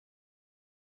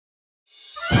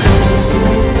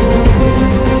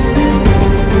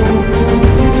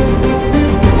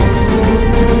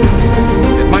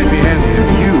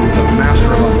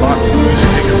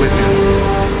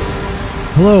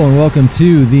welcome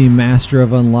to the Master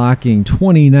of Unlocking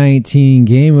 2019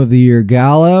 Game of the Year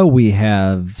Gala. We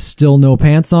have still no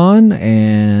pants on,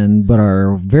 but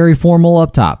are very formal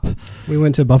up top. We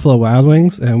went to Buffalo Wild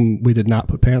Wings, and we did not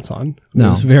put pants on. No.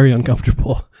 It was very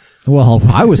uncomfortable. Well,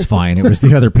 I was fine. It was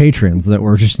the other patrons that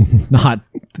were just not...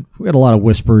 We had a lot of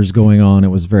whispers going on. It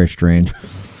was very strange.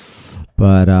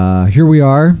 But here we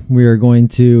are. We are going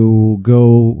to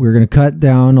we're going to cut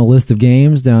down a list of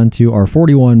games down to our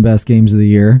 41 best games of the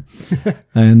year,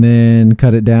 and then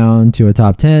cut it down to a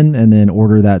top 10, and then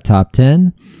order that top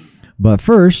 10. But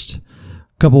first, a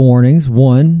couple warnings.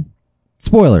 One,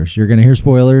 spoilers. You're going to hear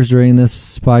spoilers during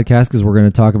this podcast because we're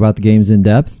going to talk about the games in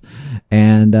depth.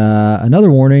 And another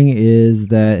warning is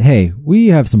that, hey, we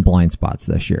have some blind spots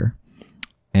this year.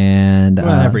 And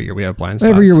every year we have blind spots.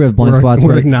 Every year we have blind spots.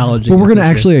 We're acknowledging, but we're going to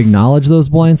actually acknowledge those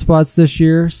blind spots this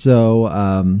year. So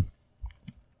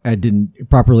I didn't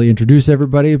properly introduce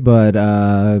everybody, but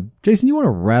Jason, you want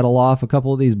to rattle off a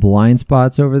couple of these blind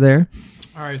spots over there?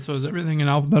 All right. So is everything in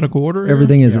alphabetical order?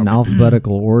 Everything is in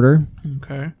alphabetical order.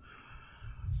 Okay.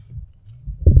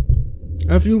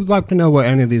 If you'd like to know what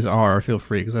any of these are, feel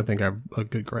free, because I think I have a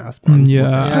good grasp on.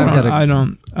 I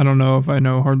don't know if I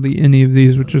know hardly any of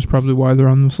these, which is probably why they're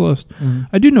on this list. Mm-hmm.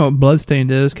 I do know what Bloodstained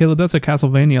is, Caleb. That's a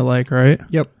Castlevania-like, right?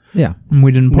 Yep. Yeah. And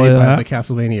we didn't play Made that. by the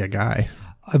Castlevania guy.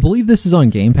 I believe this is on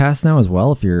Game Pass now as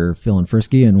well. If you're feeling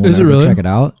frisky and want to check it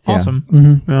out, awesome. Yeah.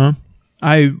 Mm-hmm.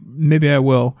 Yeah. Maybe I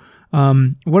will.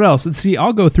 What else? Let's see.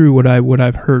 I'll go through what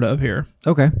I've heard of here.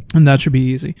 Okay. And that should be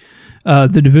easy. The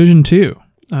Division 2.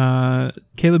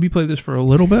 Caleb, you played this for a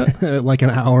little bit, like an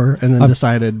hour, and then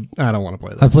decided I don't want to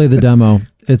play this. I played the demo.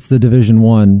 It's the Division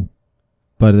 1,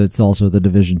 but it's also the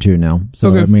Division 2 now. So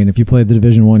okay. I mean, if you played the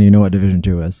Division 1, you know what Division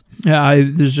 2 is. Yeah,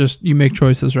 there's just you make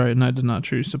choices, right? And I did not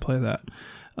choose to play that.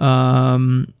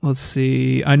 Let's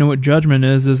see. I know what Judgment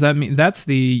is. Does that mean that's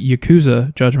the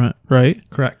Yakuza Judgment, right?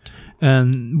 Correct.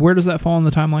 And where does that fall in the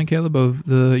timeline, Caleb, of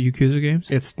the Yakuza games?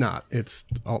 It's not. It's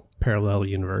all parallel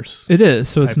universe. It is.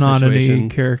 So it's not situation. Any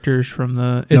characters from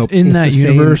the... It's in that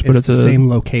universe, but it's the same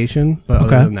location. But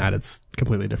other than that, it's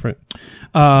completely different.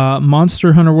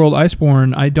 Monster Hunter World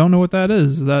Iceborne. I don't know what that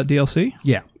is. Is that DLC?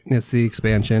 Yeah. It's the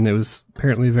expansion. It was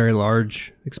apparently a very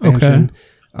large expansion.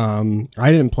 Okay.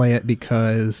 I didn't play it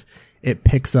because it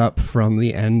picks up from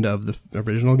the end of the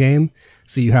original game.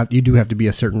 So you do have to be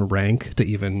a certain rank to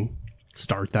even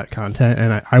start that content,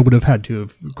 and I would have had to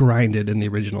have grinded in the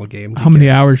original game. How many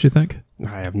hours do you think?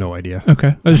 I have no idea.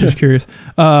 Okay. I was just curious.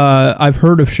 I've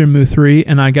heard of Shenmue 3,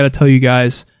 and I got to tell you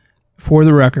guys, for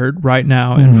the record, right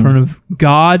now, in front of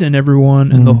God and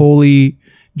everyone and the holy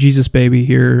Jesus baby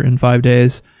here in 5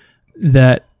 days,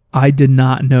 that I did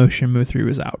not know Shenmue 3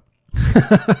 was out.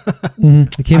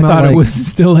 It came out it was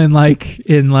still in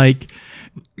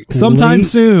sometime late,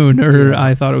 soon, or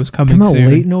I thought it was coming soon.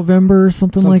 Late November or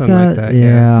something like that.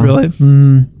 Yeah. Really?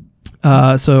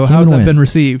 So how's that been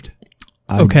received?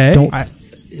 Okay.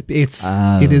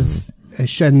 It is a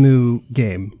Shenmue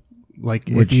game.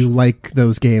 If you like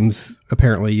those games,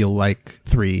 apparently you'll like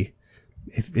 3.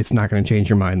 It's not going to change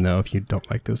your mind, though, if you don't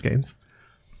like those games.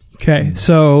 Okay.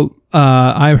 So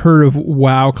I've heard of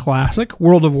WoW Classic,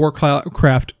 World of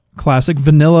Warcraft Classic,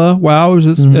 Vanilla WoW.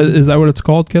 Is that what it's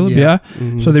called, Caleb? Yeah.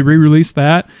 Mm-hmm. So they re-released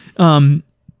that.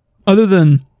 Other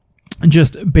than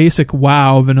just basic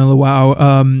WoW, Vanilla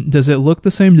WoW, does it look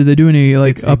the same? Did they do any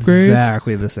upgrades?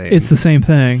 Exactly the same. It's the same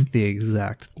thing. It's the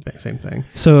exact same thing.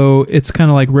 So it's kind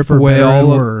of like rip away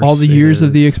all the years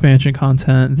of the expansion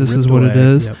content. This is what it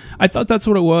is. Yep. I thought that's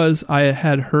what it was. I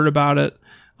had heard about it,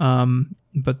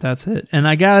 but that's it. And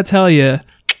I gotta tell you,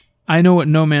 I know what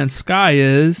No Man's Sky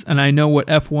is, and I know what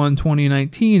F1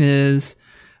 2019 is,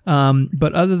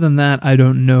 but other than that, I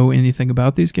don't know anything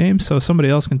about these games, so somebody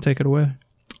else can take it away.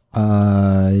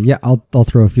 I'll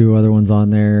throw a few other ones on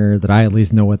there that I at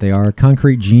least know what they are.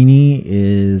 Concrete Genie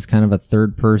is kind of a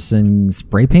third-person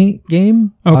spray paint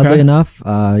game, oddly enough.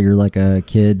 You're like a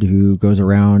kid who goes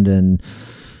around and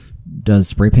does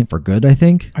spray paint for good, I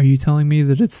think. Are you telling me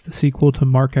that it's the sequel to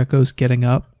Mark Echo's Getting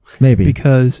Up? Maybe.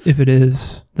 Because if it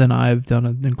is, then I've done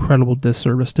an incredible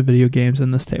disservice to video games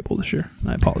in this table this year.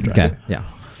 I apologize. Okay, yeah.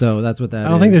 So that's what that is. I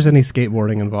don't think there's any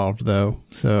skateboarding involved, though.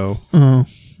 So, well,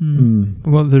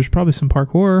 there's probably some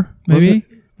parkour, maybe.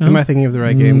 No? Am I thinking of the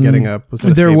right game? Getting Up? Was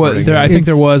there was there? I think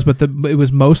there was, but it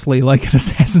was mostly like an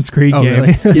Assassin's Creed game.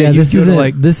 Really? Yeah, this is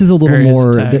a little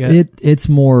more. It's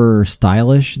more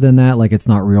stylish than that. Like it's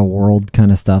not real world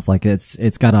kind of stuff. Like it's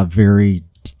got a very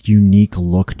unique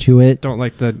look to it. Don't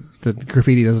like the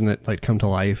graffiti doesn't like come to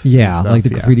life. Yeah, like the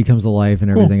graffiti comes to life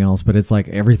and everything else, but it's like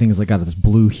everything's like got this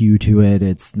blue hue to it.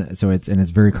 It's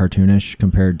very cartoonish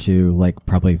compared to like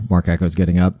probably Mark Echo's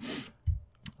Getting Up.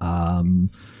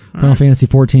 Final Fantasy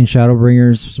 14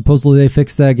 Shadowbringers. Supposedly they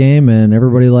fixed that game and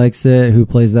everybody likes it who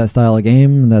plays that style of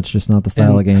game. That's just not the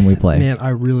style of game we play. Man,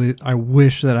 I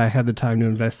wish that I had the time to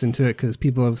invest into it because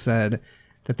people have said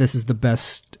that this is the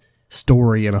best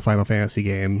story in a Final Fantasy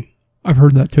game. I've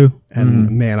heard that too.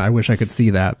 And man, I wish I could see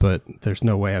that, but there's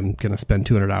no way I'm going to spend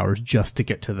 200 hours just to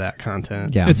get to that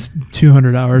content. Yeah. It's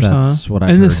 200 hours, That's what I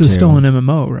heard. And this is still an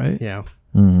MMO, right? Yeah.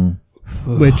 Mm-hmm.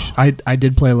 Which I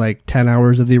did play like 10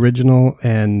 hours of the original,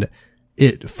 and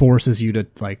it forces you to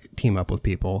like team up with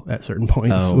people at certain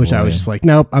points, which I was just like,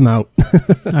 nope, I'm out.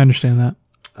 I understand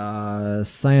that.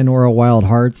 Sayonara Wild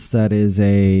Hearts, that is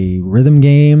a rhythm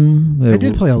game. I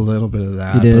did play a little bit of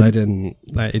that, but I didn't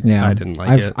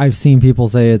like it. I've seen people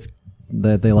say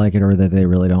that they like it or that they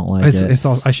really don't like it.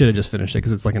 I should have just finished it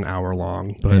because it's like an hour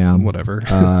long, but whatever.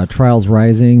 Trials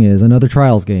Rising is another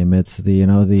Trials game. It's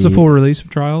it's a full release of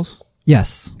Trials.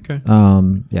 Yes. Okay.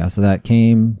 So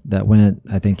that went,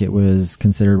 I think it was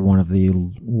considered one of the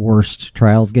worst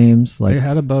Trials games. Like, they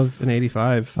had above an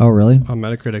 85. Oh, really? On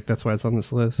Metacritic. That's why it's on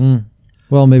this list.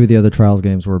 Well, maybe the other Trials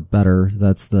games were better.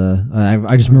 That's I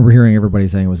just remember hearing everybody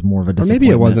saying it was more of a disappointment. Or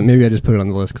maybe it wasn't. Maybe I just put it on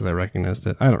the list because I recognized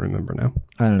it. I don't remember now.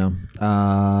 I don't know.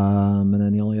 And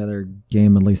then the only other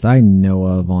game, at least I know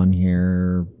of on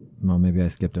here, well, maybe I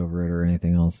skipped over it or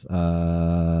anything else.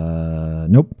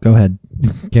 Nope. Go ahead,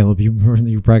 Caleb. You're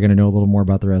probably going to know a little more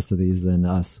about the rest of these than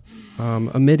us.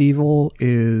 A Medieval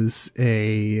is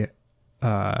a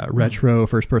retro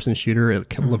first-person shooter.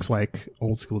 It looks like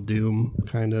old school Doom,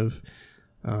 kind of.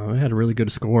 It had a really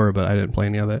good score, but I didn't play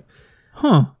any of it.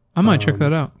 Huh. I might check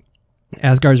that out.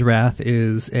 Asgard's Wrath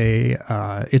is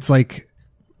it's like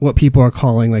what people are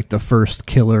calling like the first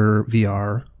killer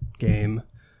VR game.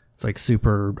 It's like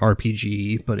super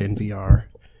RPG, but in VR.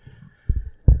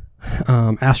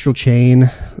 Astral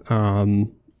Chain,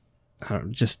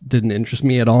 just didn't interest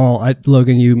me at all.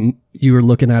 Logan, you were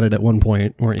looking at it at one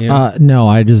point, weren't you? No,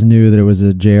 I just knew that it was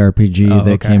a JRPG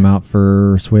that came out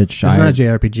for Switch. It's not a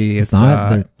JRPG. It's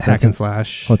not hack and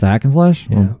slash. Oh, it's a hack and slash?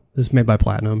 Yeah. Oh. This is made by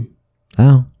Platinum.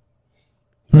 Oh.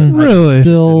 Really?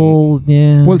 Still,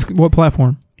 yeah. What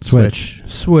platform? Switch.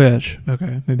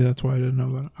 Okay, maybe that's why I didn't know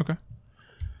about it. Okay.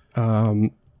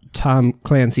 Tom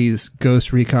Clancy's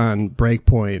Ghost Recon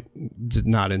Breakpoint did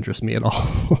not interest me at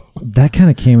all. That kind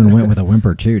of came and went with a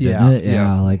whimper too, didn't it?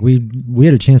 Yeah. Like we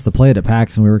had a chance to play it at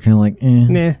PAX and we were kind of like,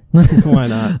 nah, why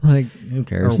not? Like, who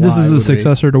cares? This is a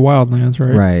successor to Wildlands,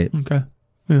 right? Right. Okay.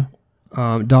 Yeah.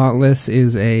 Dauntless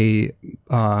is a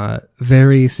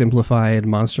very simplified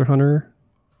Monster Hunter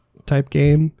type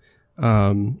game.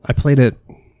 I played it.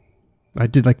 I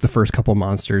did like the first couple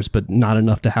monsters, but not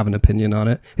enough to have an opinion on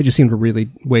it. It just seemed really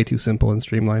way too simple and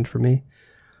streamlined for me.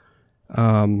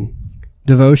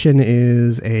 Devotion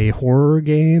is a horror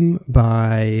game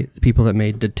by the people that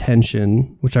made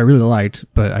Detention, which I really liked,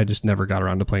 but I just never got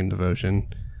around to playing Devotion.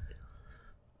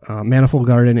 Manifold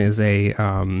Garden is a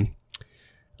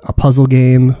puzzle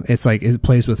game. It's like it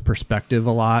plays with perspective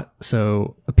a lot.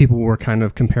 So people were kind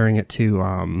of comparing it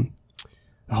to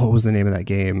what was the name of that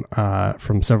game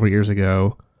from several years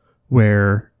ago,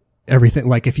 where everything,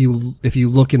 like if you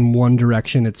look in one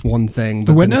direction, it's one thing.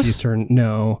 The Witness? If you turn,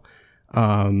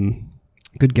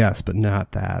 good guess, but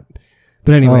not that.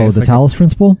 But anyway, the Talos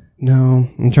Principle? No,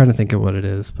 I'm trying to think of what it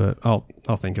is, but I'll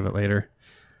think of it later.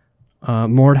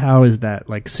 Mordhau is that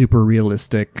like super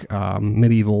realistic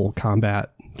medieval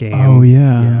combat game. Oh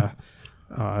yeah.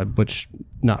 Which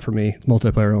not for me,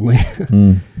 multiplayer only.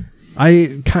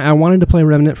 I wanted to play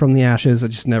Remnant from the Ashes. I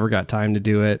just never got time to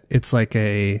do it. It's like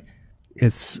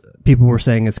people were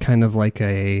saying it's kind of like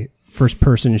a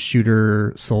first-person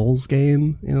shooter Souls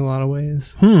game in a lot of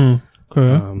ways. Okay.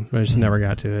 But I just never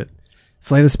got to it.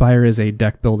 Slay the Spire is a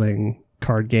deck-building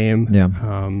card game. Yeah.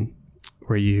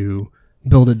 Where you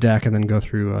build a deck and then go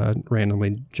through a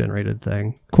randomly generated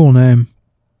thing. Cool name.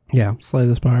 Yeah. Slay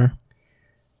the Spire.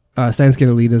 Steins Gate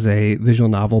Elite is a visual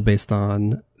novel based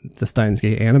on the Steins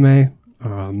Gate anime.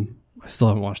 I still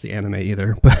haven't watched the anime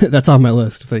either, but that's on my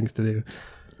list of things to do.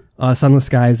 Sunless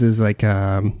Skies is like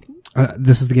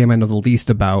this is the game I know the least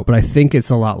about, but I think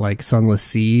it's a lot like Sunless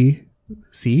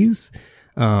Seas.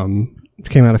 It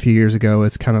came out a few years ago.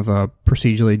 It's kind of a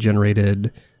procedurally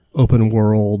generated open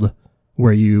world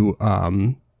where you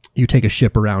take a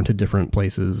ship around to different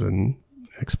places and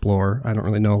explore. I don't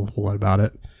really know a whole lot about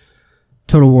it.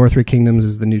 Total War 3 Kingdoms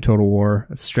is the new Total War.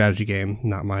 It's a strategy game,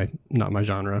 not my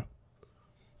genre.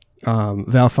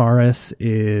 Valfaris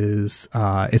is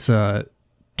it's a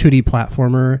 2D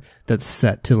platformer that's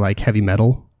set to like heavy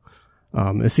metal.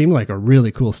 It seemed like a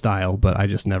really cool style, but I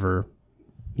just never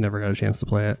got a chance to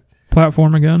play it.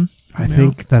 Platform again? I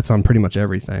think that's on pretty much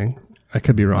everything. I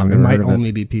could be wrong. It might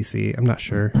only be PC. I'm not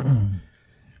sure.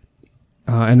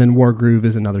 And then Wargroove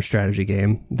is another strategy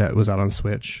game that was out on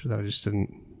Switch that I just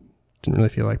didn't really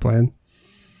feel like playing.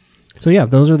 So yeah,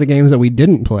 those are the games that we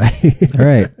didn't play. All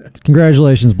right.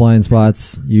 Congratulations, Blind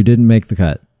Spots. You didn't make the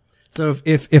cut. So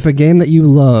if a game that you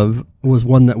love was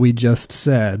one that we just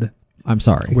said, I'm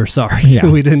sorry. We're sorry. Yeah.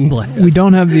 We didn't play it. We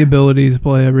don't have the ability to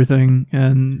play everything,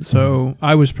 and so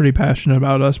I was pretty passionate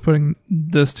about us putting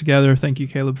this together. Thank you,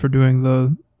 Caleb, for doing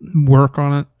the work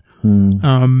on it.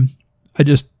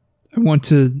 I want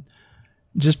to,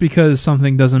 just because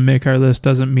something doesn't make our list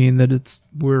doesn't mean that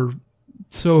we're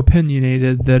so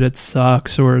opinionated that it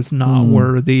sucks or it's not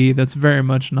worthy. That's very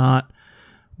much not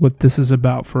what this is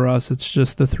about for us. It's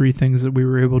just the 3 things that we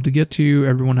were able to get to.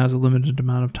 Everyone has a limited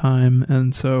amount of time,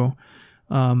 and so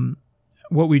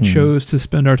what we chose to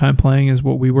spend our time playing is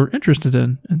what we were interested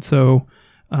in. And so,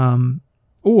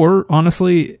 or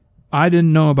honestly, I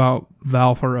didn't know about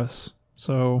Valfaris,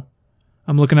 so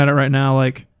I'm looking at it right now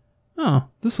like, oh,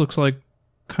 this looks like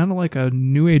kind of like a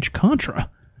new age Contra.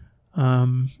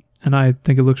 And I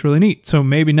think it looks really neat. So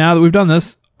maybe now that we've done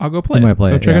this, I'll go play it.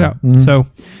 Go check it out. So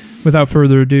without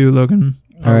further ado, Logan,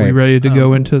 are we ready to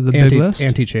go into the big list?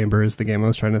 Antichamber is the game I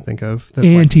was trying to think of. That's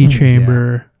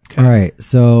Antichamber. Okay. All right.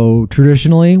 So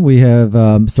traditionally, we have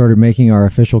started making our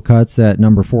official cuts at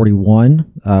number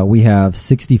 41. We have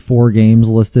 64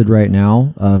 games listed right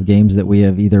now of games that we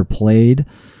have either played.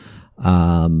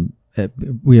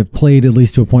 We have played at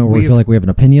least to a point where we feel like we have an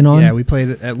opinion on. Yeah, we played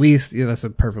at least. Yeah, that's a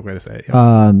perfect way to say it.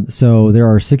 Yeah. So there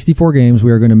are 64 games.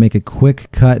 We are going to make a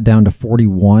quick cut down to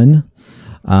 41.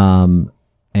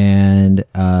 And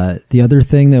the other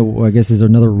thing that I guess is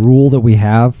another rule that we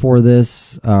have for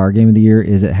this, our game of the year,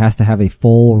 is it has to have a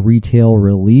full retail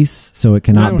release. So it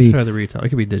cannot be the retail. It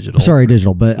could be digital. Sorry,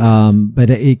 digital, but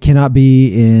it cannot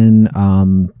be in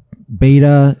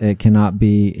beta. It cannot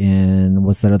be in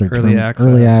what's that other early term? Access.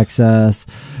 Early access.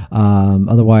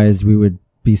 Otherwise, we would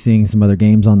be seeing some other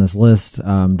games on this list.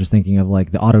 Just thinking of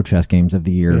like the auto chess games of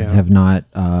the year have not,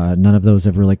 none of those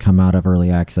have really come out of early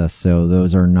access. So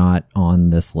those are not on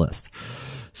this list.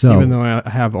 So even though I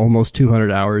have almost 200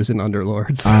 hours in Underlords,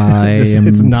 it's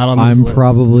not on this list. I'm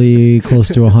probably close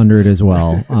to 100 as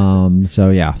well.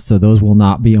 So those will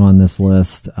not be on this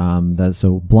list.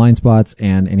 So Blind Spots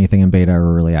and anything in beta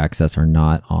or early access are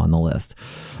not on the list.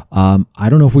 I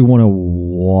don't know if we want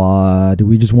to, do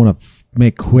we just want to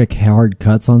make quick hard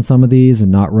cuts on some of these and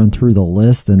not run through the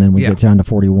list and then we get down to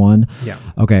 41? Yeah.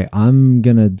 Okay, I'm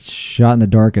gonna shot in the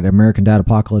dark at American Dad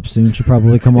Apocalypse Soon should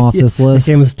probably come off this list.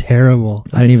 The game was terrible.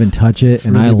 I didn't even touch it,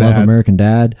 and really I love American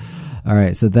Dad. All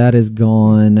right, so that is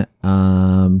gone.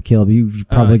 Caleb, you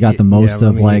probably got the most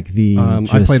of like the.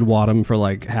 I played Wadham for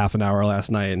like half an hour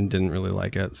last night and didn't really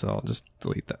like it, so I'll just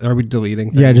delete that. Are we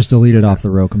deleting things? Yeah, just delete it off the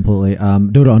row completely.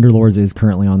 Dota Underlords is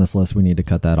currently on this list. We need to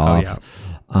cut that off. Yeah.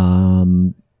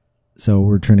 So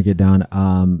we're trying to get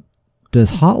down. Does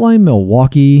Hotline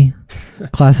Milwaukee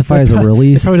classify as a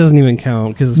release? It probably doesn't even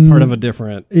count because it's part of a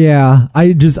different. Yeah,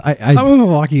 Hotline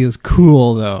Milwaukee is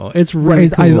cool though. It's really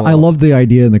cool. I love the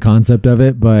idea and the concept of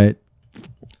it, but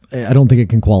I don't think it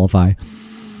can qualify.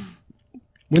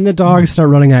 When the dogs start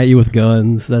running at you with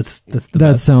guns, that's the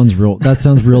best. Sounds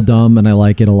real dumb, and I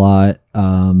like it a lot.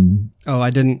 I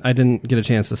didn't get a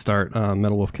chance to start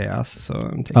Metal Wolf Chaos, so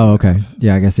I'm taking okay.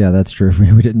 Yeah, I guess that's true. If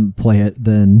we didn't play it,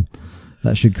 then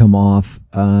that should come off.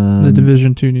 The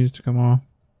Division 2 needs to come off.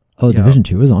 Oh, Division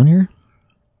 2 is on here?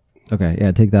 Okay,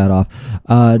 yeah, take that off.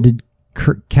 Did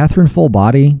Catherine Full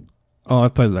Body? Oh,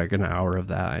 I've played like an hour of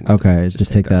that. Okay,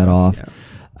 just take that off. Yeah.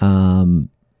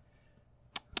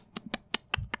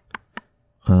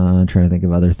 Trying to think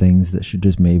of other things that should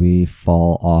just maybe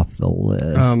fall off the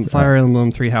list. Fire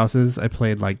Emblem Three Houses, I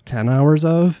played like 10 hours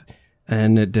of,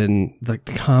 and it didn't. Like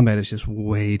the combat is just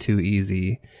way too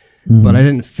easy. Mm-hmm. But I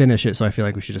didn't finish it, so I feel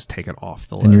like we should just take it off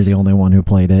the list. And you're the only one who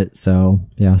played it, so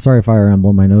yeah. Sorry, Fire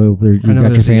Emblem. I know you've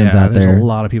got your fans out there. There's a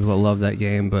lot of people that love that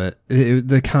game, but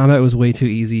the combat was way too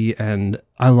easy, and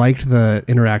I liked the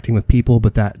interacting with people,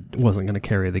 but that wasn't going to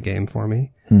carry the game for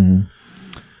me. Mm-hmm.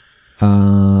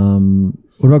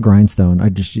 What about Grindstone?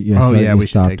 We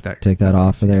should take that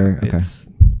off of there. Okay.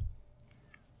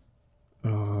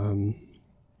 Trying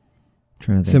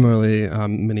to think. Similarly,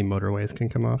 Mini Motorways can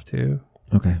come off too.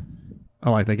 Okay. I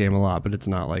like that game a lot, but it's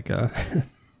not like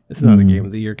it's not a game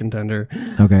of the year contender.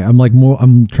 Okay. I'm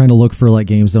trying to look for like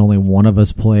games that only one of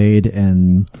us played,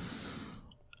 and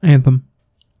Anthem.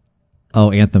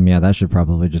 Oh, Anthem. Yeah, that should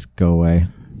probably just go away.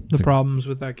 The problems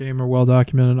with that game are well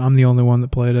documented. I'm the only one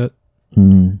that played it.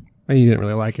 Mm. You didn't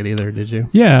really like it either, did you?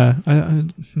 Yeah,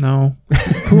 no.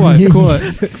 Cool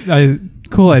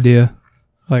idea.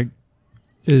 Like,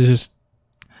 it's just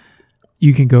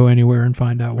you can go anywhere and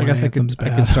find out. I guess I could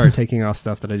start taking off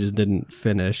stuff that I just didn't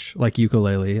finish, like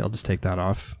Yooka-Laylee. I'll just take that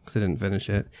off because I didn't finish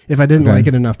it. If I didn't like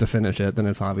it enough to finish it, then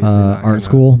it's obviously not Art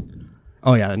School.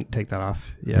 Oh yeah, then take that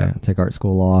off. Yeah, take Art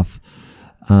School off.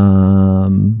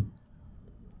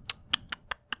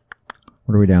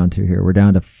 What are we down to here? We're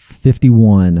down to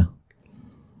 51.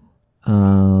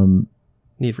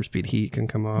 Need for Speed Heat can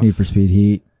come off. Need for Speed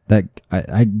Heat. That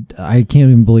I can't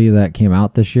even believe that came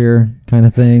out this year, kind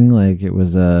of thing. Like it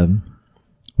was it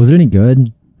any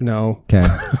good? No. Okay,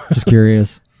 just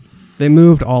curious. They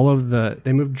moved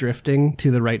drifting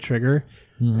to the right trigger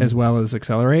as well as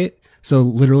accelerate. So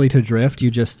literally to drift, you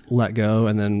just let go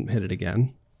and then hit it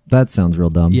again. That sounds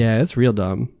real dumb. Yeah, it's real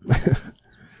dumb.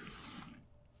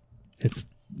 It's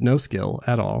no skill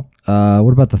at all.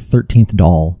 What about the 13th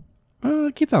Doll?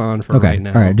 Keep that on for right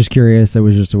now. All right, just curious. It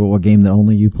was just what game that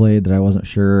only you played that I wasn't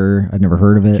sure. I'd never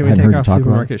heard of it. Can we take off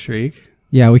Supermarket Shriek?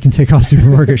 Yeah, we can take off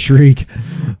Supermarket Shriek.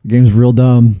 The game's real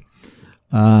dumb.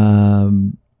 All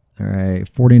right,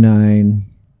 49.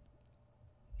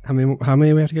 How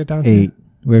many we have to get down to? 8.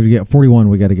 We have to get 41.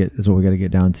 Is what we got to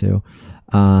get down to.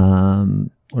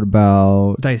 What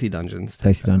about Dicey Dungeons?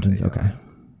 Dicey Dungeons. Okay.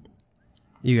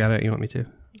 You got it. You want me to?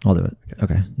 I'll do it.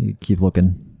 Okay. You keep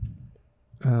looking.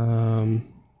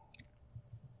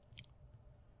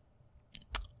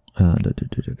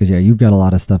 Because you've got a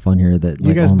lot of stuff on here that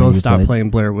you guys both stopped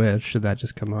playing Blair Witch. Should that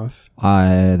just come off?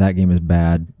 That game is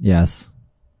bad. Yes.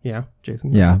 Yeah,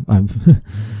 Jason. Yeah,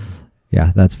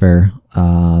 yeah, that's fair.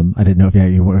 I didn't know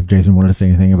if Jason wanted to say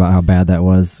anything about how bad that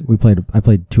was. I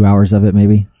played 2 hours of it.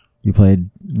 Maybe you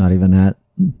played not even that.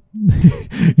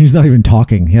 He's not even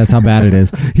talking. Yeah, that's how bad it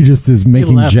is. He just is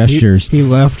making gestures. He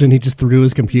left and he just threw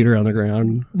his computer on the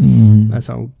ground. That's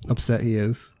how upset he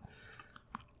is.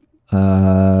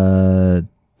 Dead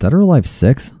or Alive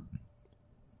 6?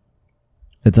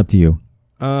 It's up to you.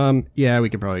 Yeah, we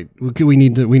could probably we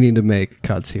need to make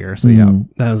cuts here. So yeah,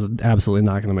 that was absolutely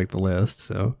not going to make the list.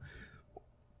 So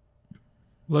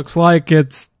looks like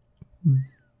it's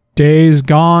Days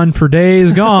Gone for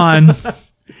Days Gone.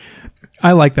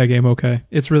 I like that game. Okay,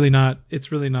 it's not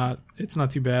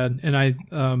too bad. And I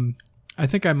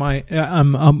think I might.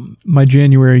 My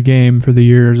January game for the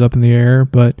year is up in the air,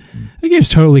 but the game's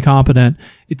totally competent.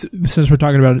 Since we're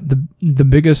talking about it, the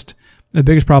biggest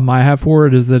problem I have for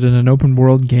it is that in an open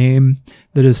world game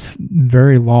that is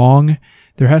very long,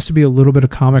 there has to be a little bit of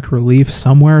comic relief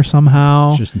somewhere somehow.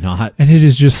 It's just not, and it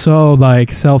is just so like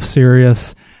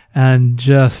self-serious and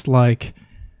just like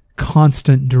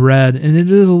constant dread, and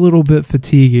it is a little bit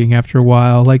fatiguing after a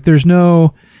while. Like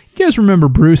you guys remember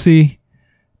Brucey?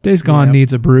 Days Gone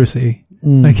needs a Brucey.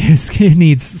 Like it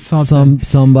needs something,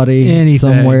 somebody, anything.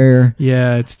 Somewhere.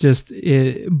 Yeah, it's just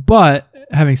it. But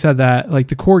having said that, like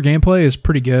the core gameplay is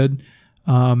pretty good,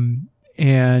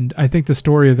 and I think the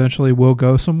story eventually will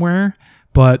go somewhere.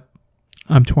 But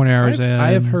I'm 20 hours in.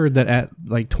 I have heard that at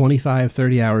like 25,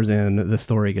 30 hours in, the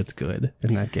story gets good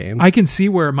in that game. I can see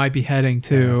where it might be heading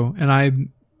to, and I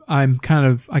kind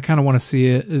of want to see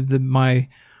it.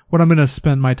 What I'm going to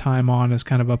spend my time on is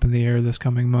kind of up in the air this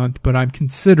coming month, but I'm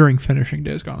considering finishing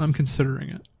Days Gone. I'm considering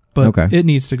it, but it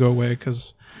needs to go away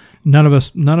because none of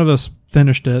us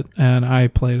finished it, and I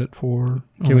played it for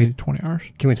only 20 hours.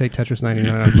 Can we take Tetris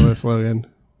 99 off the list, Logan?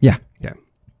 Yeah. Yeah.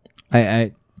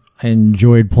 I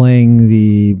enjoyed playing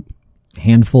the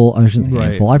handful. I shouldn't say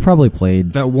handful. I probably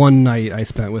played that one night I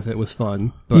spent with it was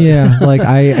fun. But. Yeah, like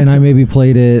I maybe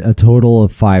played it a total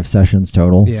of 5 sessions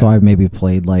total. Yeah. So I maybe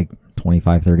played like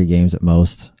 25, 30 games at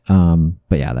most. But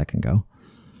yeah, that can go.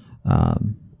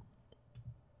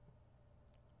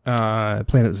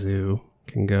 Planet Zoo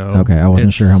can go. Okay, I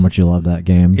wasn't sure how much you loved that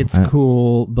game. It's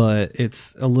cool, but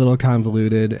it's a little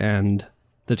convoluted, and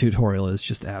the tutorial is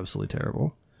just absolutely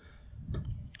terrible.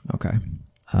 Okay.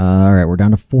 All right, we're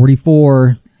down to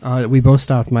 44. We both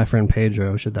stopped My Friend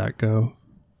Pedro. Should that go?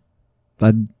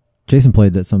 Jason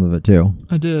played some of it too.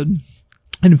 I did.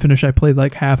 I didn't finish. I played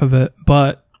like half of it,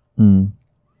 but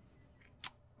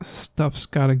stuff's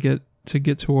got to get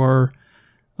to our,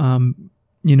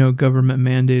 government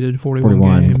mandated 41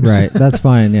 games. Right, that's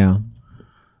fine. Yeah.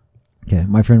 Okay,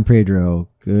 My Friend Pedro.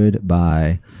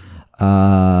 Goodbye.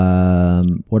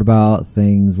 What about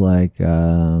things like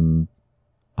like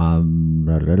I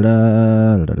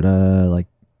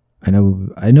know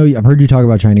I've heard you talk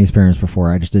about Chinese parents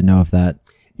before. I just didn't know if that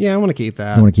Yeah, I want to keep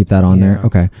that. You want to keep that on there?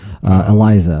 Okay.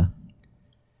 Eliza.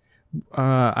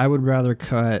 I would rather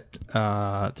cut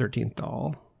 13th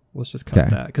Doll. Let's just cut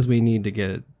that because we need to get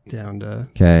it down to.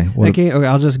 Okay.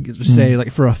 I'll just say,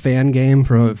 like, for a fan game,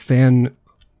 for a fan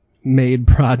made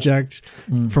project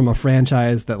from a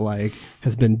franchise that like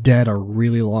has been dead a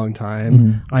really long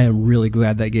time, I am really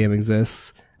glad that game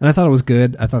exists. And I thought it was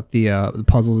good. I thought the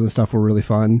puzzles and stuff were really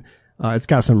fun. It's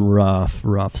got some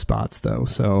rough spots though.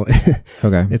 So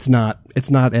okay, it's not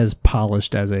as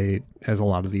polished as a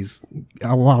lot of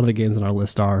the games on our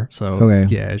list are. So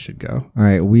yeah, it should go. All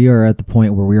right, we are at the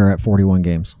point where we are at 41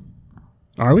 games.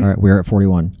 Are we? All right, we are at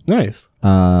 41. Nice.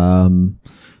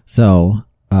 So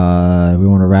we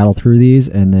want to rattle through these,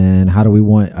 and then how do we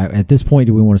want? At this point,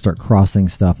 do we want to start crossing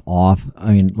stuff off?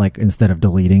 I mean, like instead of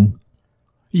deleting.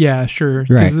 Yeah, sure.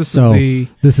 Right. This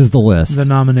is the list. The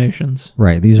nominations.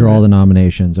 Right. These are all the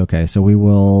nominations. Okay. So we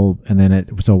will, and then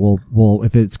we'll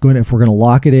if we're going to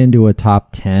lock it into a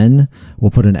top 10,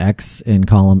 we'll put an X in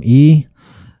column E.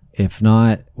 If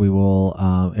not, we will,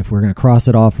 if we're going to cross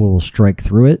it off, we'll strike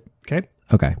through it. Okay.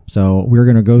 Okay. So we're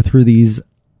going to go through these,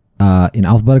 in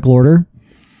alphabetical order.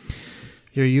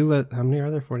 Here, how many are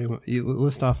there? 41. You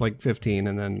list off like 15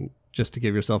 and then just to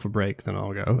give yourself a break, then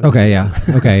I'll go. Okay, yeah.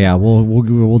 Okay, yeah.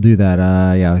 We'll do that.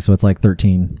 Yeah, so it's like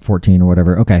 13, 14 or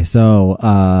whatever. Okay, so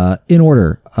in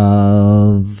order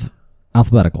of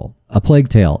alphabetical: A Plague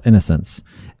Tale, Innocence;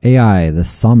 AI, The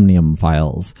Somnium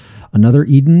Files; Another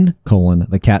Eden: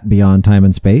 The Cat Beyond Time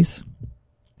and Space;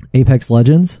 Apex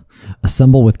Legends;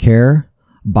 Assemble with Care;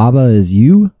 Baba Is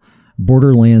You;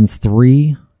 Borderlands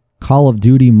 3; Call of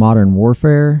Duty Modern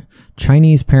Warfare;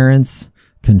 Chinese Parents;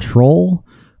 Control;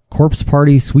 Corpse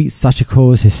Party, Sweet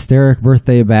Sachiko's Hysteric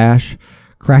Birthday Bash;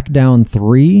 Crackdown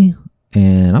 3,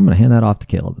 and I'm going to hand that off to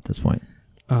Caleb at this point.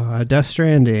 Death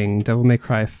Stranding, Devil May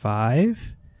Cry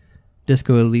 5,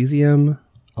 Disco Elysium,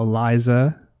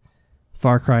 Eliza,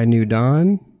 Far Cry New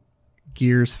Dawn,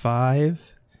 Gears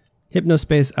 5,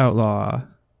 Hypnospace Outlaw,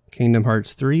 Kingdom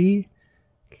Hearts 3,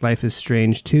 Life is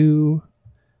Strange 2,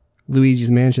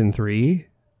 Luigi's Mansion 3,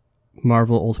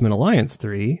 Marvel Ultimate Alliance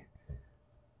 3,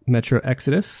 Metro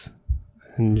Exodus,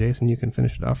 and Jason, you can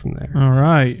finish it off from there. All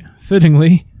right.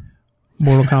 Fittingly,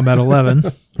 Mortal Kombat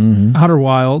 11, Outer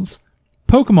Wilds,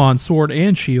 Pokemon Sword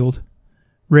and Shield,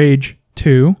 Rage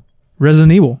 2,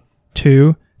 Resident Evil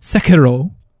 2,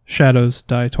 Sekiro, Shadows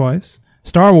Die Twice,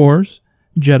 Star Wars,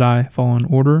 Jedi Fallen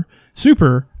Order,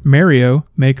 Super Mario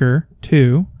Maker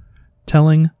 2,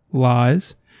 Telling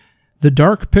Lies, The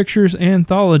Dark Pictures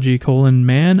Anthology: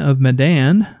 Man of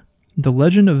Medan, The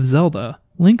Legend of Zelda,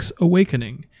 Link's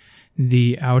Awakening,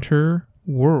 The Outer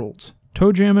Worlds,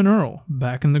 ToeJam and Earl,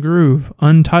 Back in the Groove,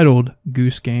 Untitled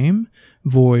Goose Game,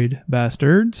 Void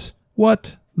Bastards,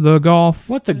 What the Golf,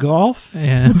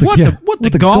 and What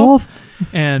the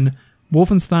Golf, and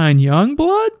Wolfenstein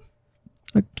Youngblood.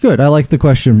 Good. I like the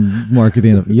question mark at the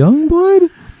end of Youngblood.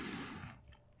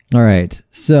 All right.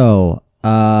 So,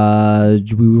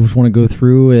 do we just want to go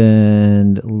through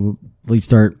and at least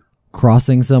start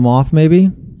crossing some off,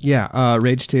 maybe? Yeah,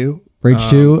 Rage 2. Rage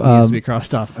 2 needs to be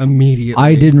crossed off immediately.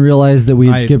 I didn't realize that we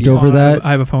had skipped over that.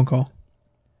 I have a phone call.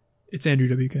 It's Andrew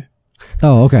WK.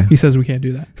 Oh, okay. He says we can't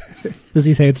do that. Does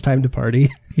he say it's time to party?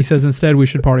 He says instead we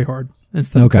should party hard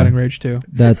instead of cutting Rage 2.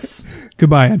 That's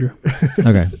goodbye, Andrew.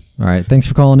 Okay. All right. Thanks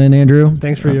for calling in, Andrew.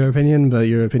 Thanks for your opinion, but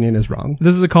your opinion is wrong.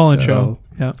 This is a call-in show.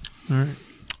 Yeah. All right.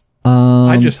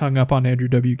 I just hung up on Andrew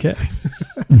WK.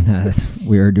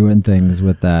 We are doing things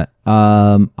with that.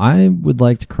 I would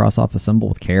like to cross off Assemble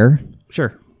with Care.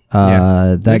 Sure.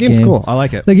 That game's cool. I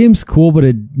like it. The game's cool, but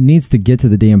it needs to get to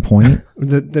the damn point.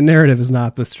 The narrative is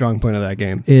not the strong point of that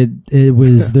game. It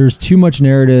was there's too much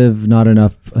narrative, not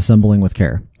enough assembling with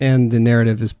care. And the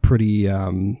narrative is pretty I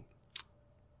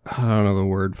don't know the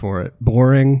word for it.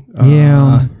 Boring.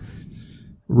 Yeah.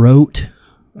 Rote,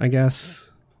 I guess.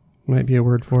 Might be a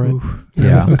word for it. Ooh.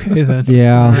 Yeah. Okay then.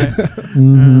 Yeah. Right.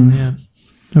 Yeah.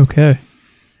 Okay.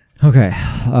 Okay.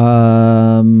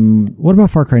 What about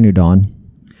Far Cry New Dawn?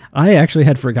 I actually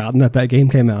had forgotten that game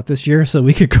came out this year, so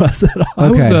we could cross that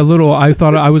off. Okay. I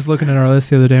thought I was looking at our list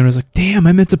the other day and I was like, damn,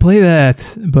 I meant to play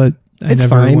that. But it's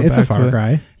fine. It's a Far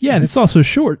Cry. Yeah, and it's also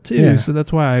short too. Yeah. So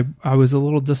that's why I was a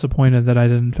little disappointed that I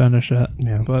didn't finish it.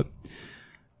 Yeah. But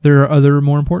there are other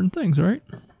more important things, right?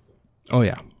 Oh,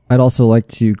 yeah. I'd also like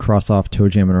to cross off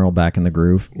ToeJam and Earl Back in the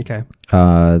Groove. Okay.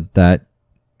 That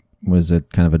was a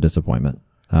kind of a disappointment.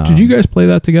 Did you guys play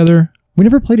that together? We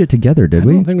never played it together, did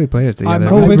we? I don't think we played it together.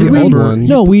 We played the old one.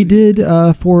 No, we did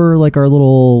for like our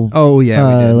little... Oh,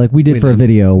 yeah. We did for a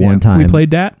video one time. We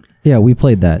played that? Yeah, we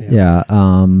played that. Yeah.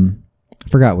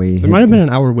 Forgot there might have been an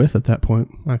hour with at that point.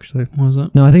 Actually, was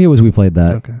it? No, I think it was we played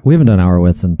that. Okay. We haven't done hour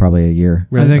widths in probably a year.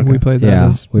 Really? I think we played that.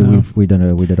 Yeah, we did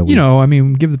a week. You know, I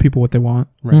mean, give the people what they want.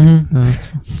 Right. Mm-hmm.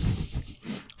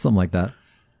 Something like that.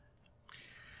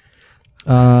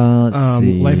 Let's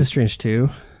see. Life is Strange 2.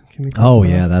 Oh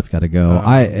yeah, that's got to go.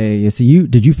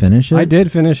 Did you finish it? I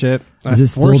did finish it. I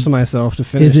forced myself to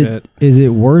finish it. Is it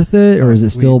worth it, or is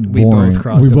it still boring?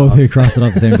 We both crossed it off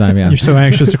at the same time. Yeah, you're so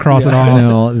anxious to cross it off. I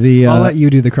know. I'll let you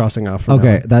do the crossing off.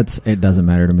 Okay, it doesn't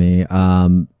matter to me.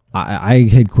 I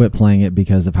had quit playing it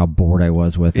because of how bored I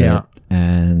was with it,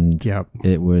 and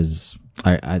it was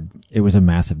it was a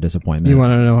massive disappointment. You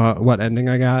want to know what ending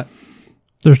I got?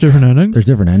 There's different endings? There's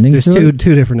different endings. There's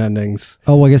two different endings.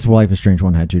 Oh, well, I guess Life is Strange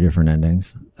 1 had 2 different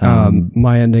endings.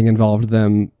 My ending involved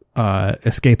them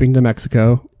escaping to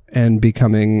Mexico and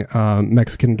becoming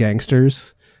Mexican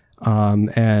gangsters.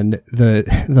 And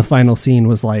the final scene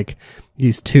was like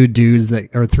these 3 dudes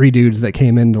that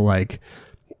came in to like,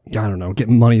 I don't know, get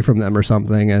money from them or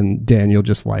something. And Daniel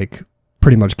just like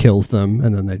pretty much kills them.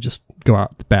 And then they just go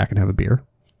out the back and have a beer.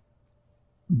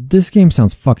 This game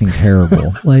sounds fucking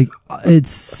terrible. Like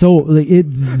it's so like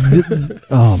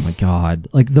oh my god.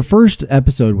 Like the first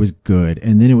episode was good,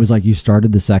 and then it was like you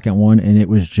started the second one and it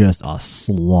was just a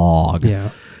slog.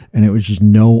 Yeah. And it was just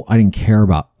I didn't care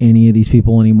about any of these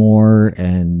people anymore,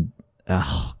 and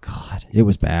oh god, it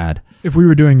was bad. If we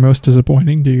were doing most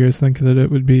disappointing, do you guys think that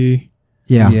it would be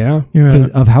Yeah. Because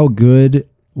of how good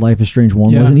Life is Strange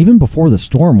 1 was, and even Before the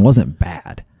Storm wasn't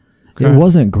bad. Okay. It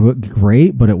wasn't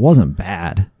great, but it wasn't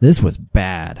bad. This was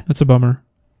bad. That's a bummer.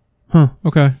 Huh.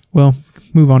 Okay. Well,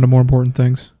 move on to more important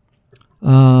things.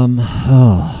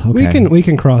 Okay. We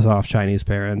can cross off Chinese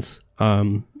parents.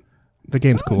 The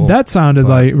game's cool. That sounded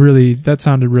really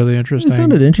interesting. It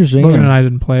sounded interesting. Logan and I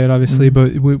didn't play it, obviously,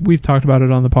 but we've talked about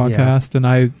it on the podcast,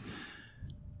 and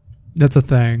that's a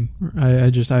thing. I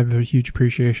have a huge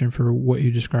appreciation for what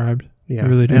you described. Yeah. I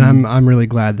really do. And I'm really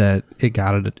glad that it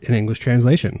got an English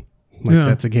translation.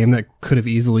 That's a game that could have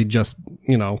easily just,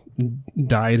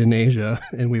 died in Asia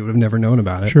and we would have never known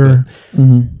about it. Sure.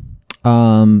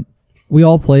 We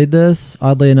all played this,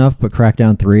 oddly enough, but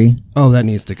Crackdown 3. Oh, that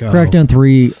needs to go. Crackdown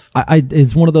 3,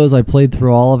 it's one of those I played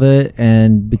through all of it,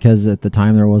 and because at the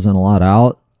time there wasn't a lot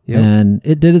out, and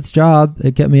it did its job.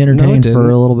 It kept me entertained for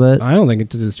a little bit. I don't think it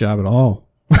did its job at all.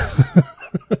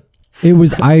 It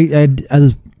was, I think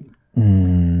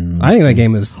that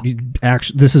game is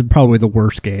actually. This is probably the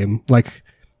worst game. Like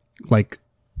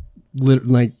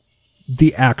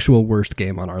the actual worst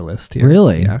game on our list here.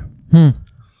 Really? Yeah.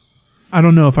 I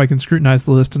don't know if I can scrutinize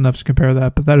the list enough to compare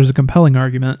that, but that is a compelling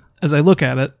argument as I look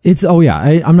at it.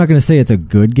 I'm not going to say it's a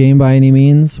good game by any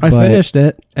means. I finished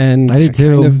it, and I did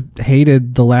too. Kind of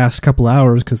hated the last couple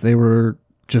hours because they were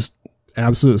just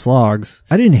absolute slogs.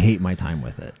 I didn't hate my time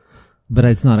with it, but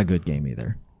it's not a good game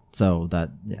either. So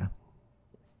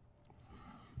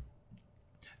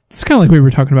it's kind of like we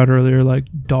were talking about earlier, like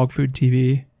dog food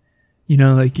TV.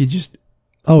 Like you just.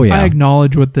 Oh yeah. I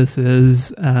acknowledge what this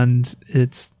is, and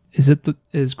is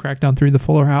Crackdown 3 the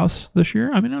Fuller House this year?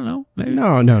 I mean, I don't know. Maybe.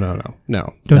 No.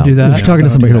 Don't do that. You're talking to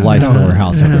somebody who likes Fuller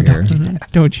House over here.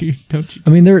 Don't you? I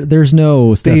mean, there's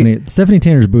no Stephanie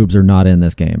Tanner's boobs are not in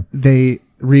this game. They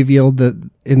revealed that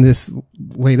in this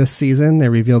latest season, they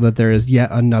revealed that there is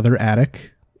yet another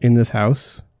attic in this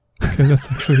house. Okay, that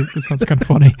sounds kind of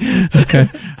funny. Okay,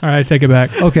 all right, take it back.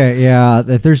 Okay, yeah.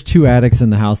 If there's 2 attics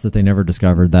in the house that they never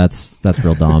discovered, that's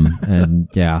real dumb. And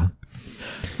yeah.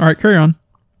 All right, carry on.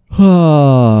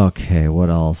 Okay, what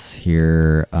else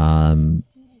here? What else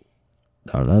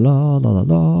do I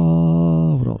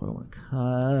want to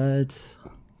cut?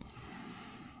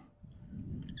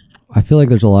 I feel like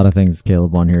there's a lot of things,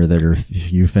 Caleb, on here that are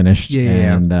you finished.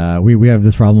 Yeah. And we have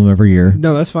this problem every year.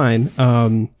 No, that's fine.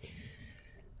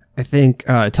 I think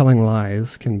telling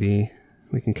lies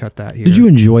we can cut that here. Did you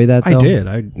enjoy that, though? I did.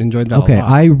 I enjoyed that a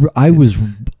lot.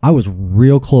 I was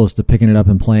real close to picking it up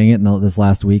and playing it this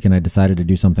last week, and I decided to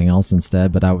do something else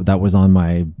instead, but that was on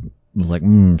my... I was like,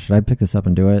 should I pick this up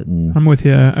and do it? And I'm with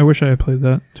you. I wish I had played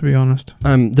that, to be honest.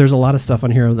 There's a lot of stuff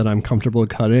on here that I'm comfortable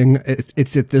cutting.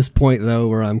 It's at this point, though,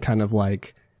 where I'm kind of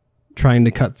like trying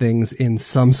to cut things in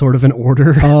some sort of an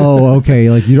order. Oh, okay.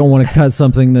 Like you don't want to cut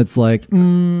something that's like...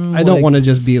 I don't want to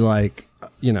just be like...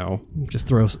 just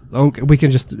throw.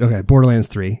 Borderlands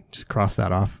 3. Just cross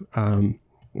that off.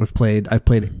 I've played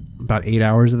about 8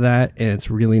 hours of that, and it's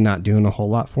really not doing a whole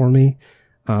lot for me.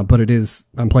 But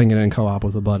I'm playing it in co-op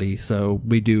with a buddy, so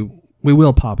we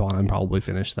will pop on and probably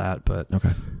finish that. But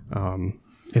okay.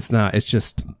 It's not. It's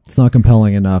just. It's not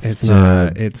compelling enough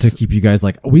to keep you guys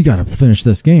like, oh, we got to finish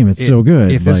this game. It's so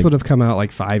good. If this would have come out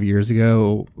like 5 years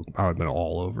ago, I would have been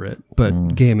all over it.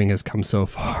 But gaming has come so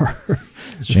far.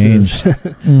 It's changed.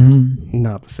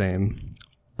 Not the same.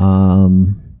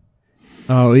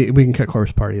 Oh, we can cut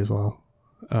Corpse Party as well.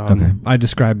 Okay. I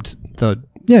described the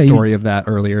story of that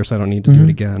earlier, so I don't need to do it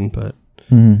again. But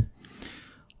in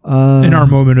our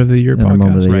moment of the year podcast, our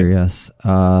moment of the year, yes.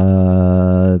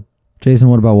 Jason,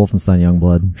 what about Wolfenstein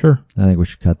Youngblood? Sure, I think we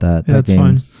should cut that. Yeah, that's game,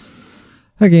 fine.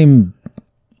 That game,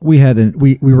 we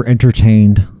were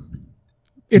entertained.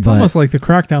 It's almost like the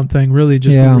Crackdown thing. Really,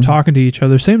 just when we're talking to each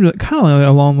other, same kind of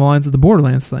along the lines of the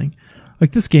Borderlands thing.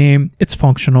 Like this game, it's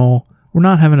functional. We're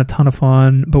not having a ton of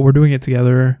fun, but we're doing it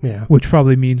together, which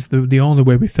probably means the only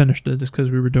way we finished it is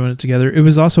because we were doing it together. It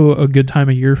was also a good time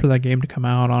of year for that game to come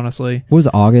out, honestly. It was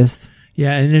August.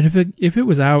 Yeah, and if it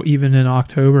was out even in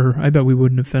October, I bet we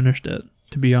wouldn't have finished it,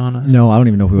 to be honest. No, I don't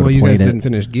even know if we would have played it. Well, you guys didn't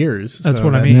finish Gears. That's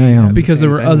what I mean. Because there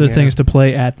were other things to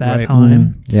play at that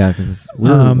time. Yeah, because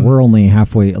we're only a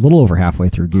little over halfway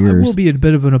through Gears. I will be a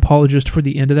bit of an apologist for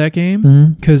the end of that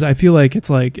game, because I feel like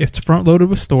it's front-loaded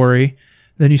with story,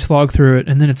 then you slog through it,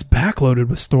 and then it's backloaded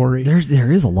with story.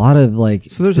 There is a lot of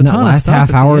so there's a ton that last of stuff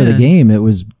half hour of the game, it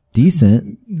was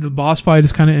decent. The boss fight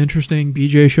is kind of interesting.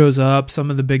 BJ shows up.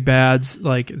 Some of the big bads,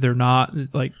 they're not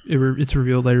it's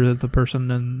revealed later that the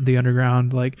person in the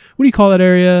underground, what do you call that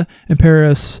area in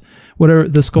Paris? Whatever,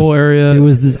 the skull area. It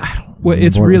was this. I don't know.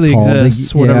 It really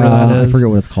exists. Whatever that is. I forget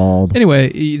what it's called.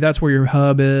 Anyway, that's where your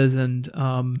hub is, and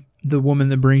the woman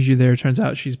that brings you there turns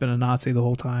out she's been a Nazi the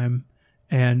whole time.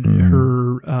 And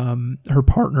her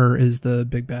partner is the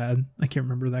big bad. I can't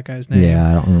remember that guy's name. Yeah,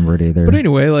 I don't remember it either. But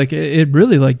anyway, it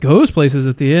really goes places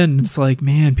at the end. It's like,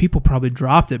 man, people probably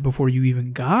dropped it before you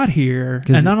even got here.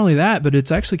 And not only that, but it's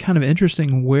actually kind of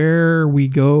interesting where we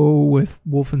go with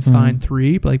Wolfenstein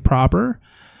 3, proper.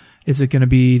 Is it going to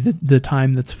be the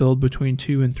time that's filled between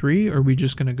 2 and 3? Or are we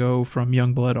just going to go from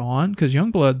Youngblood on? Because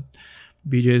Youngblood,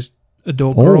 BJ's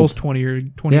adult girls,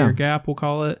 20-year gap, we'll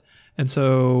call it. And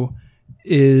so...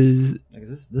 This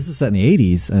is set in the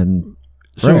 80s, and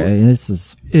so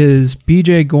is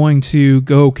BJ going to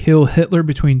go kill Hitler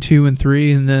between 2 and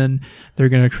 3, and then they're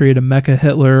going to create a Mecha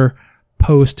Hitler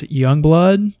post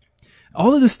Youngblood?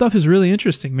 All of this stuff is really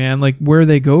interesting, man. Where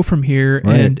they go from here,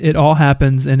 and it all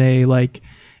happens in a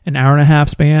an hour and a half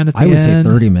span at the end. I would say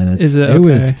 30 minutes. Is it? It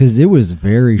was because it was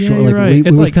very short. Right.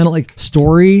 It was kind of like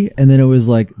story, and then it was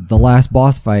the last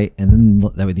boss fight, and then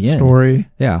that was the end. Story.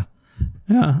 Yeah.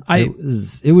 Yeah,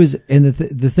 it was, and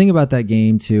the thing about that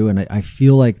game too, and I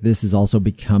feel like this is also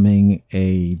becoming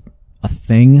a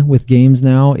thing with games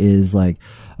now, is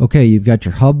okay, you've got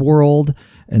your hub world,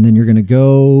 and then you're going to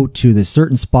go to this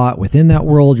certain spot within that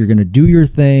world, you're going to do your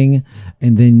thing,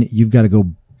 and then you've got to go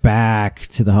back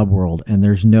to the hub world, and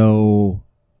there's no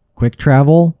quick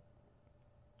travel.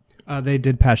 They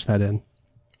did patch that in.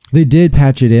 They did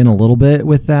patch it in a little bit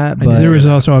with that, but there was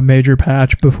also a major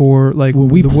patch before, when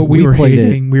we were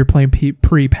hating. We were playing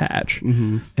pre-patch,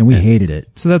 and we hated it.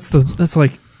 So that's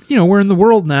we're in the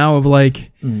world now of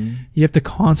you have to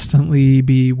constantly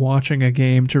be watching a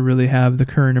game to really have the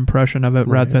current impression of it,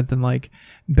 rather than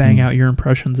bang out your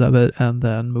impressions of it and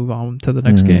then move on to the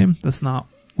next game. That's not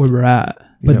where we're at.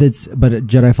 But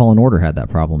Jedi Fallen Order had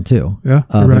that problem too. Yeah,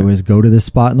 right. It was go to this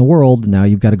spot in the world. Now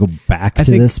you've got to go back to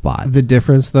this spot. The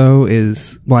difference though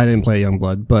is, I didn't play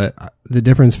Youngblood, but the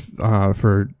difference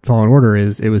for Fallen Order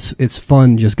is it's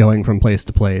fun just going from place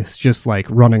to place, just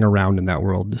running around in that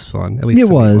world is fun. At least it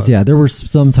was. Yeah, there were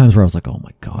some times where I was like, oh my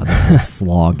god, this is a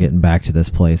slog getting back to this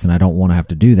place, and I don't want to have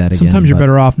to do that again. Sometimes you're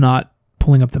better off not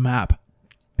pulling up the map,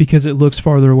 because it looks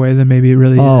farther away than maybe it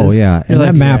really is. Oh, yeah. And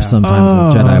that map sometimes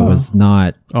with Jedi was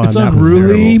not... it's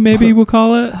unruly, maybe we'll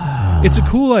call it. It's a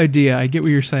cool idea. I get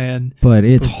what you're saying. But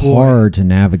it's hard to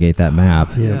navigate that map.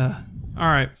 Yeah. All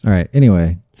right.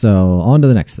 Anyway, so on to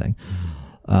the next thing.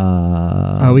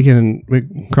 We can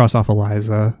cross off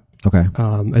Eliza. Okay.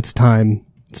 It's time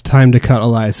to cut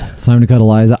Eliza. It's time to cut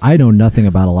Eliza. I know nothing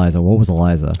about Eliza. What was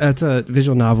Eliza? It's a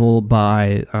visual novel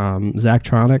by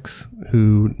Zachtronics,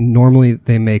 who normally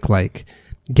they make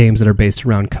games that are based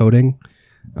around coding.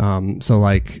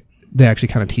 They actually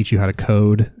kind of teach you how to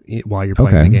code while you're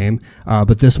playing the game.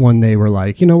 But this one, they were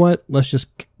like, you know what? Let's just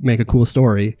make a cool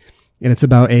story. And it's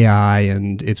about AI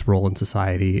and its role in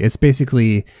society. It's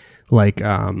basically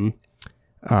Eliza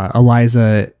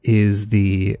is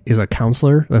a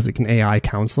counselor, an AI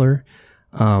counselor,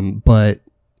 but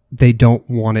they don't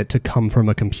want it to come from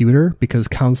a computer because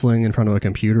counseling in front of a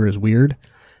computer is weird.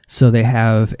 So they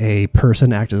have a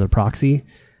person act as a proxy,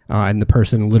 and the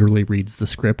person literally reads the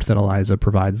script that Eliza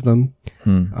provides them.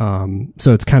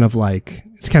 So it's kind of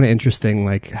interesting,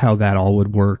 like how that all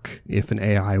would work if an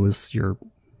AI was your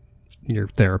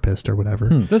therapist or whatever.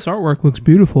 This artwork looks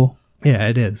beautiful. Yeah,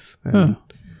 it is.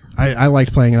 I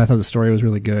liked playing it. I thought the story was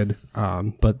really good.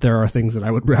 But there are things that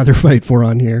I would rather fight for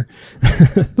on here.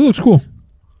 It looks cool.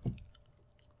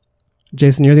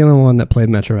 Jason, you're the only one that played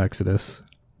Metro Exodus.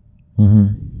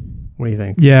 What do you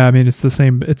think? Yeah, I mean it's the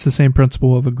same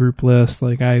principle of a group list.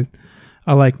 Like I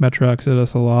like Metro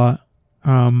Exodus a lot.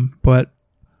 But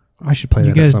I should play that.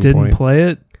 You guys at some point. Didn't play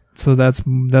it, so that's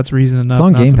reason enough. It's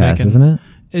on Game Pass, isn't it?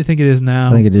 I think it is now.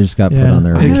 I think it just got put on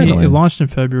there recently. It launched in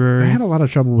February. I had a lot of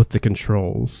trouble with the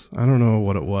controls. I don't know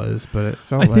what it was, but it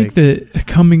felt I think that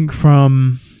coming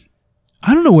from...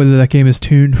 I don't know whether that game is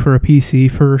tuned for a PC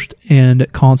first and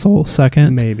console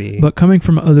second. Maybe. But coming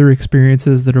from other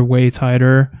experiences that are way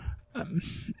tighter,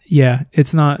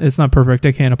 it's not perfect.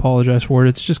 I can't apologize for it.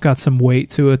 It's just got some weight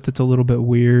to it that's a little bit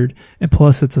weird. And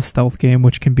plus, it's a stealth game,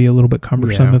 which can be a little bit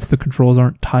cumbersome if the controls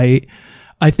aren't tight.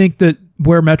 I think that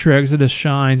where Metro Exodus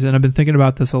shines, and I've been thinking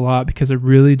about this a lot because I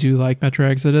really do like Metro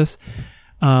Exodus,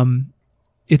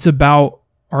 it's about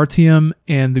Artyom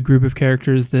and the group of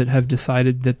characters that have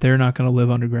decided that they're not going to live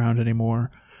underground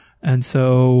anymore. And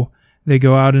so they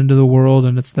go out into the world,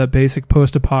 and it's that basic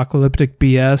post-apocalyptic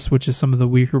BS, which is some of the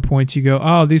weaker points. You go,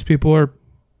 oh, these people are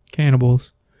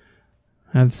cannibals.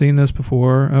 I've seen this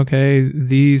before. Okay,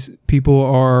 these people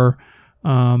are,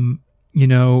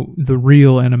 the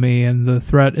real enemy, and the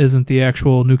threat isn't the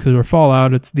actual nuclear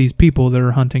fallout. It's these people that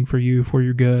are hunting for you for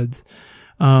your goods.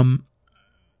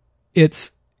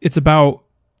 It's about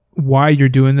why you're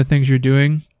doing the things you're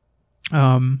doing.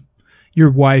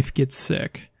 Your wife gets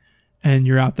sick, and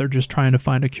you're out there just trying to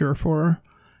find a cure for her,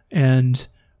 and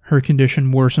her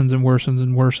condition worsens and worsens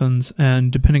and worsens,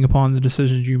 and depending upon the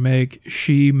decisions you make,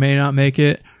 she may not make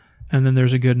it, and then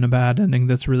there's a good and a bad ending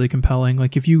that's really compelling.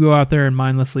 Like, if you go out there and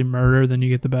mindlessly murder, then you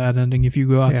get the bad ending. If you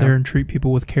go out there and treat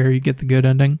people with care, you get the good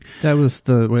ending. That was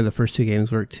the way the first two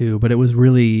games worked too, but it was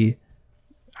really...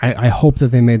 I hope that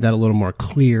they made that a little more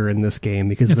clear in this game,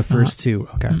 because the first two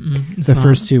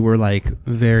were like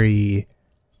it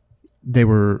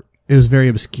was very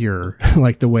obscure,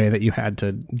 like the way that you had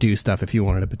to do stuff if you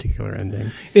wanted a particular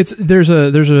ending. There's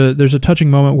a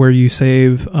touching moment where you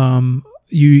save,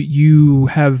 you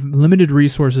have limited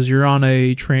resources. You're on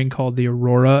a train called the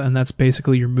Aurora, and that's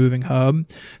basically your moving hub.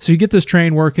 So you get this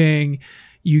train working.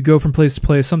 You go from place to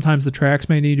place. Sometimes the tracks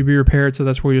may need to be repaired, so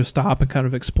that's where you stop and kind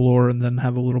of explore, and then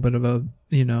have a little bit of a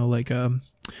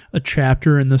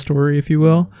chapter in the story, if you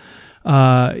will.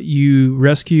 You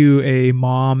rescue a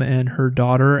mom and her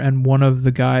daughter, and one of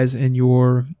the guys in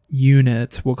your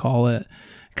unit, we'll call it,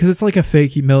 because it's like a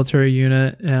fake military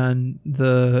unit, and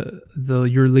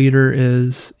your leader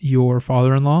is your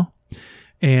father-in-law,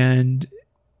 and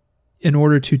in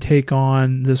order to take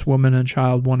on this woman and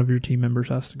child, one of your team members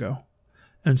has to go.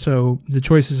 And so the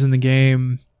choices in the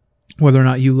game, whether or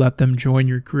not you let them join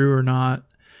your crew or not,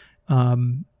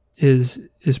 is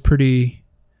pretty,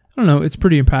 I don't know, it's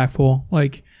pretty impactful.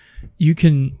 Like, you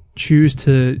can choose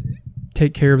to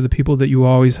take care of the people that you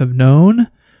always have known,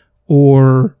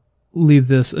 or leave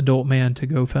this adult man to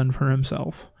go fend for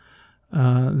himself.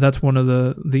 That's one of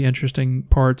the interesting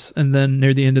parts. And then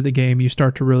near the end of the game, you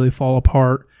start to really fall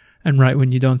apart. And right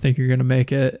when you don't think you're going to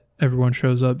make it, everyone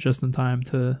shows up just in time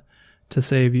to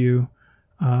save you.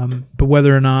 But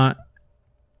whether or not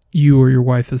you or your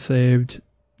wife is saved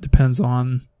depends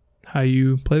on how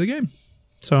you play the game.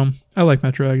 So I like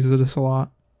Metro Exodus a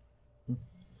lot.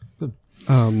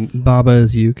 Baba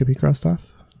is you could be crossed off.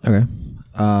 Okay.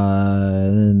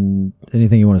 Then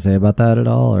anything you want to say about that at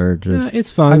all, or just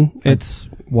it's fun. It's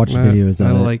watch videos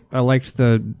of it. I liked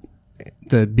the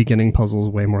beginning puzzles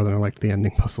way more than I liked the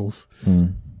ending puzzles.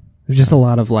 There's just a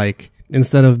lot of, like,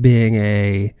 instead of being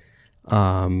a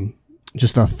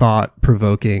just a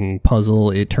thought-provoking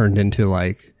puzzle, it turned into,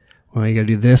 like, well, you gotta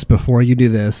do this before you do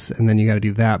this, and then you gotta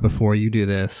do that before you do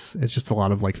this. It's just a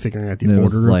lot of, like, figuring out the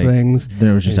order of things. Then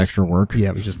it was just extra work. Yeah,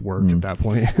 it was just work at that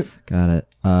point. Got it.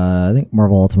 I think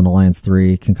Marvel Ultimate Alliance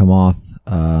 3 can come off.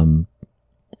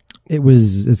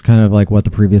 It's kind of like what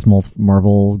the previous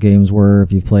Marvel games were,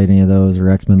 if you've played any of those, or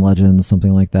X-Men Legends,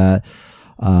 something like that.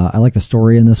 I like the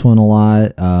story in this one a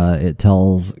lot. It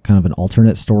tells kind of an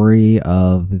alternate story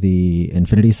of the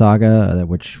Infinity Saga,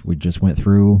 which we just went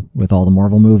through with all the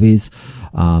Marvel movies.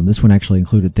 This one actually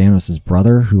included Thanos'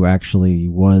 brother, who actually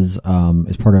is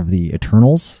part of the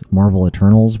Eternals, Marvel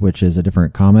Eternals, which is a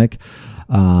different comic.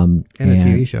 And a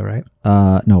TV show, right?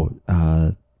 No.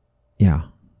 Yeah.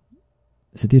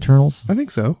 Is it the Eternals? I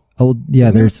think so. Oh,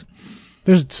 yeah,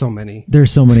 There's so many.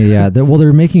 Yeah.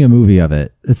 They're making a movie of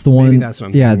it. It's the one. Maybe that's what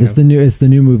I'm yeah, it's the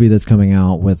new movie that's coming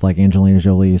out with like Angelina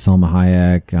Jolie, Salma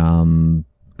Hayek,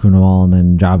 Kunal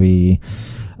Nanjiani.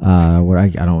 What I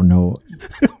don't know.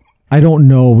 I don't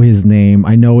know his name.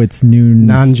 I know it's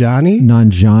Nanjiani.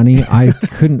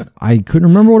 I couldn't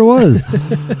remember what it was. 4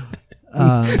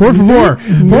 for 4. 4 for 4.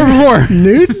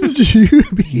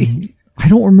 Nanjiani. I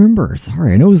don't remember.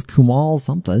 Sorry. I know it was Kumal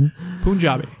something.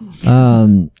 Punjabi.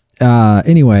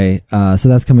 Anyway, so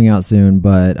that's coming out soon,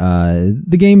 but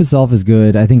the game itself is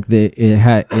good. I think that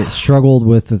it struggled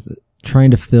with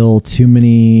trying to fill too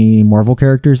many Marvel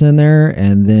characters in there,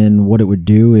 and then what it would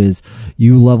do is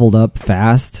you leveled up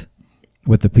fast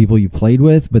with the people you played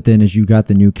with, but then as you got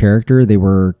the new character, they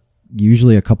were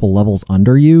usually a couple levels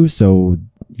under you, so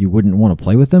you wouldn't want to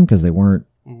play with them because they weren't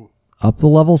up the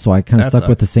level. So I kind of stuck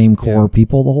with the same core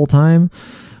people the whole time,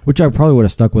 which I probably would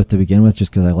have stuck with to begin with just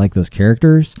because I like those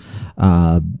characters.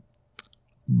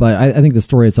 But I think the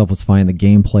story itself was fine. The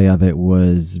gameplay of it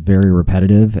was very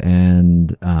repetitive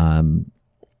and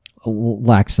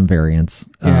lacked some variance.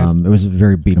 Yeah. It was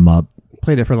very beat 'em up.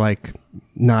 Played it for like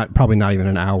probably not even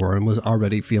an hour and was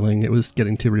already feeling it was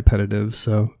getting too repetitive.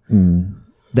 So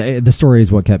The story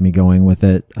is what kept me going with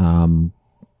it.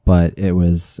 But it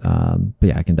was, but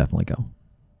yeah, I can definitely go.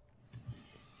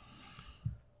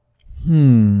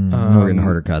 Now we're getting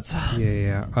harder cuts.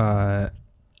 Yeah.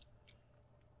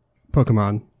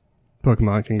 Pokemon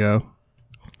can go.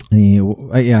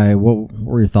 What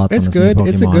were your thoughts on this good. new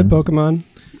Pokemon? It's a good Pokemon.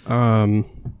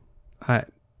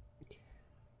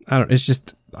 I don't. It's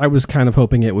just I was kind of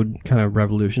hoping it would kind of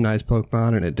revolutionize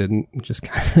Pokemon, and it didn't. Just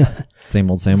kind of same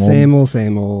old. Same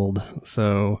old.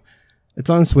 So it's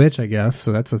on Switch, I guess.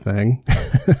 So that's a thing.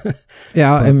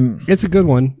 Yeah, it's a good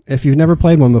one. If you've never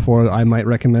played one before, I might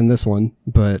recommend this one.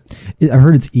 But I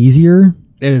heard it's easier.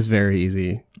 It is very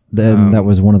easy. That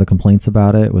was one of the complaints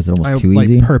about it. Was it almost too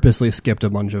easy? I purposely skipped a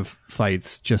bunch of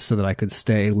fights just so that I could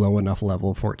stay low enough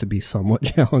level for it to be somewhat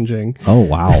challenging. Oh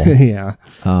wow. Yeah.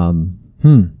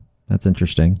 That's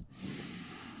interesting.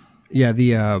 Yeah,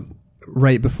 the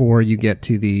right before you get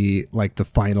to the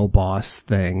final boss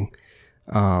thing,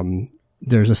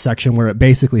 there's a section where it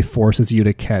basically forces you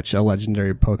to catch a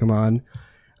legendary Pokemon,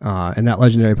 and that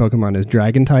legendary Pokemon is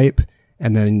Dragon type,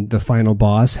 and then the final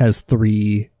boss has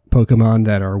 3 Pokemon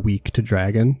that are weak to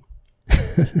Dragon.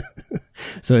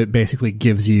 So it basically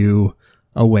gives you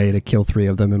a way to kill 3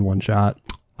 of them in one shot.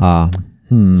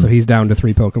 So he's down to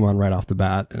 3 Pokemon right off the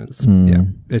bat, and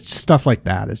it's stuff like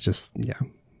that. It's just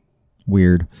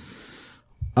weird.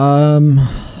 I'm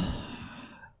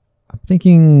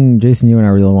thinking, Jason, you and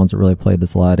I were the only ones that really played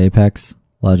this a lot. Apex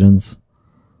Legends.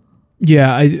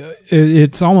 Yeah,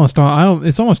 it's almost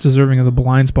deserving of the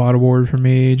Blind Spot Award for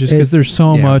me, just because there's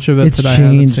so much of it that I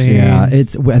haven't seen. Yeah, I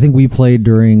think we played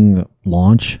during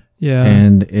launch. Yeah,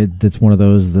 and it's one of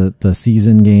those the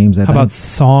season games. How about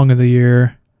Song of the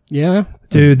Year? Yeah,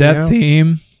 dude, that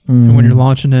theme when you're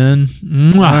launching in.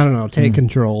 I don't know. Take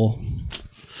control.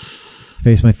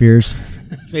 Face My Fears.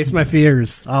 Face My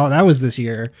Fears. Oh, that was this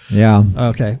year. Yeah.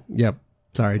 Okay. Yep.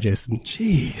 Sorry, Jason.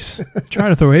 Jeez. Try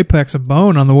to throw Apex a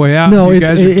bone on the way out. No, you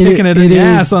guys are kicking it in the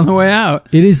ass on the way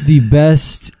out. It is the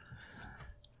best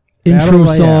intro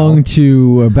song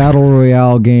to a Battle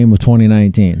Royale game of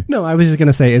 2019. No, I was just going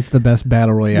to say it's the best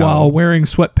Battle Royale. While wearing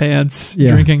sweatpants,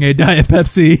 drinking a Diet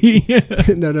Pepsi.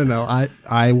 No.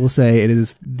 I will say it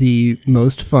is the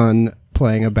most fun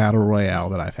playing a Battle Royale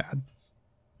that I've had.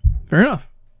 Fair enough.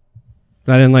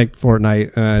 I didn't like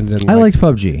Fortnite. I liked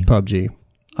PUBG.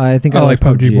 I think I like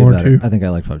PUBG more better. too. I think I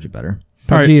like PUBG better.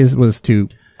 PUBG was too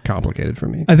complicated for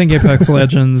me. I think Apex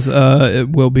Legends it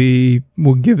will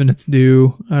given its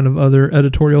due out of other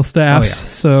editorial staffs,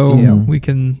 so we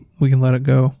can let it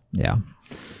go. Yeah.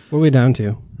 What are we down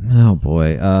to? Oh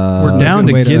boy, we're down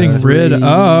to getting rid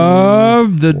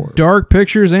of the Dark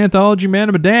Pictures Anthology Man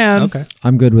of Medan. Okay,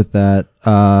 I'm good with that.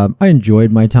 I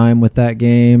enjoyed my time with that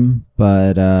game,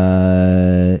 but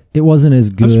it wasn't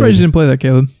as good. I'm surprised you didn't play that,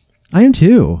 Caleb. I am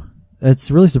too.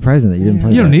 It's really surprising that you didn't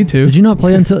play. You don't need to. Did you not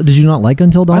play Did you not like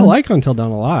Until Dawn? I like Until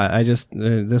Dawn a lot. I just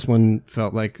this one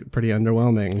felt like pretty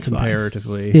underwhelming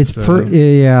comparatively. It's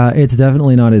it's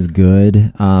definitely not as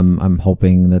good. I'm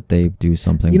hoping that they do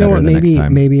something. Better the next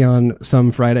time. Maybe on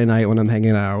some Friday night when I'm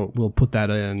hanging out, we'll put that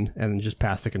in and just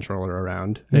pass the controller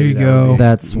around. There you go.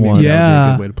 That's one. Yeah, that would be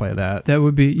a good way to play that. That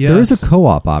would be. Yes. There is a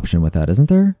co-op option with that, isn't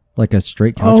there? Like a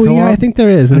straight couch co-op? Yeah, I think there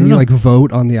is. And then you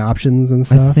vote on the options and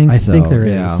stuff. I think so. I think there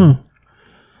is. Huh.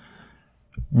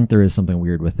 I think there is something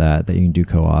weird with that you can do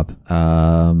co-op.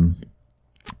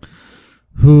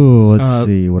 Let's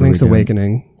see. What Link's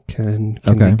Awakening can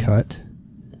be cut.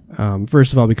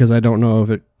 First of all, because I don't know if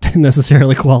it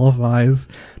necessarily qualifies,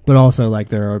 but also like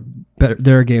there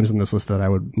are games on this list that I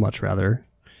would much rather.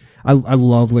 I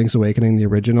love Link's Awakening, the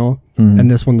original, and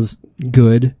this one's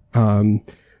good. I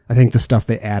think the stuff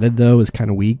they added though is kind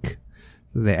of weak.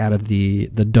 They added the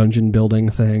dungeon building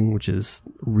thing, which is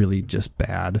really just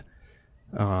bad.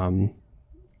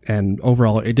 And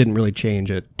overall, it didn't really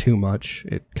change it too much.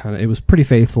 It was pretty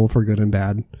faithful for good and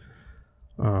bad.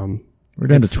 We're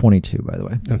down to 22, by the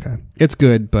way. Okay, it's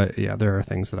good, but yeah, there are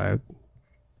things that I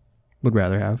would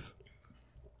rather have.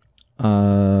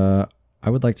 I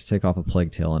would like to take off A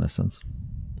Plague Tale: Innocence.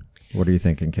 What are you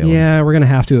thinking, Caleb? Yeah, we're gonna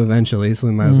have to eventually, so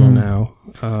we might as well now.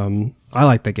 I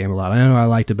like that game a lot. I know I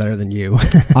liked it better than you.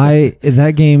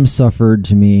 That game suffered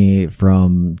to me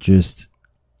from just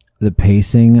the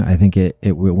pacing. I think it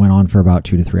went on for about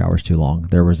 2 to 3 hours too long.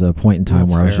 There was a point in time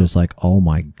where I was just like, oh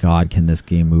my God, can this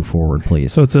game move forward,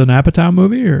 please? So it's an Apatow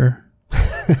movie, or?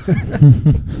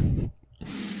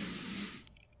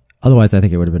 Otherwise, I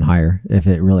think it would have been higher if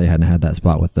it really hadn't had that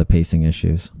spot with the pacing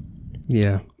issues.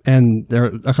 Yeah. And there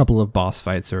are a couple of boss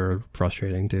fights are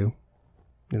frustrating too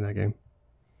in that game.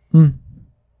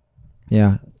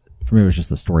 Yeah. For me, it was just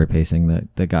the story pacing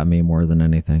that got me more than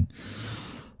anything.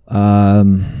 I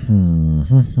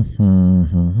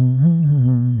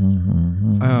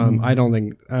don't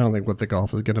think What the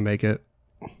Golf is going to make it.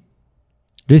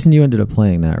 Jason, you ended up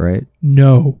playing that, right?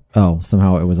 No. Oh,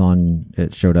 somehow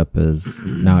it showed up as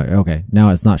now. Okay.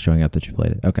 Now it's not showing up that you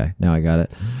played it. Okay. Now I got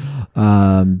it.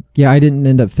 Yeah, I didn't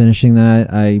end up finishing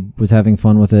that. I was having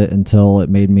fun with it until it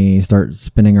made me start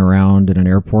spinning around in an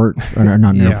airport, or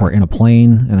not an airport, in a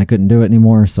plane, and I couldn't do it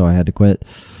anymore, so I had to quit.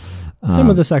 Some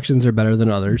of the sections are better than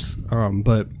others,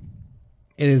 but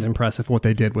it is impressive what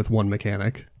they did with one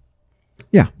mechanic.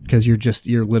 Yeah, because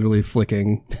you're literally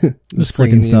flicking the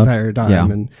screen the entire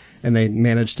time, and they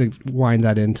managed to wind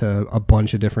that into a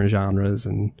bunch of different genres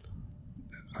and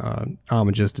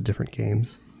homages to different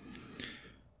games.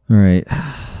 All right.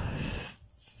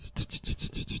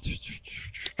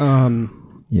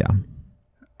 Yeah.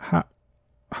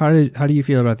 How do you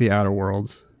feel about the Outer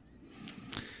Worlds?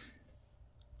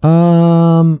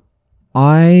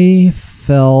 I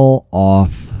fell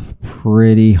off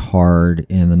pretty hard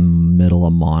in the middle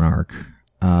of Monarch.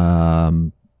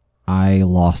 I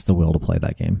lost the will to play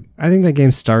that game. I think that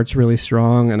game starts really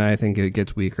strong, and I think it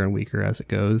gets weaker and weaker as it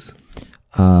goes.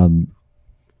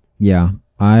 Yeah,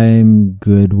 I'm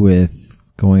good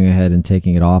with going ahead and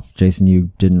taking it off. Jason,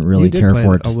 you didn't really care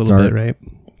for it to start. A little bit, right?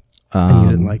 And you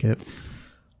didn't like it.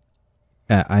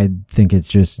 I think it's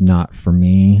just not for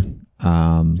me.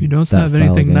 You don't have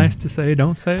anything nice to say,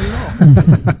 don't say it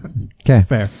at all. Okay.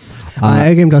 Fair.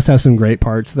 That game does have some great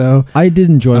parts, though. I did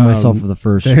enjoy myself for the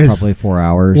first probably 4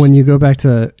 hours. When you go back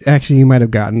to... Actually, you might have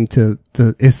gotten to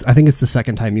I think it's the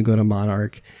second time you go to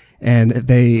Monarch, and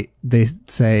they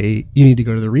say, you need to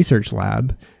go to the research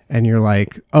lab, and you're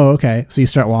like, oh, okay. So you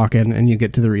start walking, and you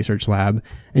get to the research lab,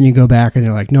 and you go back, and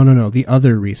you're like, no, the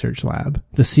other research lab,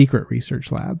 the secret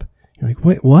research lab. You're like,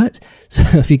 wait, what?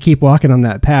 So if you keep walking on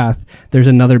that path, there's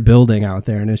another building out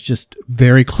there, and it's just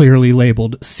very clearly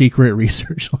labeled Secret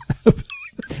Research Lab.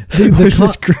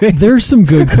 Is great. There's some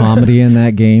good comedy in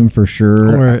that game for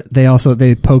sure. Or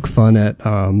they poke fun at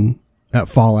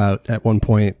Fallout at one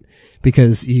point,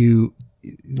 because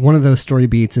one of those story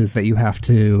beats is that you have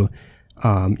to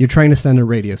you're trying to send a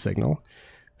radio signal.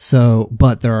 So,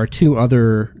 but there are 2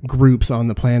 other groups on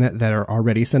the planet that are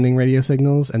already sending radio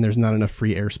signals, and there's not enough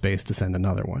free airspace to send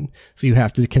another one. So you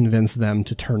have to convince them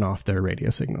to turn off their radio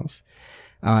signals.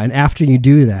 And after you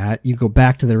do that, you go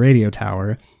back to the radio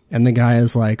tower, and the guy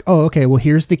is like, oh, okay, well,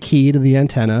 here's the key to the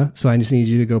antenna. So I just need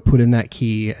you to go put in that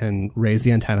key and raise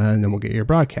the antenna, and then we'll get your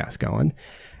broadcast going.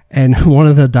 And one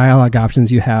of the dialogue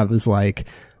options you have is like,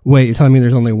 wait, you're telling me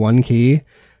there's only one key?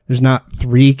 There's not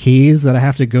 3 keys that I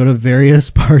have to go to various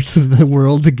parts of the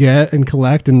world to get and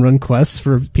collect and run quests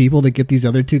for people to get these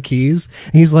other 2 keys?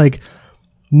 And he's like,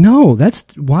 no,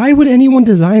 why would anyone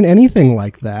design anything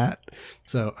like that?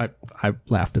 So I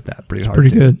laughed at that pretty hard.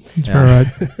 Pretty good. It's all right.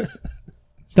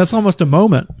 That's almost a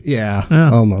moment. Yeah,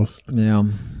 almost. Yeah.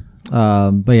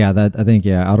 But yeah, I think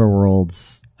Outer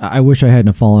Worlds, I wish I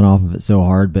hadn't fallen off of it so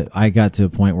hard, but I got to a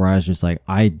point where I was just like,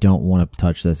 I don't want to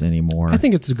touch this anymore. I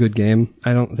think it's a good game.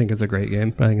 I don't think it's a great game,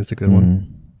 but I think it's a good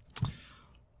one.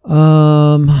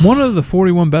 One of the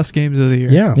 41 best games of the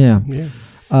year. Yeah.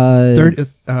 Tied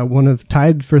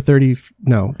for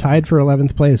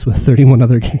 11th place with 31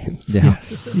 other games. Yeah.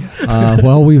 Yes.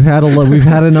 Well, we've had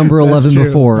a number 11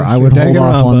 before. That's I would hold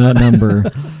off on that number.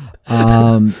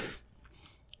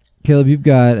 Caleb, you've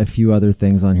got a few other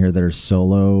things on here that are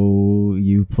solo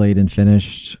you played and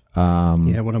finished.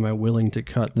 What am I willing to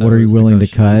cut? What are you willing to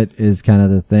cut is kind of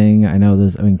the thing. I know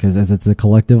this. I mean, because as it's a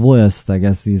collective list, I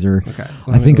guess these are. Okay.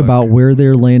 I think about where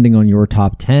they're landing on your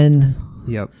top 10.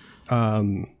 Yep.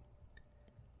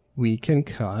 We can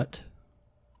cut.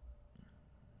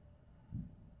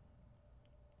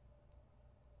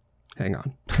 Hang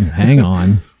on. Hang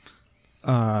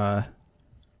on.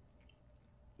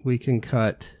 We can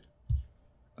cut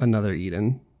another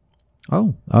Eden.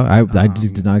 I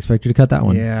did not expect you to cut that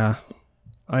one. Yeah,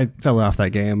 I fell off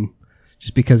that game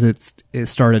just because it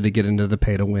started to get into the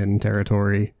pay to win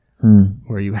territory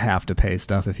where you have to pay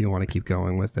stuff if you want to keep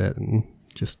going with it. And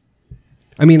just,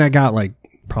 I mean, I got like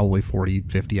probably 40,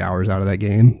 50 hours out of that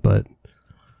game, but.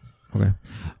 Okay.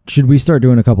 Should we start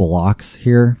doing a couple locks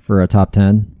here for a top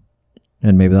 10?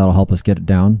 And maybe that'll help us get it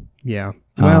down? Yeah.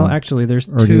 Well, actually, there's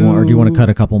two. Do you want to cut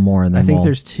a couple more? And then I think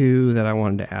there's two that I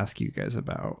wanted to ask you guys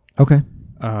about. Okay.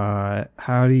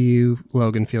 How do you,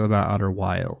 Logan, feel about Outer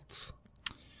Wilds?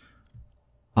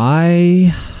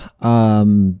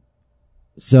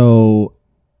 So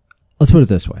let's put it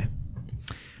this way.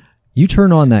 You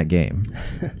turn on that game.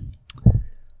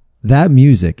 That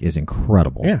music is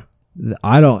incredible. Yeah.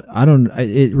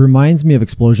 It reminds me of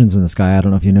Explosions in the Sky. I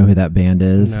don't know if you know who that band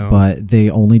is, but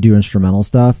they only do instrumental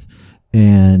stuff.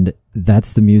 And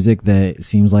that's the music that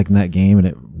seems like in that game, and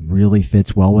it really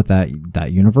fits well with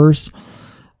that universe.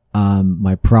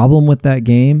 My problem with that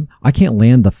game, I can't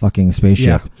land the fucking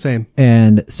spaceship. Yeah, same.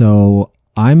 And so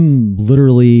I'm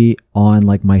literally on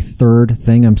like my third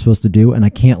thing I'm supposed to do, and I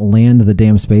can't land the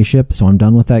damn spaceship. So I'm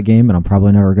done with that game, and I'm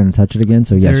probably never going to touch it again.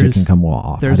 So yes, you can come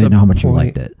off. I didn't know how much you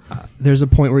liked it. There's a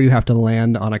point where you have to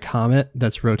land on a comet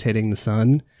that's rotating the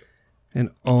sun. And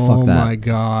oh my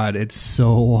God, it's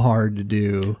so hard to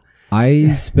do.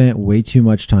 I spent way too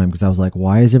much time because I was like,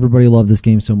 why does everybody love this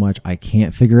game so much? I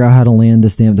can't figure out how to land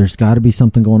this damn. There's got to be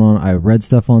something going on. I read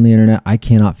stuff on the internet. I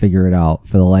cannot figure it out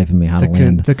for the life of me how to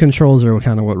land. The controls are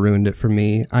kind of what ruined it for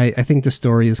me. I think the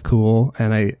story is cool,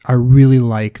 and I really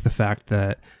like the fact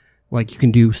that like you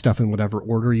can do stuff in whatever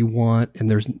order you want, and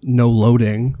there's no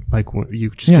loading. Like you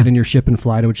just get in your ship and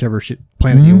fly to whichever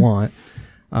planet you want.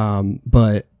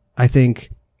 But I think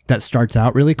that starts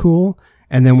out really cool.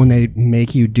 And then when they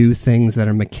make you do things that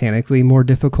are mechanically more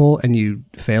difficult and you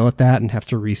fail at that and have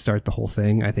to restart the whole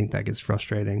thing, I think that gets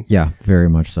frustrating. Yeah, very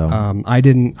much so.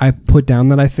 I put down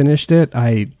that I finished it.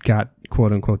 I got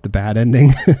quote unquote the bad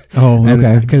ending. Oh,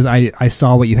 okay. Because I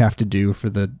saw what you have to do for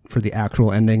the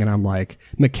actual ending, and I'm like,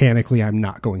 mechanically, I'm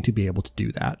not going to be able to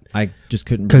do that. I just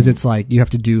couldn't. Because it's like you have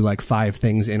to do like 5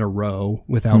 things in a row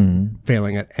without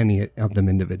failing at any of them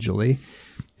individually.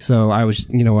 So I was,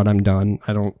 you know what, I'm done.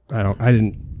 I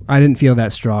didn't feel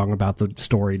that strong about the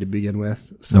story to begin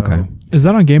with. So. Okay. Is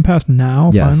that on Game Pass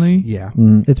now, finally? Yeah.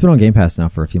 It's been on Game Pass now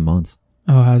for a few months.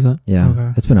 Oh, has it? Yeah.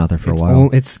 Okay. It's been out there for a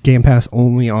while. It's Game Pass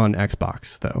only on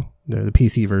Xbox, though. The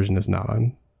PC version is not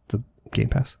on the Game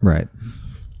Pass. Right.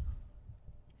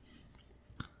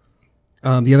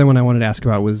 The other one I wanted to ask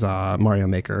about was Mario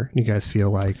Maker. You guys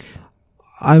feel like...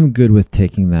 I'm good with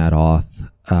taking that off.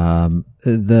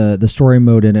 The story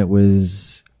mode in it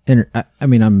was,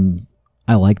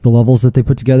 I like the levels that they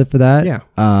put together for that. Yeah.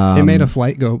 It made a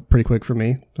flight go pretty quick for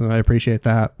me. So I appreciate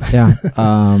that. Yeah.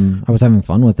 I was having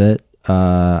fun with it.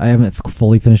 I haven't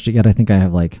fully finished it yet. I think I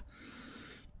have like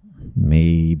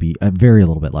maybe a very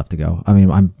little bit left to go. I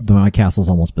mean, my castle's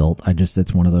almost built.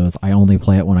 It's one of those, I only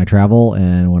play it when I travel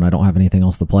and when I don't have anything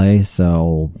else to play.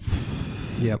 So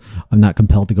yep. I'm not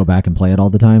compelled to go back and play it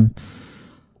all the time.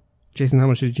 Jason, how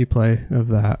much did you play of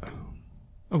that?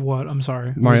 Of what? I'm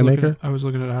sorry. Mario Maker? I was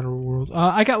looking at Outer Worlds.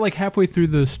 I got like halfway through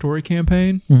the story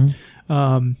campaign.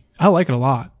 Mm-hmm. I like it a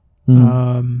lot.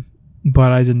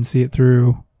 But I didn't see it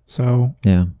through. So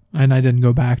yeah. And I didn't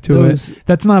go back to it.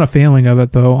 That's not a failing of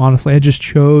it, though, honestly. I just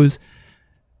chose,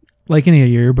 like any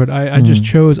year, but I just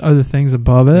chose other things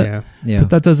above it. Yeah. Yeah. But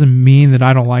that doesn't mean that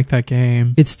I don't like that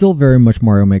game. It's still very much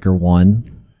Mario Maker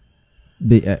 1.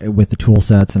 With the tool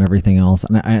sets and everything else,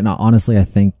 and honestly, I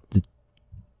think that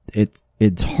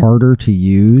it's harder to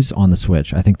use on the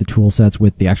Switch. I think the tool sets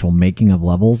with the actual making of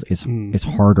levels is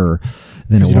harder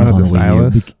than it was on the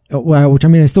stylus. Which I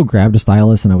mean, I still grabbed a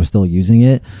stylus and I was still using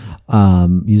it,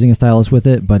 using a stylus with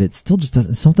it, but it still just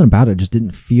doesn't. Something about it just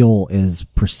didn't feel as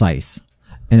precise,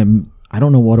 and I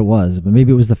don't know what it was, but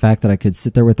maybe it was the fact that I could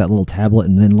sit there with that little tablet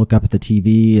and then look up at the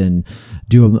TV and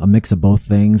do a mix of both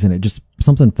things, and it just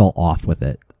something felt off with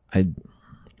it. I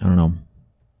don't know.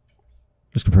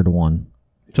 Just compared to 1.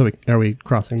 So are we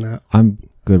crossing that? I'm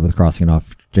good with crossing it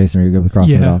off. Jason, are you good with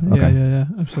crossing it off? Okay. Yeah,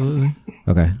 absolutely.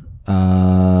 Okay.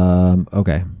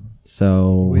 Okay.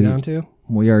 So down to?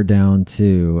 We are down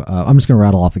to. I'm just going to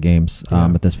rattle off the games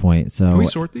at this point. So can we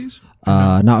sort these?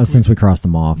 Not since we crossed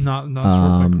them off. Not sort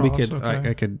by cross. We could. Okay.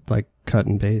 I could like cut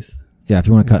and paste. Yeah, if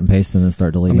you want to cut and paste and then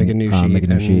start deleting, I'll make a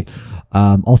new sheet.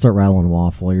 I'll start rattling them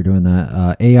off while you're doing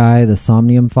that. AI, the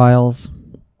Somnium Files,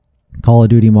 Call of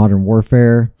Duty Modern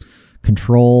Warfare,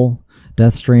 Control,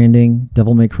 Death Stranding,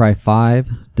 Devil May Cry 5,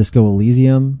 Disco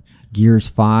Elysium, Gears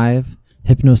 5,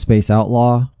 Hypnospace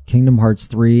Outlaw, Kingdom Hearts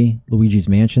 3, Luigi's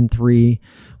Mansion 3,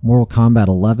 Mortal Kombat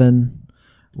 11,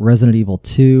 Resident Evil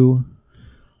 2,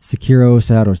 Sekiro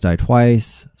Shadows Die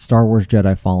Twice, Star Wars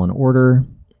Jedi Fallen Order,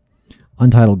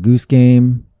 Untitled Goose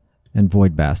Game, and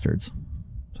Void Bastards.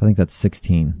 So I think that's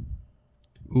 16.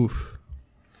 Oof.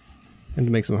 I have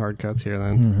to make some hard cuts here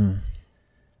then. Mm-hmm.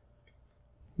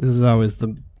 This is always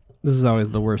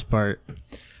the worst part.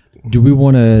 Do we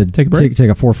want to take a break?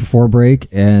 Take a 4-for-4 break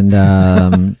and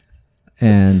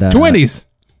 20s.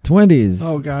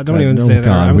 Oh God! Don't even say that.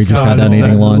 God, we just got done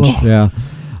eating lunch. Yeah.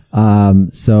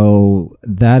 So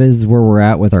that is where we're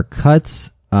at with our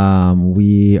cuts.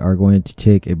 We are going to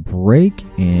take a break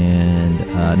and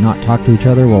not talk to each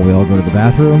other while we all go to the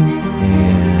bathroom,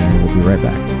 and we'll be right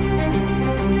back.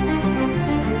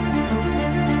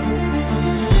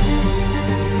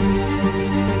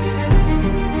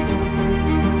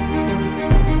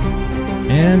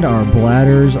 And our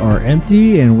bladders are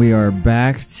empty, and we are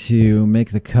back to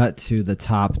make the cut to the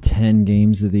top 10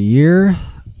 games of the year.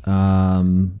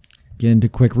 Again, to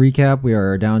quick recap, we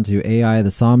are down to AI,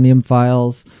 the Somnium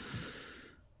Files,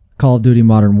 Call of Duty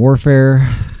Modern Warfare,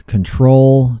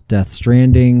 Control, Death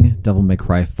Stranding, Devil May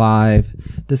Cry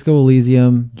 5, Disco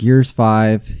Elysium, Gears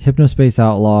 5, Hypnospace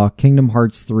Outlaw, Kingdom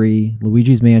Hearts 3,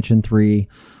 Luigi's Mansion 3,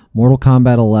 Mortal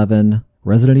Kombat 11,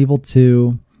 Resident Evil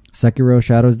 2, Sekiro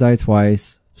Shadows Die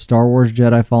Twice, Star Wars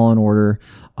Jedi Fallen Order,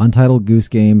 Untitled Goose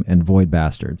Game, and Void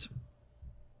Bastards.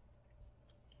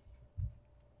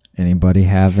 Anybody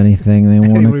have anything they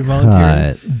want to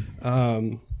cut?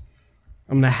 I'm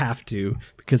going to have to,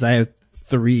 because I have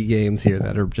 3 games here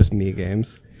that are just me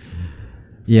games.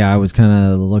 Yeah, I was kind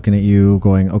of looking at you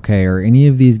going, okay, are any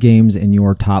of these games in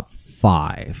your top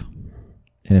 5?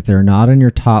 And if they're not in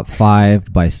your top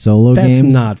 5 by solo games...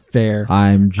 That's not fair.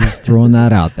 I'm just throwing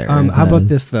that out there. How about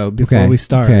this, though, before we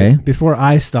start? Okay. Before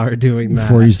I start doing that...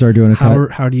 Before you start doing a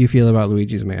cut? How do you feel about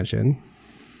Luigi's Mansion?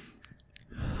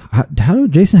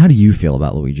 Jason, how do you feel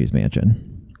about Luigi's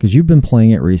Mansion? Because you've been playing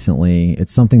it recently.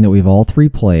 It's something that we've all 3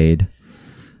 played.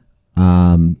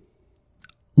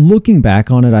 Looking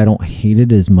back on it, I don't hate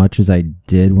it as much as I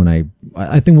did when I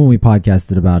think when we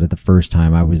podcasted about it the first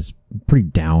time, I was pretty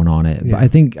down on it. Yeah. But I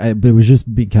think it was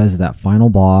just because of that final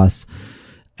boss,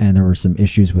 and there were some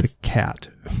issues with the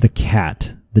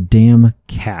cat, the damn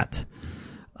cat.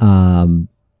 But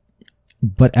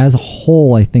as a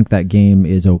whole, I think that game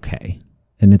is okay.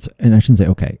 And I shouldn't say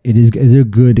okay. It is a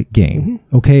good game.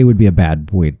 Mm-hmm. Okay would be a bad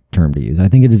term to use. I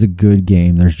think it is a good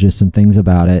game. There's just some things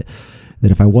about it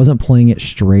that if I wasn't playing it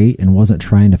straight and wasn't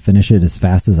trying to finish it as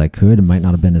fast as I could, it might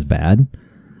not have been as bad.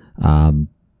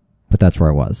 But that's where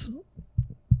I was.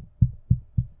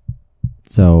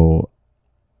 So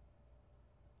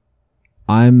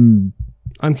I'm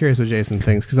curious what Jason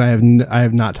thinks, because I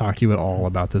have not talked to you at all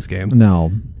about this game.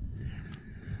 No.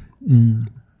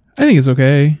 I think it's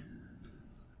okay.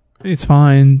 It's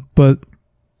fine, but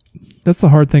that's the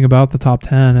hard thing about the top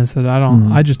 10 is that I don't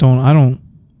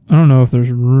know if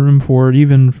there's room for it,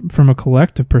 even from a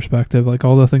collective perspective, like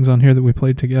all the things on here that we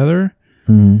played together.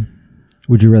 Mm.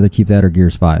 Would you rather keep that or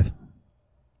Gears 5?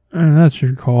 That's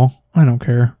your call. I don't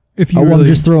care. If you I'm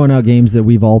just throwing out games that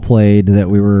we've all played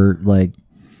that we were like.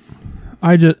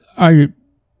 I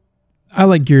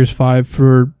like Gears 5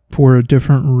 for a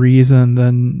different reason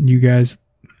than you guys.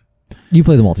 You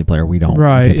play the multiplayer, we don't.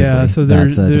 Right, typically. Yeah. So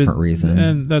that's a different reason.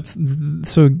 And that's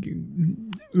so.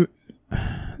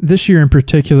 This year in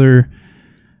particular,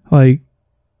 like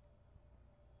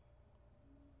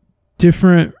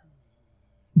different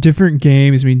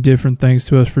games mean different things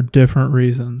to us for different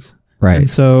reasons. Right. And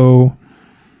so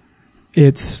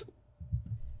it's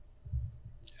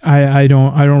I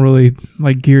don't really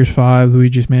like Gears 5,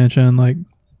 Luigi's Mansion. Like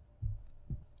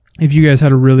if you guys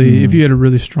had a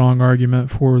really strong argument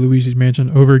for Luigi's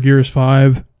Mansion over Gears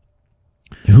 5.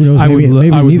 Who knows? Maybe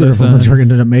neither of us are going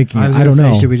to end up making it. I don't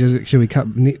know. Should we cut?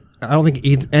 I don't think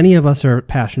any of us are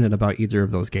passionate about either of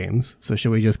those games. So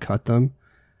should we just cut them?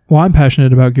 Well, I'm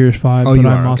passionate about Gears 5, but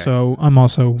I'm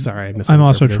also sorry. I'm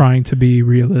also trying to be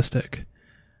realistic.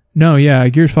 No, yeah,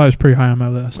 Gears 5 is pretty high on my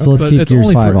list. So let's keep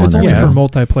Gears 5 on there. It's only for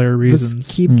multiplayer reasons.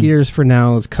 Let's keep Gears for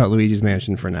now. Let's cut Luigi's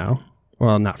Mansion for now.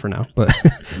 Well, not for now, but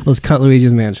let's cut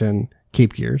Luigi's Mansion.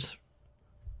 Keep Gears.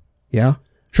 Yeah.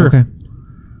 Sure. Okay.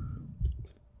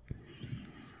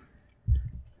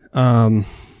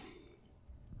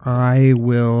 I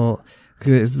will.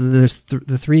 There's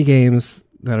the 3 games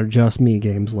that are just me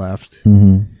games left.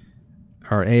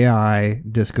 Are AI,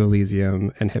 Disco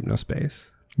Elysium, and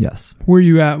Hypnospace. Yes. Where are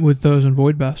you at with those and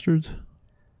Void Bastards?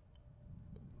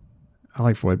 I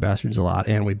like Void Bastards a lot,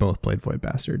 and we both played Void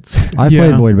Bastards. I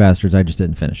played Void Bastards. I just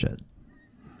didn't finish it.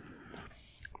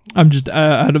 I'm just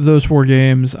out of those 4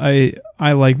 games. I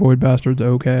like Void Bastards.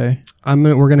 Okay.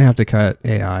 We're gonna have to cut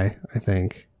AI. I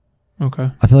think. Okay.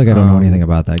 I feel like I don't know anything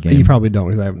about that game. You probably don't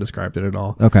because I haven't described it at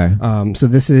all. Okay. So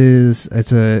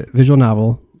it's a visual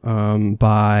novel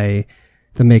by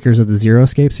the makers of the Zero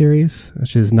Escape series,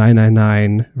 which is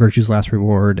 999, Virtue's Last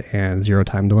Reward, and Zero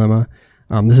Time Dilemma.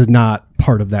 This is not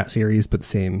part of that series, but the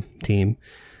same team.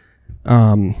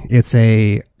 It's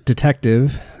a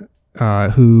detective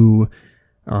who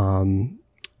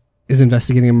is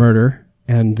investigating a murder,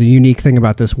 and the unique thing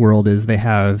about this world is they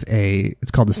have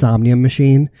it's called the Somnium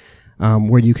Machine,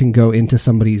 where you can go into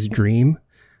somebody's dream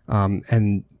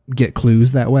and get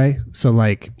clues that way. So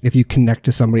like if you connect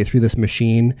to somebody through this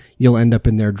machine, you'll end up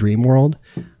in their dream world.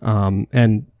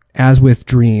 And as with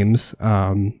dreams,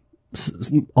 a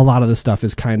lot of the stuff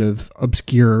is kind of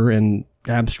obscure and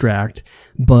abstract,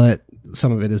 but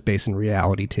some of it is based in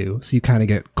reality too. So you kind of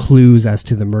get clues as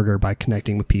to the murder by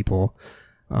connecting with people,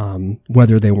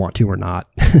 whether they want to or not.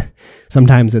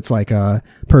 Sometimes it's like a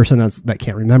person that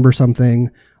can't remember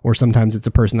something, or sometimes it's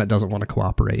a person that doesn't want to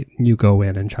cooperate. You go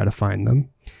in and try to find them.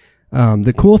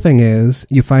 The cool thing is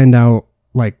you find out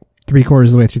like 3/4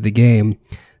 of the way through the game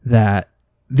that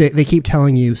they keep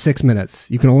telling you 6 minutes.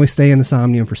 You can only stay in the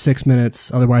Somnium for 6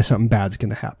 minutes. Otherwise something bad's going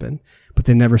to happen, but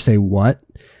they never say what.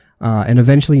 And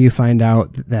eventually you find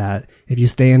out that if you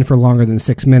stay in for longer than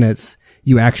 6 minutes,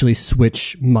 you actually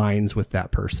switch minds with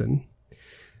that person.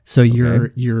 So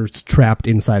you're trapped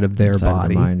inside of their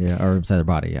body. Of the mind, yeah, or inside their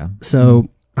body, yeah. So,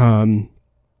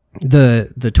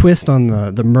 the twist on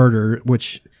the murder,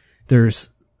 which there's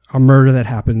a murder that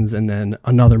happens and then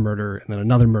another murder and then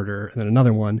another murder and then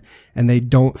another one, and they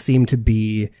don't seem to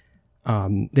be,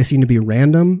 they seem to be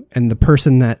random, and the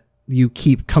person that you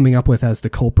keep coming up with as the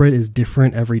culprit is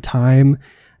different every time,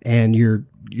 and you're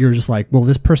just like, well,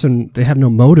 this person, they have no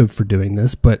motive for doing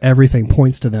this, but everything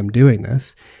points to them doing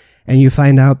this. And you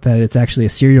find out that it's actually a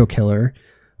serial killer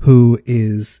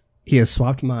he has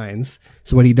swapped minds.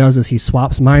 So what he does is he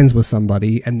swaps minds with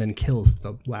somebody and then kills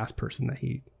the last person that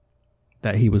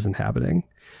he was inhabiting.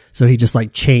 So he just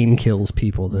like chain kills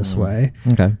people this way.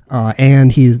 Okay.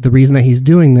 And the reason that he's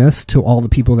doing this to all the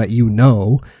people that you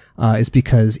know, is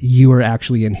because you are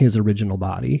actually in his original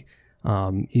body.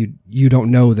 You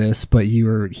don't know this, but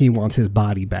he wants his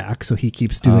body back, so he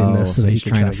keeps doing this so that he's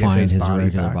he can trying try to get find his body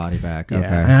regular back. body back. Yeah, Okay.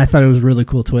 and I thought it was a really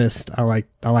cool twist. I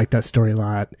like that story a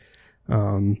lot.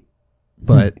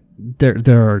 But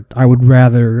I would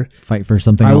rather fight for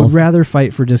something else. I would rather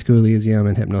fight for Disco Elysium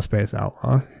and Hypnospace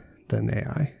Outlaw than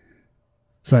AI.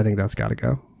 So I think that's got to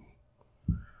go.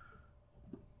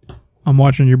 I'm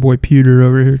watching your boy Pewter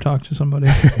over here talk to somebody.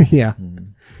 Yeah.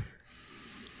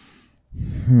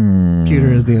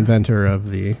 Pewter is the inventor of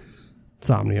the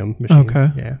Somnium machine. Okay.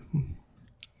 Yeah.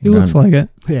 He looks like it.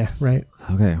 Yeah, right.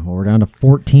 Okay, well, we're down to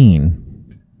 14.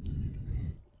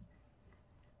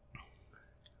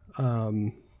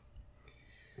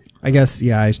 I guess,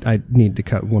 yeah, I need to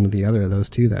cut one of the other of those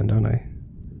two then, don't I?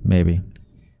 Maybe.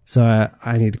 So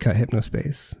I need to cut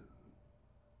Hypnospace.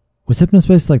 Was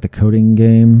Hypnospace like the coding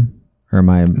game? Or am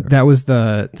I... That was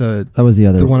that was the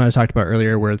other... The one I talked about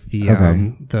earlier where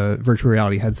the virtual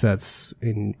reality headsets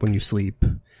when you sleep.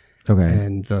 Okay.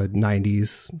 And the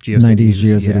 90s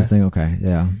GeoCities thing, okay,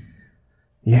 yeah.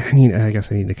 Yeah, I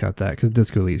guess I need to cut that because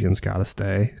Disco Elysium's got to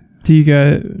stay. Do you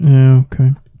guys... Yeah,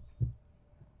 okay.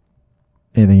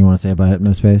 Anything you want to say about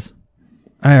Hypnospace?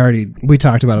 We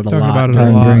talked about it a lot.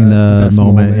 During the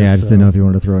moment. Yeah, I just didn't know if you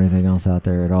wanted to throw anything else out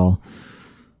there at all.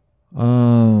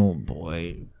 Oh,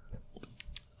 boy.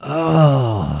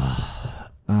 Oh.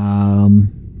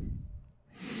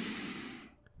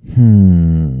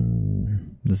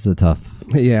 This is a tough...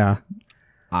 Yeah.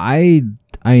 I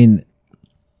mean...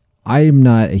 I'm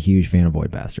not a huge fan of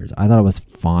Void Bastards. I thought it was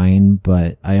fine,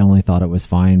 but I only thought it was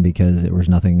fine because there was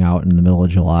nothing out in the middle of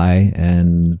July,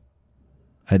 and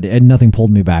nothing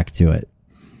pulled me back to it.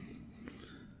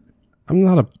 I'm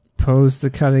not opposed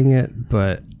to cutting it,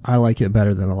 but I like it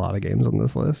better than a lot of games on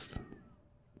this list.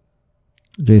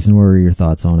 Jason, what were your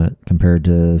thoughts on it compared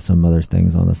to some other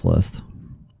things on this list?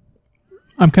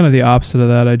 I'm kind of the opposite of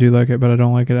that. I do like it, but I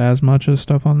don't like it as much as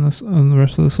stuff on the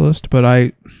rest of this list.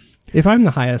 But if I'm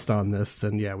the highest on this,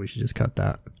 then yeah, we should just cut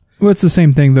that. Well, it's the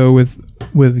same thing though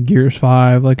with Gears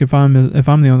 5. Like if I'm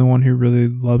the only one who really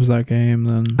loves that game,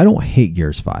 then I don't hate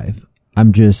Gears 5.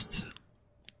 I'm just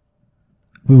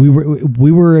we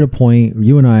were at a point.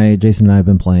 You and I, Jason and I, have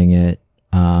been playing it,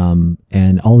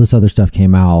 and all this other stuff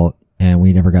came out, and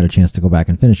we never got a chance to go back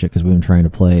and finish it because we've been trying to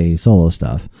play solo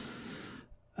stuff.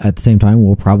 At the same time,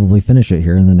 we'll probably finish it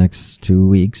here in the next 2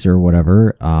 weeks or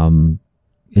whatever.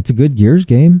 It's a good Gears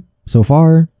game so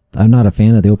far. I'm not a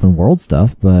fan of the open world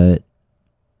stuff, but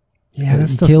yeah, that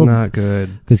stuff's not good.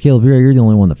 Because Caleb, you're the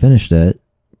only one that finished it.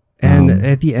 And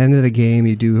at the end of the game,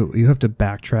 you have to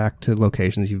backtrack to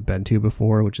locations you've been to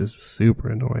before, which is super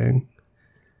annoying.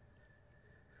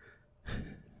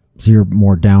 So you're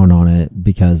more down on it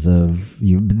because of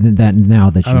that now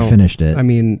that you finished it. I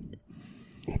mean,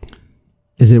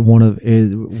 is it one of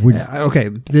okay?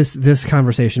 This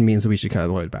conversation means that we should cut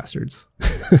Void Bastards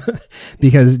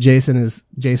because Jason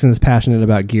is passionate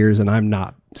about Gears and I'm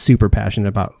not super passionate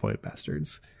about Void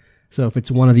Bastards. So if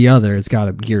it's one or the other,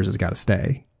 Gears has got to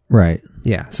stay. Right.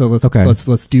 Yeah. So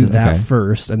let's do that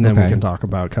first, and then we can talk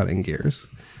about cutting Gears.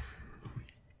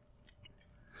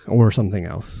 Or something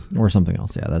else.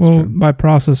 Yeah, that's true. By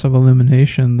process of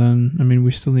elimination, then, I mean,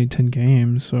 we still need 10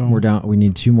 games, so... We're down. We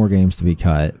need 2 more games to be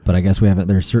cut, but I guess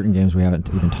there's certain games we haven't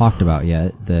even talked about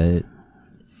yet that...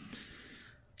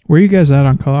 Where are you guys at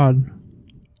on COD?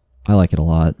 I like it a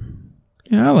lot.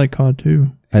 Yeah, I like COD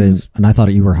too. And I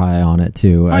thought you were high on it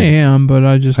too. I am, but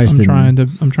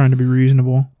I'm trying to be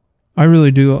reasonable. I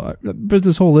really do. But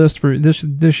this whole list for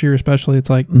this year especially,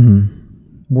 it's like... Mm-hmm.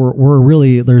 We're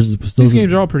really these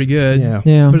games are all pretty good,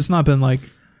 yeah. But it's not been like,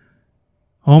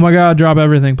 oh my god, drop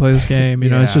everything, play this game. You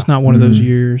know, it's just not one of those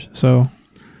years. So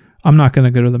I'm not going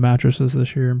to go to the mattresses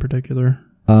this year in particular.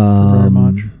 Very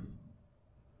much.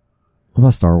 What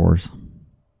about Star Wars?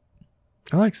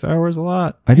 I like Star Wars a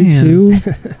lot. I do too.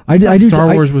 I do.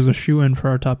 Star Wars was a shoe-in for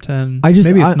our top 10.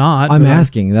 Maybe it's not. I'm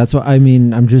asking. That's what I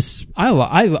mean. I'm just.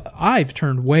 I've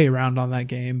turned way around on that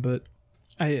game, but.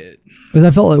 Because I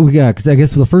felt like because I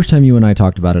guess the first time you and I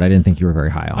talked about it, I didn't think you were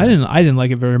very high on it. I didn't like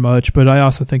it very much, but I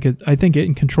also think it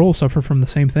and Control suffer from the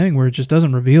same thing where it just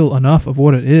doesn't reveal enough of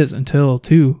what it is until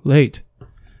too late.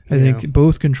 I think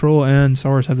both Control and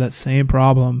Star Wars have that same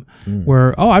problem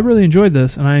where, I really enjoyed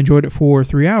this and I enjoyed it for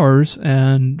 3 hours,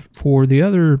 and for the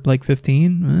other like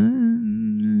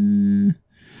 15,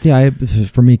 yeah,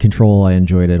 for me, Control, I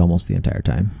enjoyed it almost the entire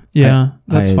time. Yeah,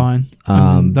 that's fine.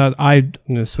 I'm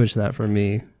gonna switch that for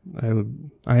me.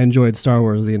 I enjoyed Star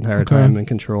Wars the entire time, and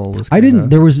Control was. I'm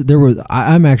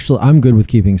good with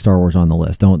keeping Star Wars on the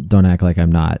list. Don't act like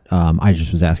I'm not. I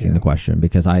just was asking the question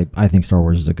because I think Star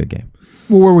Wars is a good game.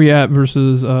 Well, where are we at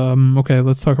versus? Okay,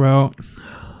 let's talk about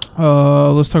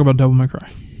Devil May Cry.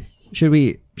 Should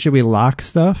we lock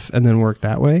stuff and then work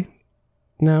that way?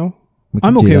 No.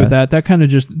 I'm okay with that. That kind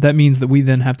of that means that we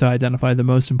then have to identify the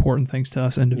most important things to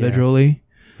us individually,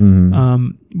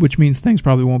 which means things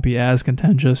probably won't be as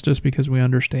contentious just because we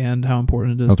understand how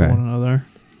important it is to one another.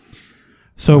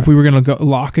 So if we were going to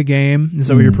lock a game, is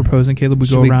that what you're proposing, Caleb? We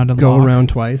go around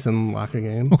twice and lock a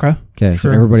game. Okay. Okay.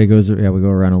 So everybody goes. Yeah, we go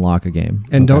around and lock a game,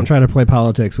 and don't try to play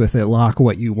politics with it. Lock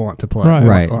what you want to play.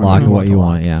 Right. Lock what you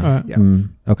want. Yeah. Yeah.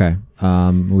 Okay.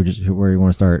 Where do you want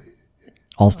to start?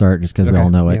 I'll start just because we all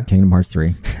know it. Yeah. Kingdom Hearts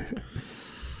 3.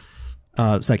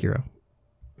 Sekiro.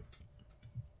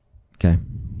 Okay.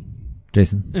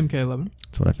 Jason. MK11.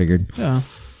 That's what I figured. Yeah.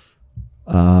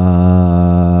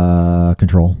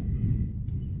 Control.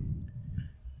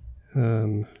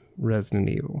 Resident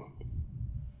Evil.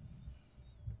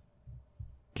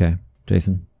 Okay.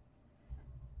 Jason.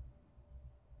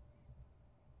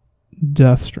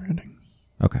 Death Stranding.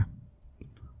 Okay.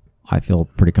 I feel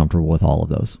pretty comfortable with all of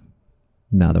those.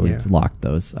 Now that we've locked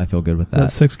those, I feel good with that.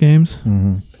 That's 6 games?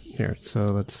 Mm-hmm. Here, so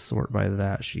let's sort by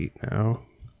that sheet now.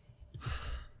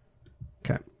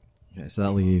 Okay, so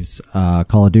that leaves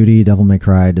Call of Duty, Devil May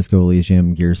Cry, Disco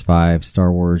Elysium, Gears 5,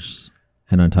 Star Wars,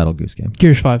 and Untitled Goose Game.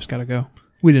 Gears 5's got to go.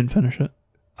 We didn't finish it.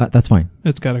 That's fine.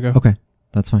 It's got to go. Okay,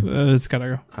 that's fine. It's got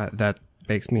to go. That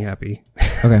makes me happy.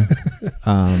 Okay.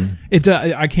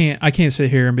 I can't sit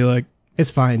here and be like,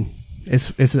 it's fine.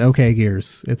 It's okay,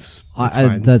 Gears. It's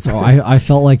fine. That's all. I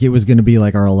felt like it was going to be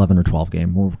like our 11 or 12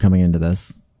 game. We're coming into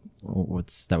this.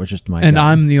 That was just my. And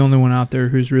I'm the only one out there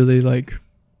who's really like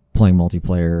playing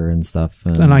multiplayer and stuff,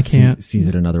 and I can't sees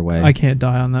it another way. I can't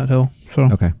die on that hill. So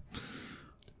okay.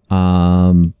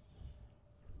 I'm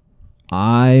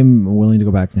willing to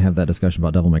go back and have that discussion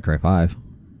about Devil May Cry 5.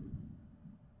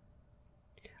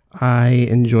 I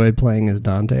enjoyed playing as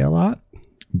Dante a lot.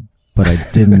 But I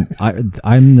didn't.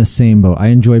 I'm the same boat. I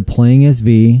enjoyed playing as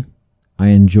V. I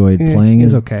enjoyed playing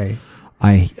as. okay.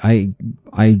 I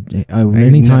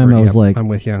anytime I was like, I'm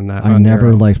with you on that. I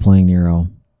never liked playing Nero.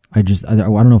 I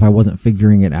don't know if I wasn't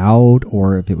figuring it out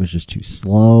or if it was just too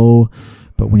slow.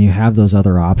 But when you have those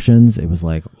other options, it was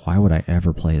like, why would I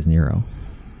ever play as Nero?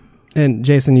 And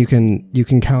Jason, you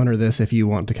can counter this if you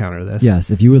want to counter this.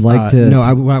 Yes, if you would like to.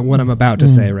 No, what I'm about to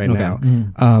say right now.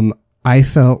 I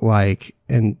felt like,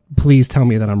 and please tell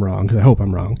me that I'm wrong, because I hope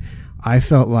I'm wrong. I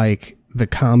felt like the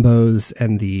combos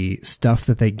and the stuff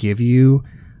that they give you,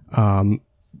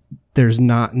 there's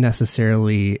not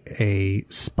necessarily a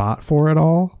spot for it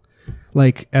all.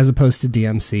 Like, as opposed to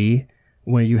DMC,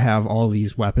 where you have all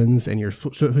these weapons and you're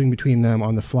switching between them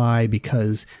on the fly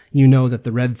because you know that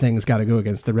the red thing's got to go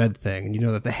against the red thing, and you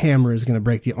know that the hammer is going to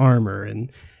break the armor.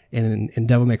 And in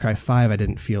Devil May Cry 5, I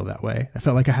didn't feel that way. I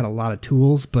felt like I had a lot of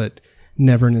tools, but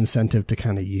never an incentive to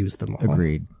kind of use them all.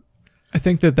 Agreed. I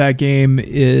think that game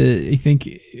is,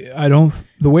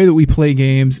 the way that we play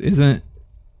games isn't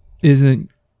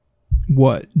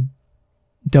what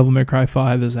Devil May Cry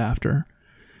 5 is after.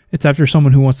 It's after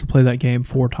someone who wants to play that game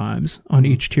 4 times on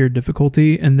each tiered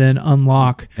difficulty and then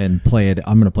unlock. And play it.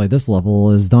 I'm going to play this level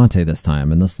as Dante this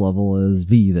time, and this level is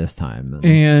V this time.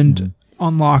 And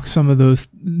unlock some of those.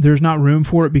 There's not room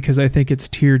for it because I think it's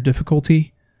tiered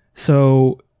difficulty.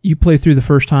 So you play through the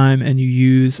first time and you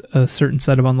use a certain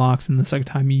set of unlocks, and the second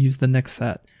time you use the next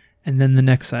set, and then the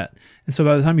next set. And so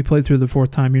by the time you play through the 4th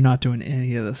time, you're not doing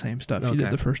any of the same stuff you did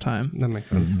the first time. That makes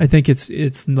sense. I think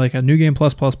it's like a new game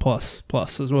plus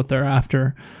is what they're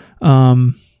after.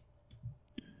 Well,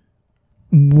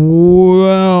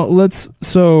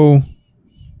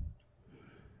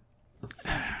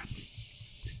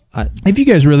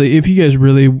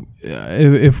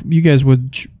 if you guys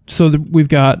would, we've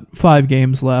got 5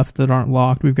 games left that aren't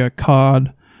locked. We've got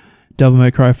COD, Devil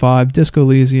May Cry 5, Disco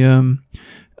Elysium,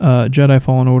 Jedi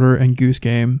Fallen Order, and Goose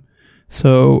Game.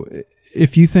 So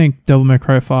if you think Devil May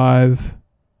Cry 5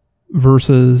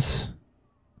 versus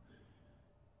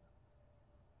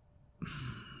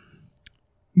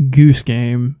Goose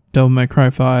Game, Devil May Cry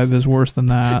 5 is worse than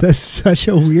that. That's such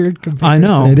a weird comparison. I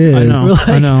know. It is.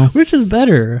 I know. Which is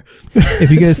better? If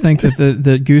you guys think that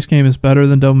the Goose Game is better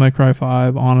than Devil May Cry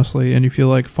 5, honestly, and you feel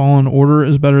like Fallen Order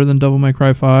is better than Devil May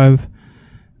Cry 5,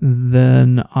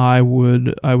 then I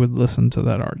would listen to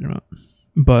that argument.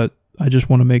 But I just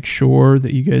want to make sure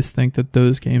that you guys think that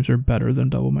those games are better than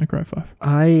Devil May Cry 5.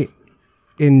 I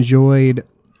enjoyed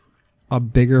a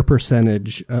bigger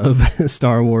percentage of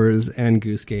Star Wars and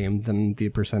Goose Game than the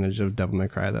percentage of Devil May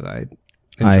Cry that I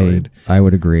enjoyed. I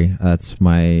would agree. That's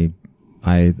my...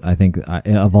 I think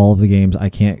of all of the games, I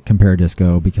can't compare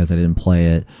Disco because I didn't play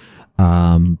it.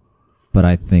 But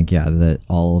I think, that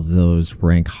all of those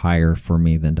rank higher for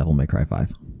me than Devil May Cry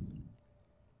 5.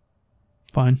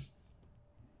 Fine.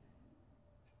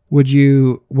 What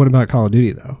about Call of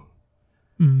Duty, though?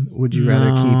 Would you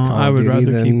rather keep Call of Duty? I would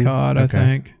rather keep COD, I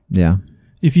think. Yeah.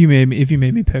 If you made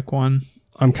me pick one.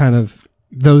 I'm kind of...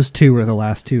 Those two are the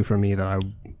last two for me that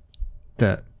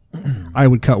I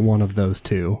would cut one of those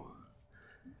two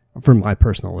from my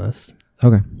personal list.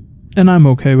 Okay. And I'm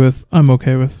okay with that.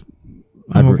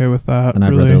 And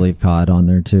I'd rather leave COD on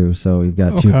there too. So you've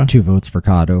got two votes for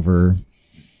COD over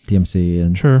DMC.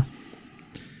 And sure.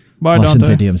 Bye, I shouldn't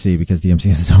say DMC because DMC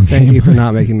is its own game. Thank you for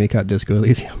not making me cut Disco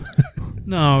Elysium.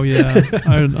 No, yeah,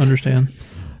 I understand.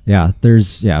 Yeah,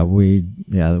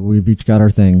 we've each got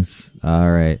our things.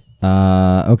 All right.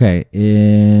 Okay.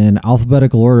 In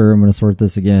alphabetical order, I'm going to sort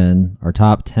this again. Our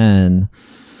top 10: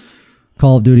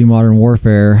 Call of Duty Modern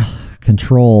Warfare,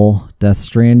 Control, Death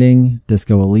Stranding,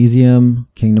 Disco Elysium,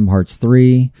 Kingdom Hearts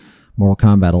 3, Mortal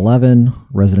Kombat 11,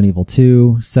 Resident Evil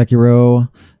 2, Sekiro,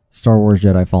 Star Wars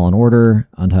Jedi Fallen Order,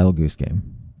 Untitled Goose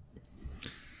Game.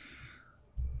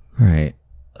 All right.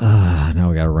 Now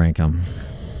we got to rank them.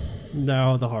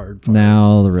 Now the hard part.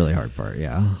 Now the really hard part,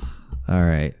 yeah. All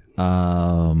right.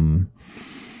 I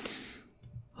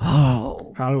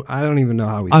don't even know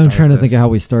how we start I'm trying to think of how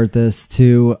we start this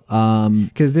too.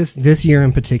 Because this year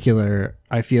in particular,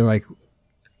 I feel like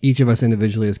each of us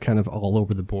individually is kind of all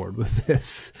over the board with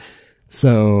this.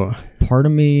 So part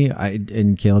of me,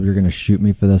 and Caleb, you're going to shoot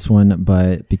me for this one,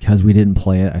 but because we didn't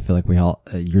play it, I feel like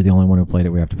you're the only one who played it.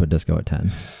 We have to put Disco at 10.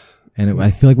 And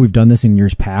I feel like we've done this in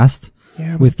years past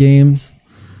with games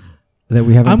that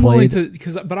we haven't played.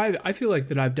 But I feel like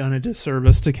that I've done a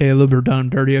disservice to Caleb or done him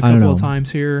dirty a couple of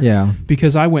times here. Yeah.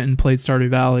 Because I went and played Stardew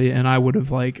Valley and I would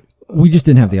have we just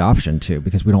didn't have the option to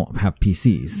because we don't have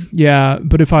PCs. Yeah,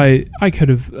 but if I could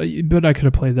have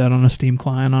played that on a Steam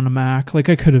client on a Mac. Like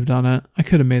I could have done it. I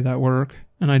could have made that work,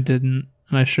 and I didn't,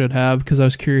 and I should have because I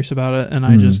was curious about it, and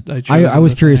I was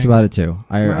curious about it too.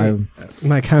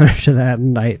 My counter to that,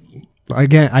 and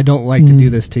Again, I don't like to do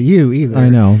this to you either. I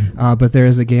know. But there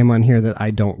is a game on here that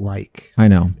I don't like. I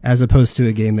know. As opposed to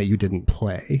a game that you didn't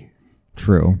play.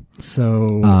 True.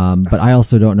 So, but I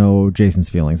also don't know Jason's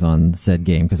feelings on said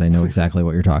game because I know exactly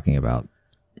what you're talking about.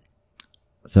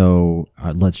 So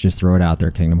let's just throw it out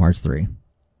there. Kingdom Hearts 3.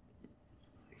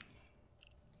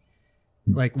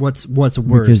 Like, what's worse,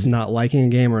 because, not liking a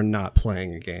game or not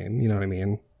playing a game? You know what I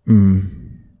mean?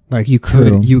 Like, you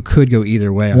could go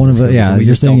either way. One of it, yeah.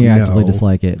 You're saying you actively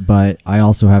dislike it, but I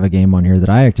also have a game on here that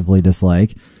I actively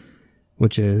dislike,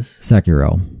 which is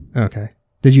Sekiro. Okay.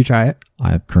 Did you try it?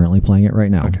 I'm currently playing it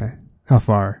right now. Okay. How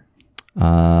far?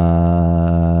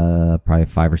 Probably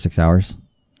 5 or 6 hours.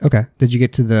 Okay. Did you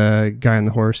get to the guy on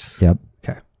the horse? Yep.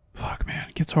 Okay. Fuck, man,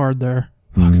 it gets hard there.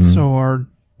 Fuck, it's so hard.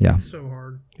 Yeah. It's so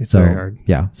hard. It's very hard.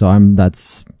 Yeah. So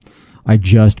I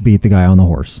just beat the guy on the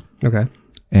horse. Okay.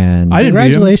 And I didn't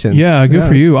congratulations. Beat him. Yeah, good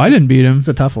for you. I didn't beat him. It's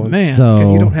a tough one, man. So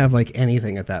because you don't have like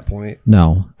anything at that point.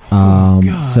 No.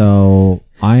 God. So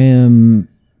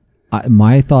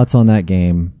my thoughts on that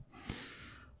game.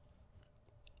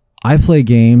 I play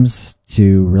games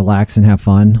to relax and have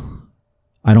fun.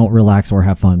 I don't relax or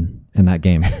have fun in that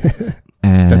game.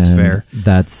 And that's fair.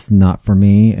 That's not for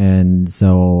me. And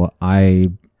so I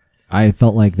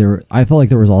felt like there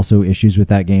was also issues with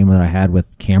that game that I had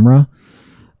with camera.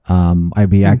 I'd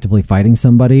be actively fighting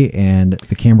somebody and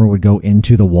the camera would go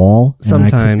into the wall.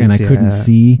 Sometimes, and I couldn't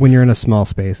see. When you're in a small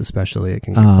space, especially, it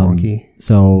can get wonky.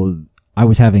 So I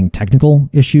was having technical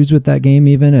issues with that game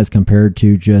even as compared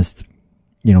to just,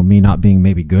 me not being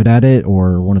maybe good at it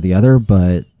or one or the other,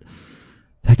 but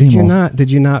that game did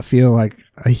you not feel like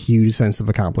a huge sense of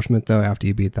accomplishment though after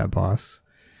you beat that boss?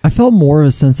 I felt more of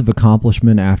a sense of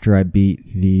accomplishment after I beat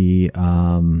the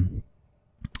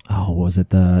what was it?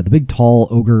 The big tall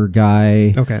ogre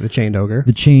guy. Okay, the chained ogre.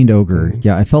 The chained ogre.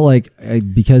 Yeah, I felt like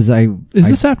Is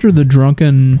this after the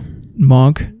drunken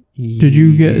monk? Did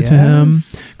you get to him?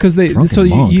 Because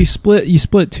you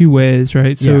split two ways,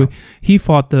 right? So he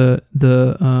fought the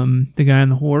guy on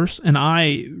the horse, and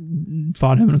I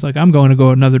fought him, and it's like I'm going to go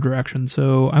another direction.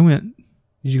 So I went.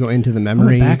 Did you go into the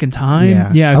memory? I went back in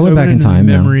time. Yeah, so I went back in time.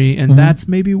 Memory, and that's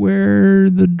maybe where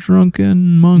the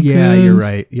drunken monk. Yeah, is. You're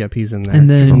right. Yep, he's in there. And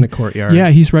then, he's in the courtyard. Yeah,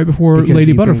 he's right before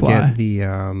Lady Butterfly. Get the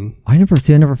I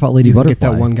never fought Lady Butterfly. Get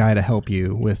that one guy to help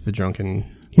you with the drunken,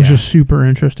 which is super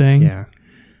interesting. Yeah.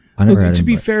 To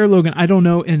be fair, Logan, I don't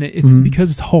know, and it's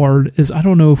because it's hard. I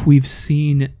don't know if we've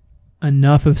seen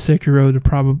enough of Sekiro to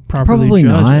properly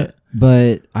judge not. It.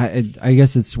 But I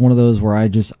guess it's one of those where I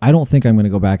don't think I'm going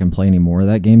to go back and play any more of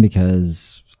that game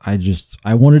because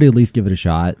I wanted to at least give it a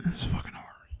shot. It's fucking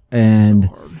hard. And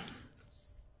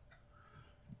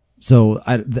so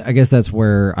hard. So I guess that's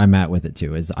where I'm at with it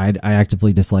too. Is I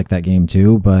actively dislike that game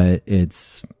too, but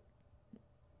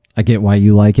I get why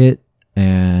you like it,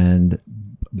 and.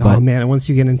 Oh man! Once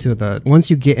you get into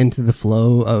the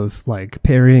flow of like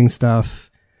parrying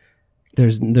stuff,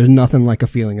 there's nothing like a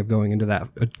feeling of going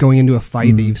into a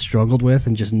fight that you've struggled with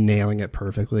and just nailing it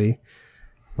perfectly.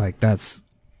 Like that's.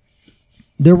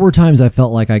 There were times I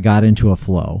felt like I got into a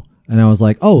flow and I was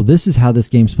like, "Oh, this is how this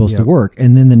game's supposed to work."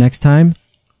 And then the next time,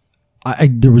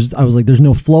 I was like, "There's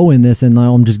no flow in this," and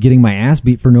now I'm just getting my ass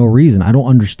beat for no reason. I don't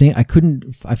understand.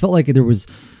 I felt like there was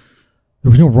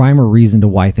no rhyme or reason to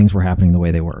why things were happening the way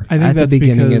they were. I think at the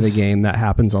beginning of the game, that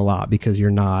happens a lot because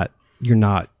you're not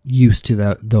used to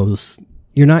those.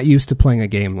 You're not used to playing a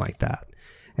game like that,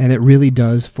 and it really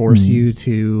does force you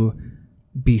to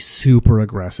be super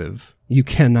aggressive. You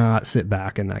cannot sit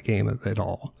back in that game at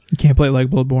all. You can't play it like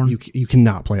Bloodborne. You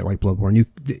cannot play it like Bloodborne.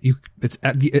 It's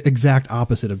at the exact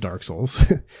opposite of Dark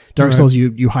Souls. Dark Souls,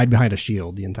 you hide behind a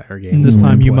shield the entire game. And this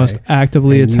time you must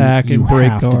actively attack and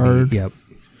break guard. Yep.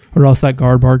 Or else that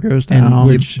guard bar goes down.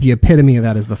 And the epitome of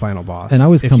that is the final boss. And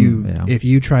if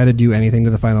you try to do anything to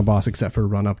the final boss except for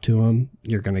run up to him,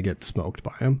 you're going to get smoked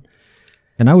by him.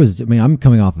 And I'm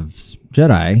coming off of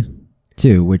Jedi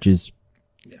too, which is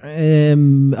a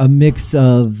mix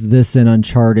of this and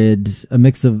Uncharted.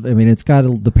 It's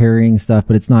got the parrying stuff,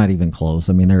 but it's not even close.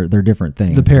 I mean, they're different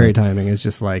things. The parry timing is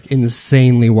just like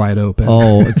insanely wide open.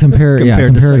 Oh,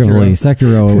 comparatively,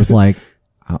 Sekiro, it was like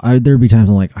there'd be times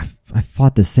I'm like, I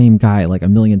fought the same guy like a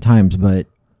million times, but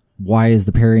why is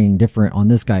the parrying different on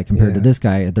this guy compared to this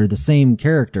guy? They're the same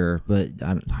character, but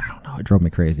I don't know. It drove me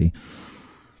crazy.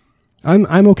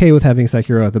 I'm okay with having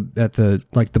Sekiro at the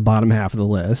like the bottom half of the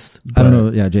list. I don't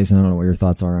know. Yeah, Jason, I don't know what your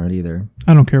thoughts are on it either.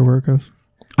 I don't care where it goes.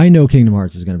 I know Kingdom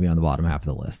Hearts is going to be on the bottom half of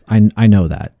the list. I know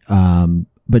that.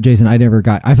 But Jason, I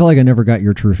felt like I never got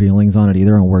your true feelings on it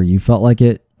either, on where you felt like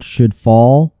it should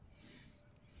fall.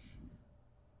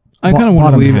 I kind of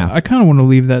want to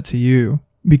leave that to you.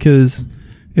 because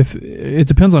if it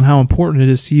depends on how important it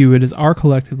is to you. It is our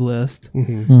collective list,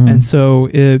 and so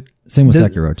same with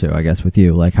Sekiro too, I guess. With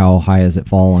you, like how high does it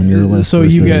fall on your list? So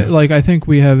you get like, I think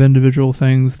we have individual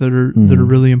things that are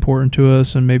really important to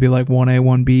us, and maybe like 1A,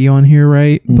 1B on here,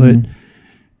 right? But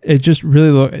it just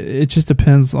really it just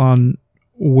depends on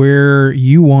where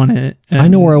you want it. I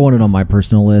know where I want it on my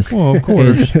personal list. Well, of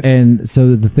course. And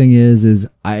so the thing is if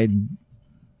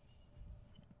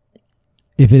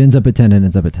it ends up at 10, it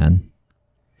ends up at 10.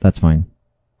 That's fine.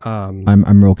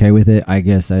 I'm okay with it. I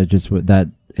guess I just would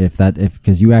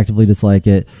because you actively dislike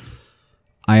it.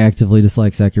 I actively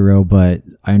dislike Sekiro, but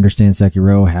I understand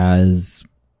Sekiro has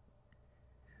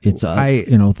other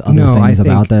things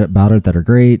about it that are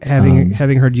great.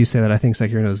 Having heard you say that, I think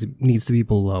Sekiro needs to be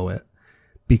below it,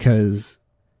 because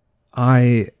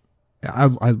I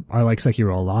like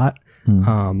Sekiro a lot.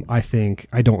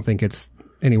 I don't think it's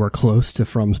anywhere close to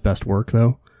From's best work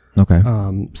though. Okay.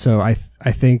 So I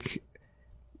think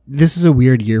this is a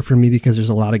weird year for me, because there's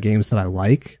a lot of games that I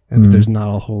like, and there's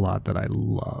not a whole lot that I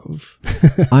love.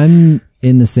 I'm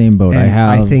in the same boat.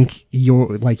 I think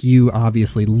you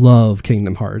obviously love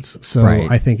Kingdom Hearts, so right.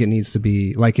 I think it needs to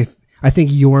be like, I think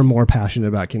you're more passionate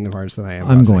about Kingdom Hearts than I am.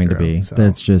 I'm going to be. So.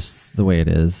 That's just the way it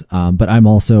is. But I'm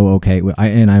also okay with,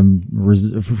 I'm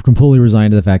completely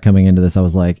resigned to the fact coming into this. I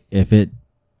was like, if it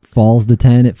falls to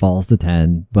 10, it falls to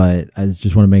 10. But I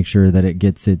just want to make sure that it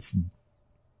gets its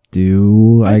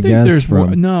due. I guess.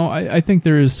 I think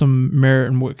there is some merit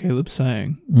in what Caleb's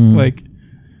saying. Like,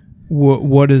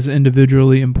 what is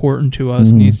individually important to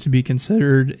us needs to be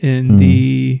considered in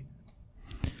the.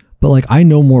 But like, I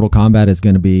know Mortal Kombat is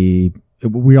going to be.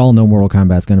 We all know Mortal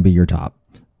Kombat is going to be your top.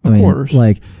 Of course.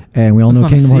 Like, and we all know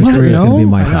Kingdom Hearts 3 is going to be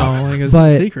my top.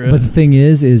 But the thing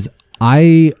is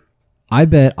I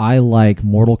bet I like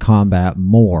Mortal Kombat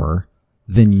more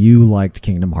than you liked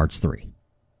Kingdom Hearts 3.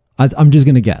 I'm just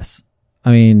going to guess.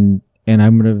 I mean, and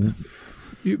I'm going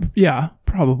to. Yeah,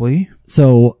 probably.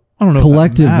 So I don't know.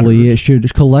 Collectively,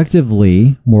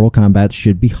 Mortal Kombat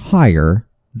should be higher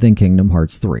than Kingdom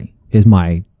Hearts 3. Is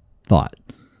my thought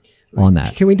on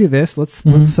that. Can we do this? Let's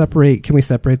separate. Can we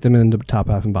separate them into top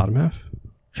half and bottom half?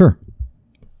 Sure.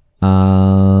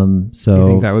 So you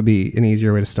think that would be an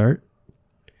easier way to start?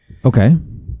 Okay.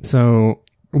 So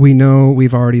we know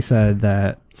we've already said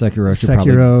that Sekiro should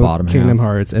probably be bottom Kingdom half.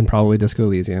 Hearts, and probably Disco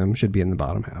Elysium should be in the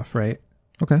bottom half, right?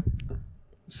 Okay.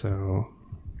 So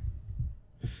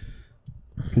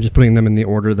I'm just putting them in the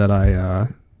order that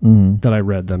I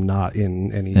read them, not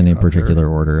in any particular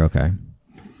order. Okay.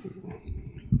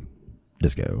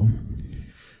 Disco.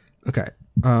 Okay.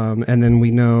 And then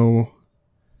we know,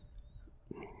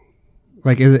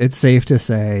 like, it's safe to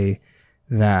say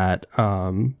that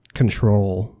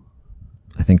Control.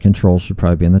 I think Control should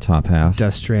probably be in the top half.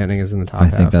 Death Stranding is in the top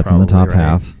half. I think that's in the top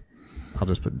half. I'll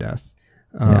just put Death.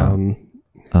 Yeah.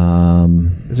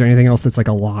 Is there anything else that's like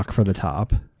a lock for the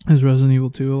top? Is Resident Evil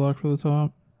 2 a lock for the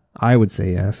top? I would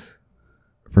say yes.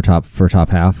 For top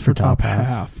half? For top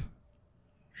half.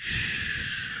 Sure.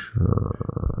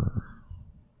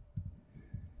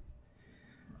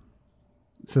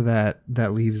 So that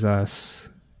leaves us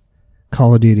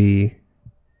Call of Duty,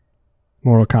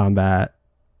 Mortal Kombat,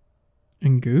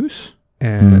 and Goose?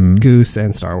 And Goose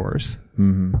and Star Wars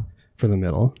for the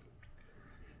middle.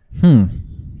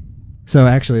 So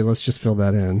actually, let's just fill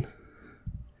that in.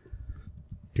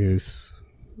 Goose,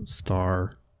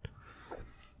 Star.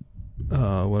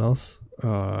 What else?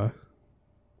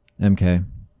 MK,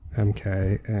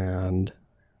 and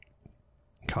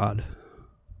COD.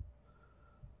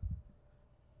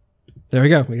 There we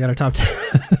go. We got our top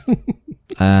 10.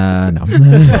 No.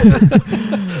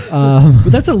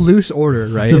 But that's a loose order,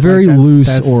 right? It's a very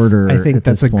loose order. I think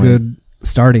that's a good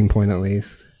starting point, at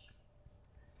least.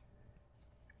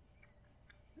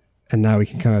 And now we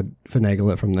can kind of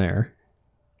finagle it from there.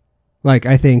 Like,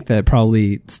 I think that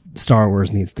probably Star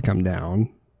Wars needs to come down.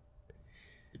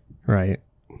 Right?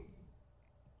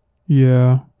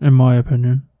 Yeah, in my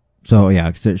opinion. So, yeah,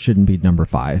 because it shouldn't be number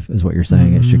 5, is what you're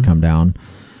saying. It should come down.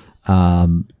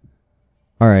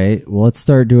 All right, well, let's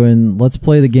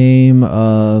play the game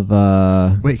of...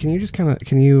 Wait, can you just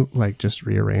just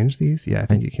rearrange these? Yeah, I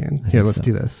think you can. Here, let's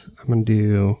do this. I'm going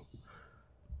to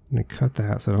cut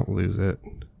that so I don't lose it.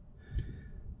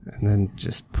 And then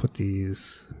just put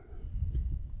these...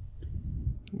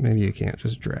 Maybe you can't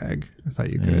just drag. I thought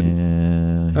you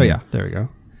could. Oh, yeah, there we go.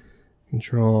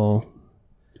 Control,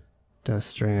 Death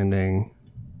Stranding,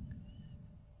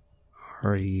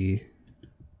 RE...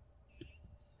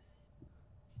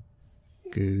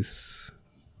 Goose,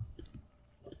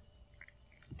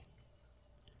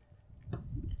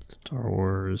 Star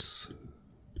Wars,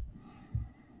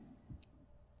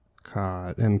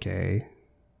 COD, MK,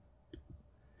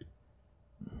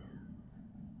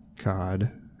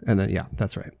 COD, and then, yeah,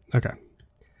 that's right. Okay.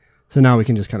 So now we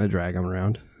can just kind of drag them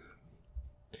around.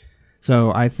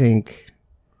 So I think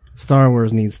Star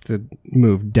Wars needs to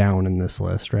move down in this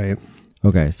list, right?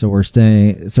 Okay, so we're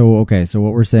staying. So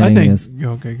what we're saying is.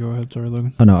 Okay, go ahead. Sorry,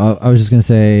 Logan. Oh no, I was just gonna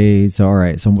say. So all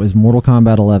right, so is Mortal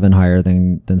Kombat 11 higher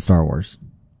than Star Wars?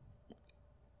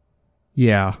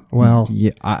 Yeah. Well.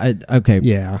 Yeah. Okay.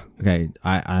 Yeah. Okay.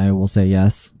 I will say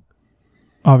yes.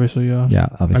 Obviously, yeah. Yeah.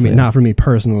 Obviously. I mean, not for me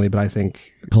personally, but I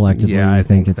think collectively, yeah, I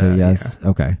think it's a yes. Yeah.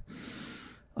 Okay.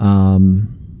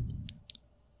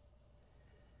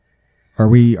 Are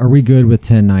we good with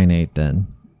 10-9-8 then?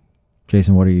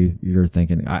 Jason, what are you're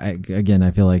thinking? I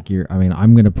feel like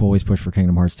I'm going to always push for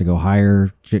Kingdom Hearts to go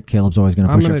higher. Caleb's always going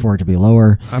to push for it to be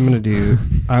lower. I'm going to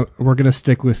we're going to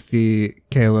stick with the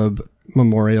Caleb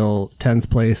Memorial 10th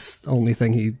place only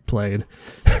thing he played,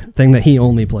 thing that he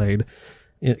only played.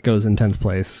 It goes in 10th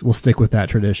place. We'll stick with that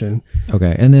tradition.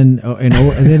 Okay, and then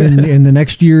in the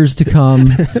next years to come,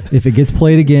 if it gets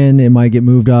played again, it might get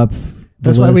moved up.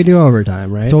 That's why we do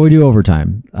overtime, right? So we do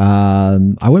overtime.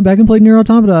 I went back and played Nier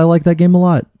Automata. I like that game a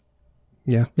lot.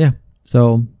 Yeah. Yeah.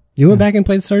 So you went back and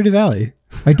played Stardew Valley.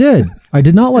 I did. I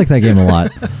did not like that game a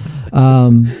lot.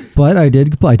 But I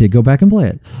did go back and play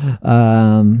it.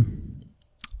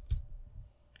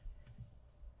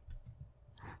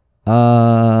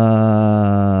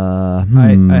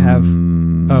 I have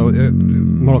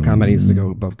Mortal Kombat needs to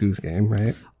go above Goose Game,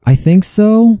 right? I think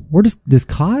so. Does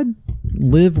COD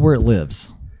live where it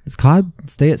lives? Does COD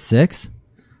stay at 6?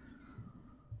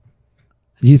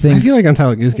 Do you think? I feel like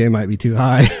Untitled Goose Game might be too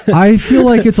high. I feel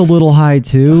like it's a little high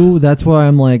too. That's why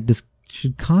I'm like,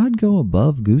 should COD go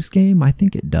above Goose Game? I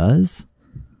think it does.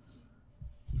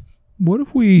 What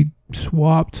if we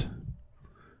swapped?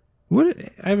 I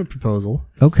have a proposal.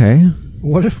 Okay.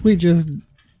 What if we just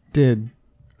did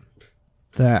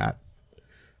that?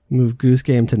 Move Goose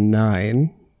Game to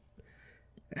 9,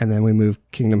 and then we move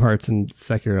Kingdom Hearts and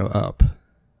Sekiro up.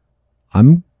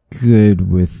 I'm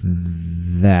good with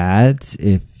that.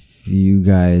 If you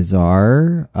guys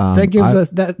are,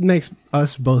 that makes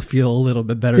us both feel a little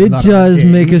bit better. It does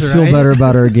make us feel better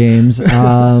about our games.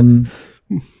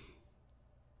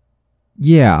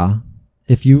 Yeah.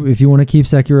 If you want to keep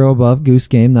Sekiro above Goose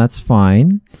Game, that's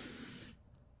fine.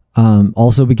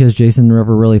 Also, because Jason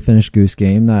never really finished Goose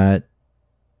Game, that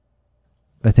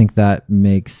I think that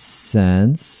makes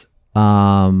sense.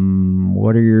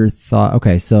 What are your thoughts?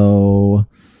 Okay, so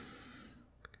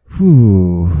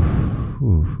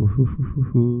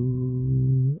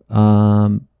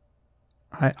I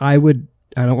would.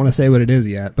 I don't want to say what it is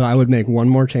yet, but I would make one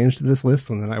more change to this list,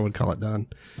 and then I would call it done.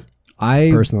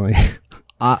 Personally,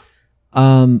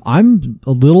 I'm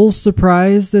a little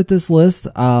surprised at this list.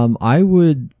 I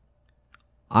want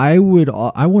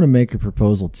to make a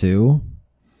proposal too.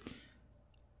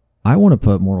 I want to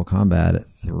put Mortal Kombat at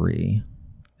 3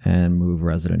 and move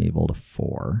Resident Evil to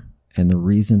 4. And the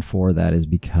reason for that is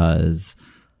because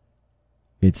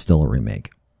it's still a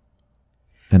remake.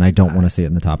 And I don't want to see it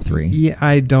in the top 3. Yeah,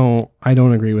 I don't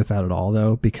agree with that at all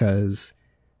though, because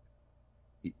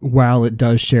while it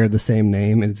does share the same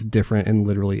name, it's different in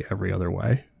literally every other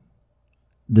way.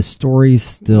 The story's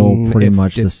still pretty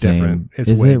much the same. Different. It's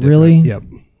is way it different. really? Yep.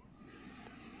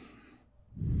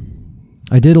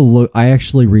 I did a look. I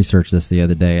actually researched this the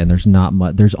other day, and there's not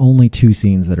much. There's only 2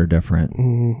 scenes that are different.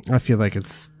 I feel like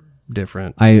it's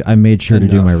different. I made sure to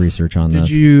do my research on this.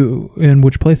 Did you? In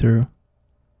which playthrough?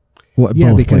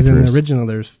 Yeah, because in the original,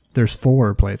 there's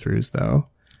 4 playthroughs though.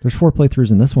 There's 4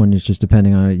 playthroughs in this one. It's just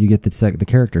depending on it. You get the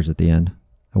characters at the end,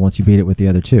 and once you beat it with the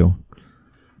other 2.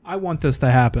 I want this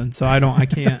to happen, so I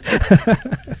can't.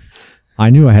 I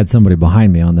knew I had somebody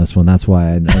behind me on this one. That's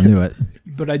why I knew it.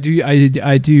 But I do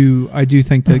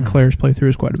think that Claire's playthrough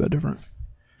is quite a bit different.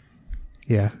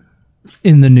 Yeah.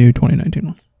 In the new 2019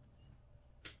 one.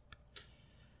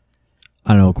 I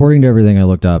don't know. According to everything I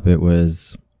looked up, it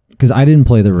was because I didn't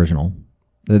play the original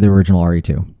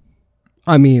RE2.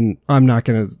 I mean, I'm not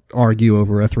going to argue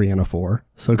over a 3 and a 4,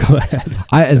 so go ahead.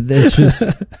 It's just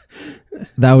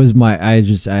that was I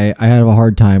had a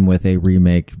hard time with a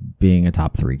remake being a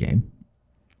top 3 game.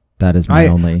 That is my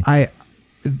only.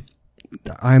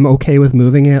 I'm okay with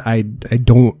moving it. I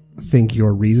don't think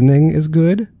your reasoning is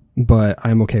good, but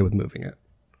I'm okay with moving it.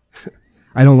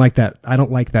 I don't like that. I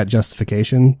don't like that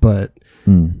justification, but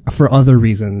for other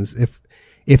reasons,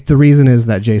 if the reason is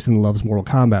that Jason loves Mortal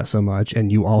Kombat so much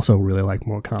and you also really like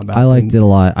Mortal Kombat, I liked it a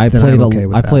lot. I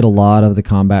played a lot of the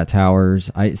Combat Towers.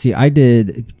 I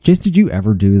did. Jason, did you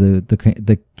ever do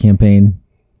the campaign?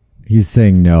 He's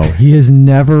saying no. He has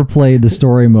never played the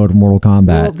story mode of Mortal Kombat.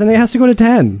 Well, then it has to go to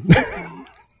 10.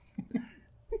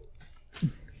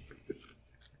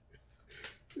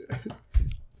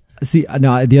 See,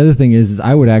 now the other thing is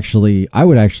I would actually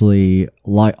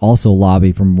also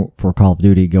lobby for Call of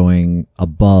Duty going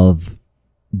above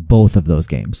both of those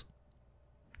games.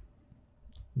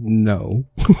 No.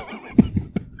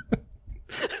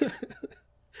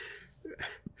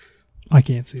 I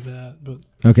can't see that, but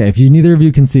okay, if neither of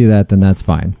you can see that, then that's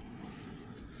fine.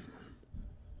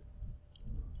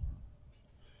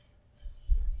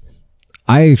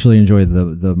 I actually enjoy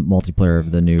the multiplayer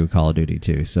of the new Call of Duty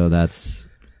too, so that's.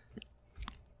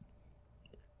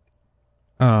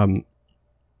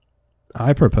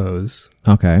 I propose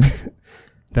Okay.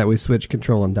 that we switch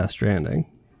control on Death Stranding.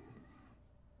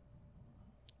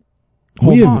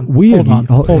 Hold on.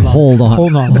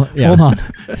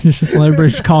 Just let everybody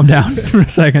just calm down for a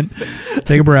second.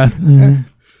 Take a breath. Mm-hmm.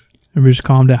 Everybody just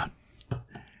calm down.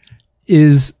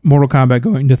 Is Mortal Kombat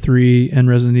going to 3 and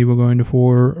Resident Evil going to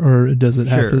 4, or does it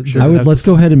have to? Sure. Let's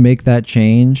go ahead and make that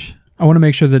change. I want to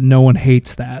make sure that no one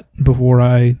hates that before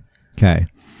I. Okay.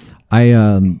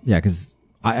 Because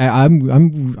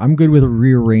I'm good with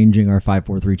rearranging our 5,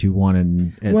 4, 3, 2, 1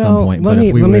 and at some point. Let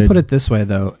me put it this way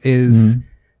though: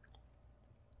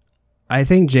 I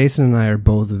think Jason and I are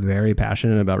both very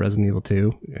passionate about Resident Evil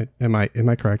 2. Am I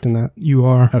correct in that? You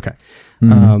are. Okay.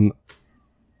 Mm-hmm.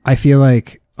 I feel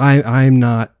like I'm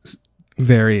not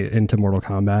very into Mortal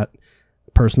Kombat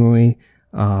personally,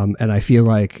 and I feel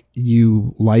like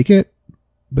you like it,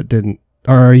 but didn't.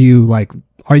 Or are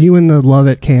you in the love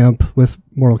it camp with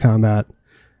Mortal Kombat,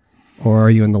 or are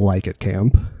you in the like it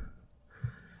camp?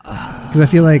 Because I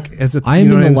feel like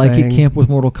I'm in the like it camp with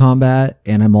Mortal Kombat,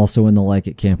 and I'm also in the like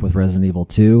it camp with Resident Evil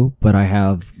 2. But I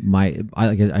have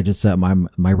I just said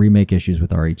my remake issues with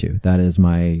RE2. That is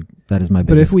my biggest.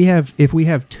 But if we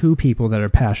have two people that are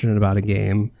passionate about a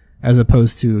game, as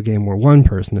opposed to a game where one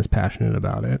person is passionate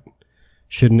about it,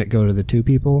 shouldn't it go to the two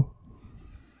people?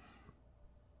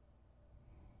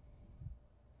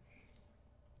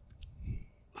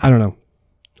 I don't know.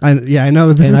 I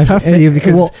know this is tough for you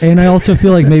because... and I also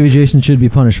feel like maybe Jason should be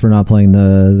punished for not playing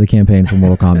the campaign for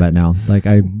Mortal Kombat now. Like,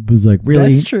 I was like,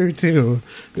 really? That's true, too.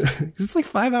 It's like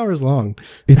 5 hours long.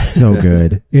 It's so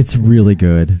good. It's really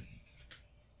good.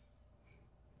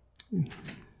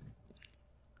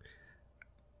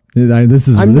 This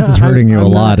is hurting you a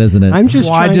lot, isn't it? I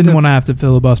didn't want to have to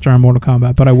filibuster on Mortal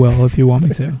Kombat, but I will if you want me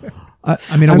to. I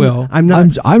will. I'm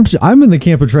in the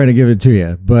camp of trying to give it to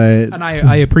you, but and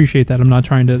I appreciate that. I'm not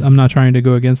trying to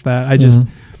go against that. I just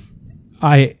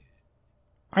I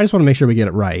just want to make sure we get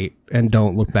it right and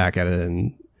don't look back at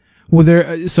it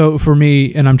so for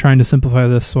me, and I'm trying to simplify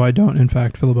this so I don't in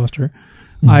fact filibuster.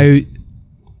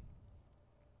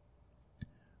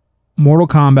 Mortal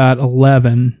Kombat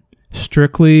 11,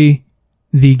 strictly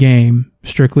the game,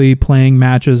 strictly playing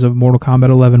matches of Mortal Kombat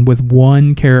 11 with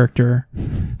one character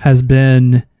has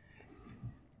been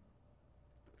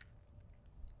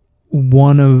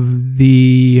one of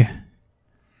the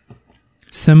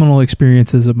seminal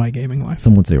experiences of my gaming life.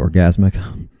 Some would say orgasmic.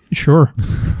 Sure.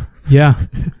 Yeah.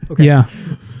 Okay. Yeah.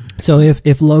 So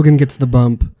if Logan gets the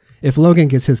bump, if Logan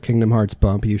gets his Kingdom Hearts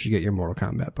bump, you should get your Mortal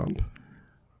Kombat bump.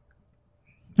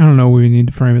 I don't know. We need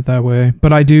to frame it that way,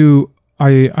 but I do.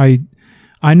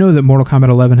 I know that Mortal Kombat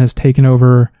 11 has taken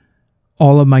over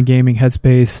all of my gaming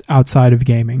headspace outside of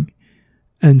gaming.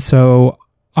 And so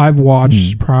I've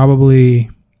watched I've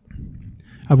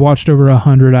watched over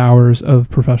 100 hours of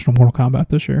professional Mortal Kombat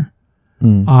this year.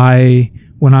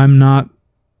 When I'm not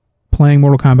playing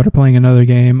Mortal Kombat or playing another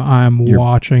game, You're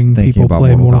watching people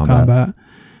play Mortal Kombat.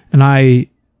 And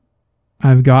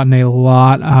I've gotten a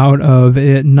lot out of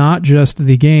it, not just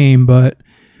the game, but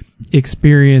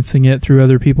experiencing it through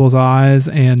other people's eyes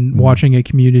and watching a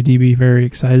community be very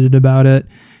excited about it,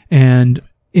 and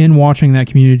in watching that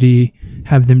community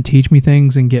have them teach me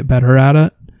things and get better at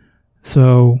it.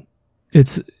 So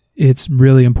it's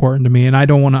really important to me, and I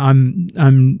don't want to.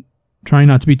 I'm trying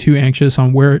not to be too anxious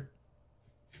on where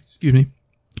it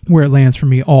lands for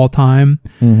me all time,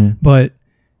 but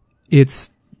it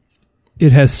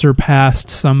has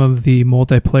surpassed some of the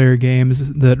multiplayer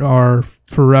games that are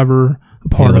forever a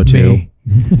part Halo of 2. me.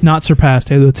 Not surpassed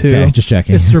Halo 2. Okay, just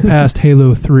checking. It's surpassed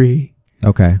Halo 3.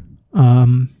 Okay.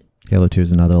 Halo 2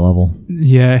 is another level.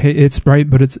 Yeah, it's right,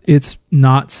 but it's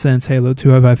not since Halo 2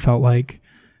 have I felt like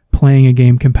playing a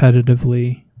game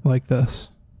competitively like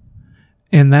this.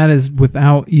 And that is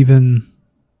without even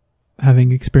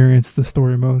having experienced the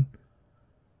story mode.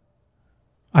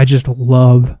 I just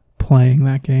love playing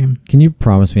that game. Can you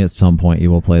promise me at some point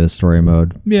you will play the story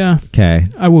mode? Yeah. Okay.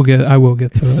 I will get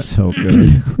to it. So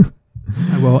good.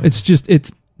 I will. It's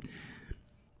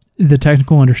the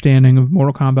technical understanding of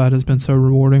Mortal Kombat has been so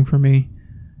rewarding for me.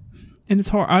 And it's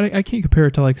hard. I can't compare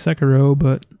it to like Sekiro,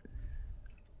 but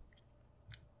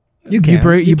you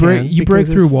break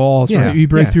through walls, right? You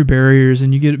break through barriers,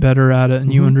 and you get better at it,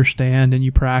 and you understand, and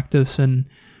you practice, and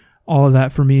all of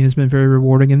that for me has been very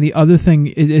rewarding. And the other thing,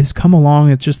 it has come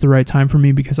along at just the right time for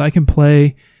me because I can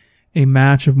play a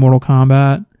match of Mortal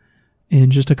Kombat in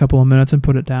just a couple of minutes and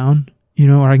put it down,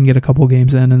 or I can get a couple of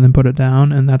games in and then put it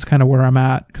down, and that's kind of where I'm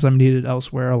at because I'm needed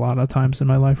elsewhere a lot of times in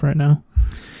my life right now.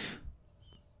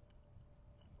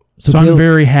 So I'm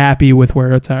very happy with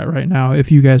where it's at right now,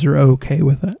 if you guys are okay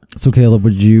with it. So Caleb,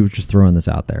 would you, just throwing this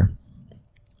out there,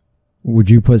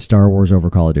 would you put Star Wars over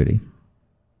Call of Duty?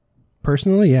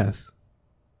 Personally, yes.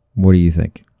 What do you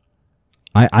think?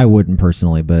 I wouldn't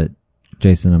personally, but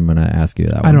Jason, I'm going to ask you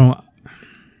that one.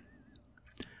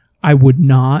 I would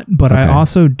not, but I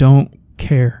also don't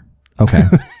care. Okay.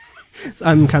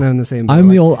 I'm kind of in the same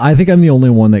boat. I think I'm the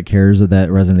only one that cares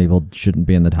that Resident Evil shouldn't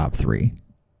be in the top 3.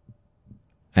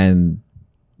 So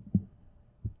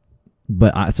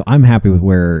I'm happy with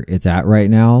where it's at right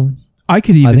now. I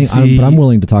could even see, but I'm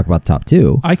willing to talk about the top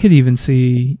 2. I could even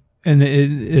see, and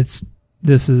this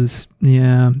is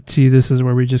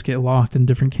where we just get locked in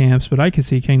different camps. But I could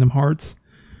see Kingdom Hearts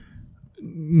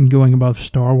going above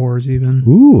Star Wars even.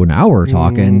 Ooh, now we're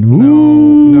talking.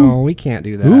 No, we can't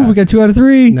do that. Ooh, we got 2 out of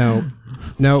 3. No.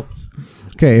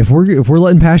 Okay, if we're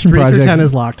letting passion 3 projects, 10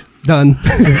 is locked. Done.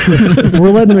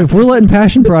 if we're letting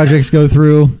passion projects go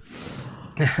through.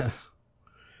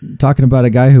 Talking about a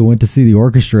guy who went to see the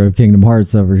orchestra of Kingdom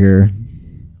Hearts over here.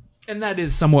 And that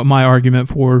is somewhat my argument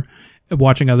for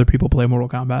watching other people play Mortal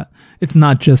Kombat. It's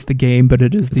not just the game, but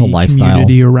it's the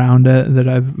community around it that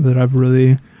I've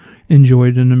really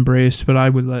enjoyed and embraced. But I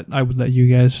would let you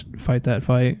guys fight that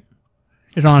fight.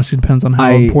 It honestly depends on how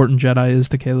important Jedi is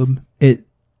to Caleb.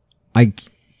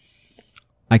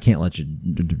 I can't let you.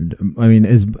 I mean,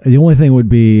 the only thing would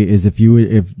be is if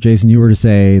Jason, you were to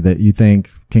say that you think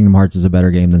Kingdom Hearts is a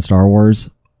better game than Star Wars,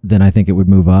 then I think it would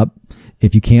move up.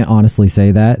 If you can't honestly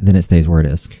say that, then it stays where it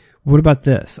is. What about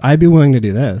this? I'd be willing to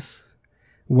do this.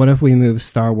 What if we move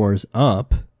Star Wars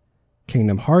up,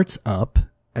 Kingdom Hearts up,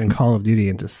 and Call of Duty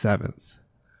into 7th?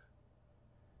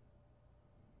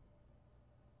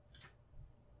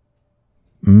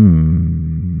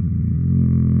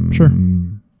 Sure.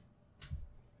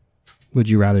 Would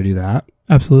you rather do that?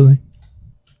 Absolutely.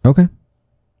 Okay.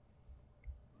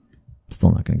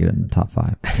 Still not going to get it in the top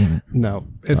 5. Damn it. No,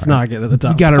 it's not getting in the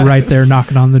top 5. You got it right there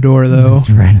knocking on the door, though. It's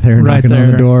right there knocking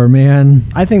on the door, man.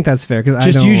 I think that's fair.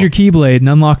 Just use your Keyblade and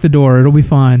unlock the door. It'll be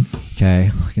fine. Okay,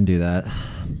 I can do that.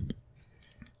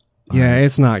 Yeah,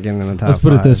 it's not getting in the top 5. Let's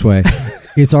put it this way.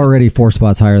 It's already 4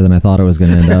 spots higher than I thought it was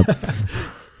going to end up.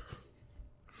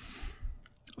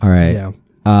 All right.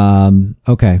 Yeah.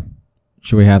 Okay.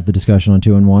 Should we have the discussion on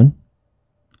 2 and 1?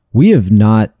 We have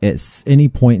not at any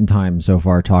point in time so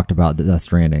far talked about Death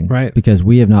Stranding. Right. Because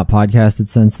we have not podcasted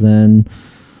since then.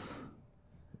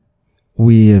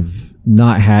 We have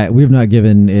not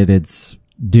given it its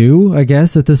due, I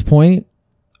guess, at this point.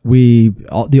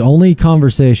 The only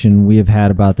conversation we have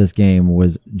had about this game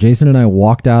was Jason and I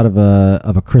walked out of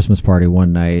a Christmas party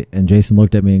one night, and Jason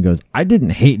looked at me and goes, "I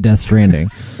didn't hate Death Stranding."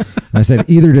 I said,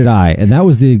 "Either did I," and that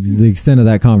was the extent of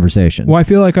that conversation. Well, I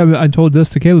feel like I told this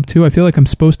to Caleb too. I feel like I'm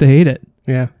supposed to hate it.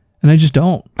 Yeah, and I just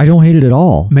don't. I don't hate it at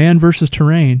all. Man versus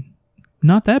Terrain,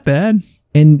 not that bad.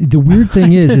 And the weird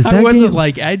thing is that I wasn't game,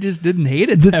 like I just didn't hate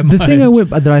it that much. The thing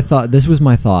I thought this was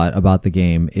my thought about the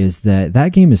game is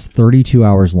that game is 32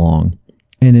 hours long,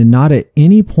 and not at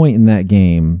any point in that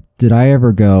game did I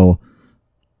ever go,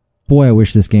 "Boy, I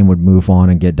wish this game would move on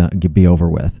and be over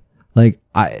with." Like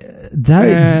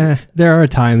there are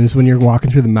times when you're walking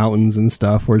through the mountains and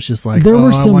stuff where it's just like, I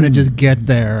want to just get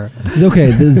there.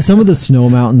 Okay, some of the snow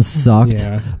mountains sucked,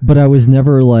 but I was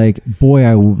never like, boy,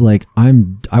 I want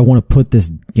to put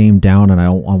this game down and I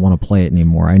want to play it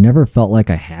anymore. I never felt like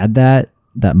I had that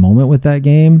moment with that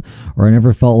game, or I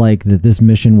never felt like that this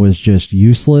mission was just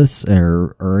useless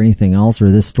or anything else, or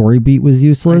this story beat was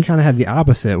useless. I kind of had the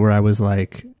opposite where I was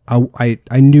like, I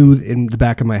knew in the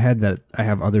back of my head that I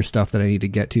have other stuff that I need to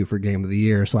get to for Game of the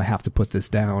Year, so I have to put this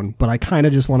down. But I kind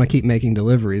of just want to keep making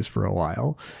deliveries for a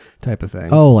while, type of thing.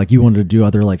 Oh, like you wanted to do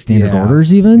other like standard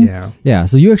orders even? Yeah.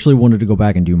 So you actually wanted to go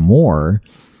back and do more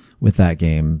with that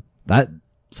game. That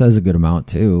says a good amount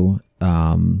too.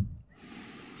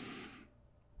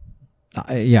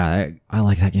 I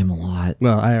like that game a lot.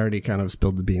 Well, I already kind of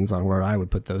spilled the beans on where I would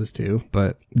put those two,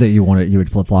 but that you would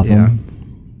flip flop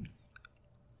them.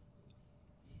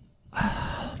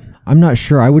 I'm not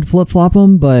sure I would flip flop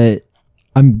them, but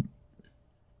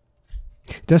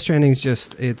Death Stranding's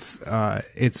just it's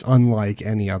unlike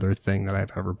any other thing that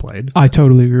I've ever played. I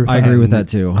totally agree with that. I agree with that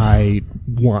too. I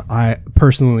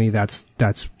personally that's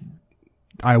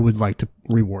I would like to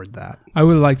reward that. I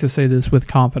would like to say this with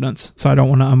confidence, so I don't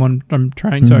want to. I'm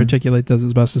trying to articulate this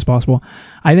as best as possible.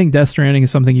 I think Death Stranding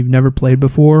is something you've never played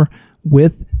before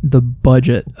with the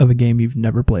budget of a game you've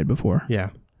never played before. Yeah.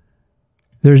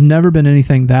 There's never been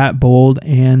anything that bold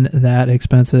and that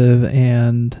expensive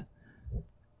and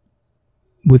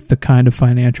with the kind of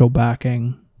financial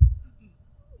backing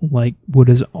like what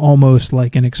is almost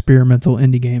like an experimental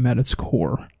indie game at its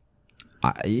core.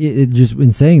 Just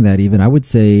in saying that, even I would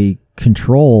say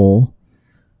Control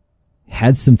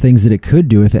had some things that it could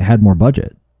do if it had more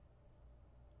budget.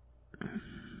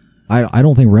 I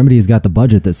don't think Remedy's got the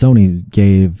budget that Sony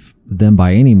gave them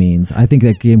by any means. I think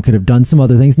that game could have done some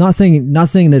other things. Not saying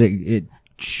that it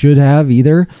should have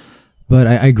either, but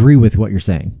I agree with what you're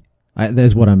saying.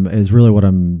 That's what is really what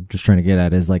I'm just trying to get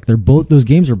at is like those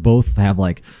games both have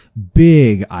like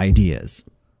big ideas.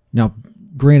 Now,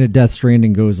 granted, Death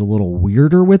Stranding goes a little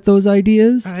weirder with those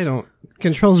ideas.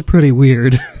 Control's pretty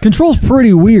weird. Control's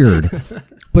pretty weird,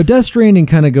 but Death Stranding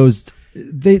kind of goes.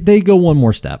 They go one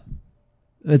more step.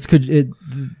 That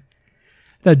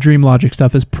Dream Logic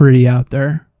stuff is pretty out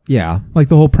there. Yeah, like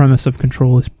the whole premise of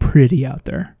Control is pretty out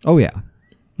there. Oh yeah.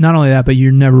 Not only that, but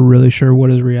you're never really sure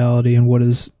what is reality and what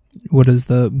is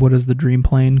the dream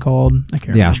plane called. I can't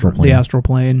remember. Astral plane. The astral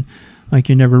plane. Like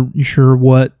you're never sure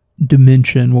what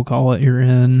dimension, we'll call it, you're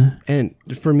in. And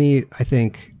for me, I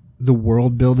think the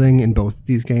world building in both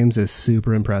these games is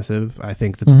super impressive. I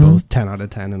think that's both 10 out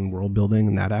of 10 in world building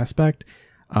in that aspect.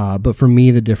 But for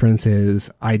me, the difference is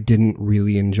I didn't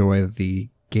really enjoy the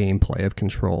gameplay of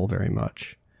Control very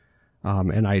much.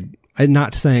 And I'm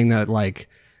not saying that like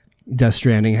Death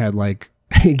Stranding had like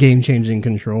game-changing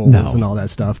controls and all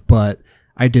that stuff, but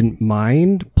I didn't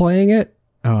mind playing it.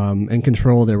 In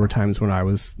Control, there were times when I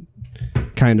was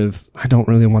kind of, I don't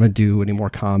really want to do any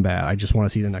more combat. I just want to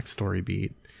see the next story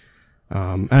beat.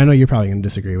 And I know you're probably going to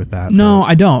disagree with that. No,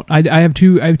 I don't. I have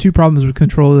two problems with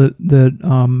Control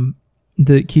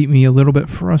that keep me a little bit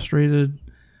frustrated.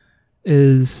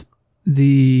 Is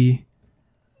the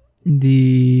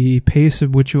pace at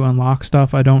which you unlock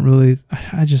stuff. I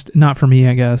just not for me,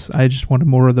 I guess. I just wanted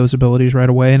more of those abilities right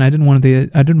away, and I didn't want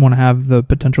to have the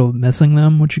potential of missing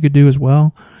them, which you could do as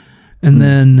well. And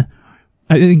then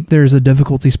I think there's a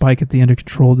difficulty spike at the end of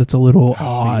Control that's a little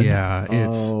odd. Yeah,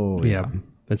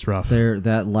 it's rough.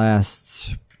 That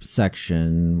last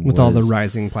section with all the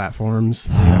rising platforms,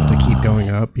 you have to keep going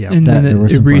up. Yeah, and then it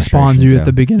respawns you at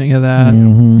the beginning of that.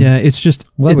 Yeah, it's just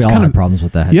we all have problems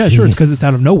with that. Yeah, sure, it's because it's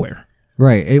out of nowhere.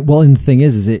 Right. And the thing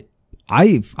is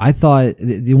I thought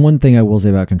the one thing I will say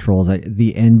about Control is that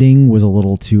the ending was a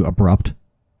little too abrupt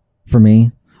for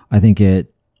me. I think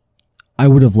I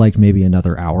would have liked maybe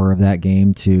another hour of that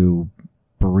game to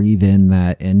breathe in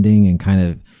that ending and kind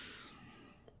of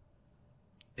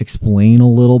explain a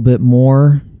little bit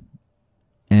more.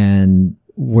 And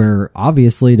where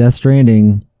obviously Death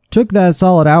Stranding took that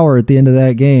solid hour at the end of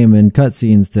that game and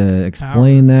cutscenes to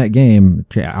explain that game.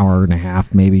 Hour and a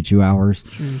half, maybe 2 hours.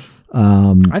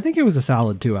 I think it was a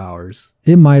solid 2 hours.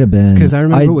 It might have been. Because I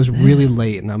remember it was really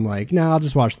late and I'm like, I'll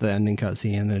just watch the ending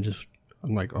cutscene. And then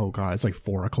I'm like, oh God, it's like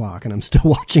 4:00 and I'm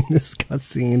still watching this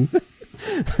cutscene.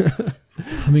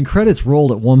 I mean, credits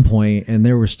rolled at one point and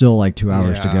there were still like 2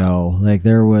 hours to go. Like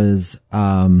there was,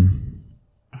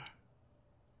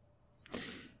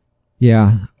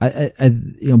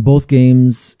 both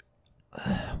games,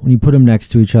 when you put them next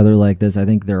to each other like this, I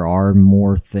think there are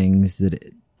more things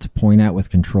to point at with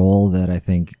Control that I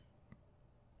think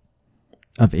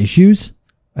of issues,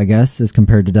 I guess, as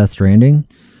compared to Death Stranding.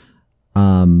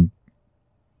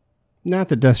 Not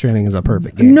that Death Stranding is a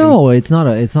perfect game. No, it's not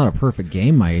a perfect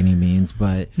game by any means,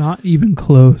 but not even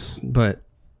close. But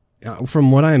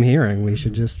from what I'm hearing, we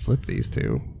should just flip these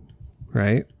two,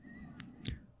 right?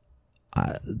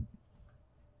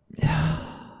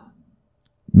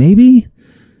 Maybe.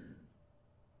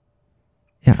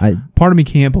 Yeah, part of me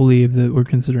can't believe that we're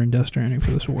considering Death Stranding for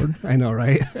this award. I know,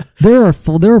 right? There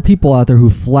are people out there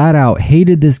who flat out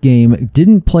hated this game,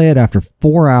 didn't play it after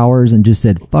 4 hours, and just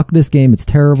said, "Fuck this game, it's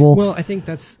terrible." Well, I think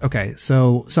that's okay.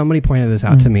 So somebody pointed this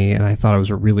out to me, and I thought it was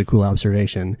a really cool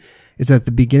observation. Is that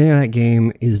the beginning of that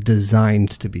game is designed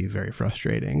to be very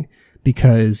frustrating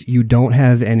because you don't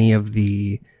have any of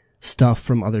the stuff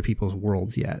from other people's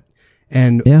worlds yet.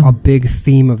 And a big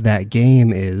theme of that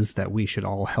game is that we should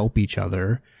all help each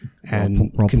other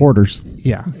and we're all porters.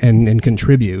 Yeah, and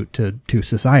contribute to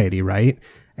society, right?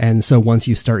 And so once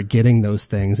you start getting those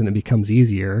things and it becomes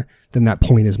easier, then that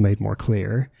point is made more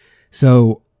clear.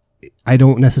 So I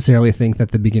don't necessarily think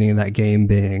that the beginning of that game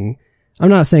being, I'm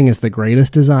not saying it's the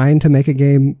greatest design to make a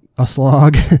game a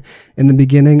slog in the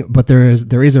beginning, but there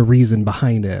is a reason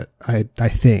behind it. I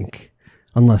think,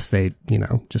 unless they,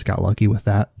 just got lucky with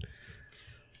that.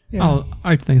 Yeah.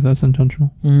 I think that's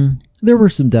intentional. There were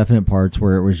some definite parts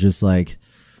where it was just like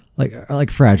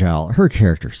Fragile. Her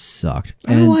character sucked.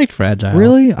 I liked Fragile.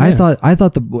 Really? Yeah. I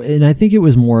thought and I think it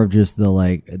was more of just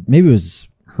the maybe it was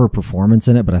her performance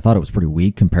in it, but I thought it was pretty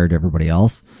weak compared to everybody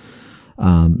else.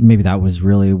 Maybe that was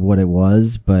really what it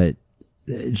was, but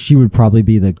she would probably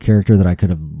be the character that I could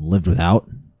have lived without.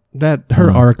 That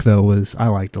her arc though I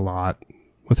liked a lot.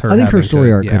 With her, I think her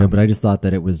story arc could have, but I just thought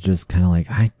that it was just kind of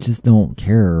like, I just don't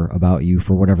care about you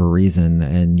for whatever reason,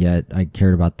 and yet I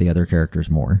cared about the other characters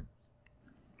more.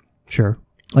 Sure.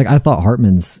 Like, I thought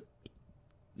Hartman's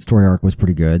story arc was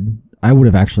pretty good. I would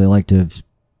have actually liked to have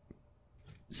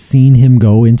seen him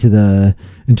go into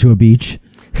a beach,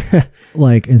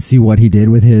 and see what he did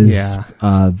with his.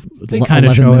 Yeah. They kind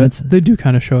of show minutes. They do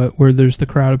kind of show it where there's the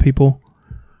crowd of people,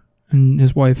 and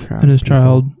his wife and his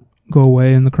child go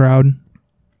away in the crowd.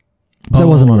 That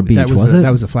wasn't on a beach, was it? That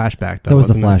was a flashback. That was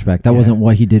the flashback. That wasn't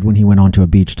what he did when he went onto a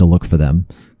beach to look for them.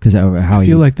 I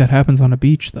feel like that happens on a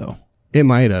beach, though. It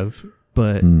might have,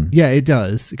 but yeah, it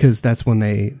does, because that's when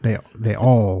they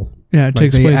all. Yeah, it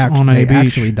takes place on a beach. They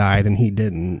actually died, and he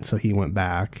didn't, so he went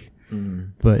back.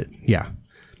 But yeah,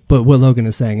 but what Logan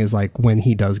is saying is when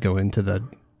he does go into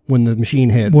when the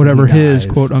machine hits, whatever his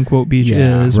quote unquote beach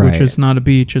is, right. Which is not a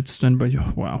beach, it's done by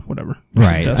whatever.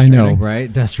 Right, I know,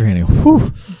 right? Death Stranding.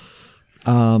 Whew.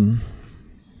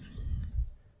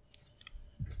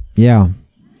 Yeah.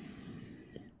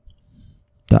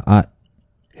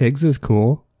 Higgs is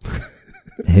cool.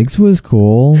 Higgs was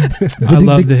cool. I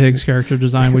love the Higgs character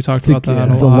design. We talked about that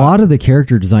a lot. A lot of the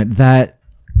character design, that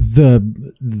the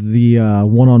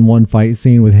one-on-one fight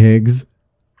scene with Higgs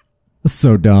was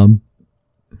so dumb.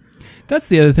 That's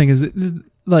the other thing is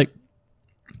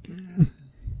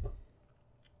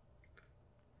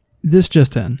this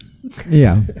just in.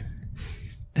 Yeah.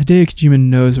 Hideo Kojima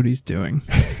knows what he's doing.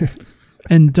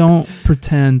 And don't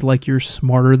pretend like you're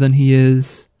smarter than he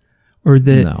is, or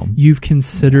that you've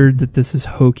considered that this is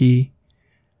hokey,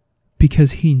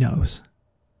 because he knows.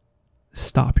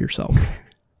 Stop yourself.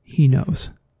 He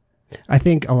knows. I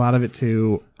think a lot of it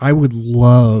too, I would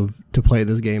love to play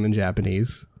this game in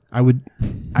Japanese. I would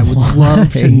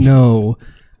love to know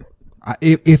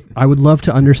if I would love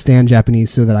to understand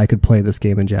Japanese so that I could play this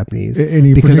game in Japanese.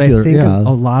 Because I think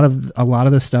a lot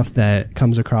of the stuff that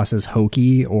comes across as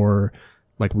hokey or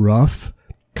rough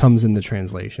comes in the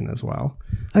translation as well.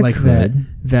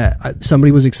 That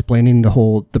somebody was explaining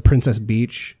the Princess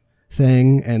Beach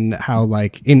thing, and how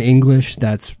in English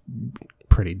that's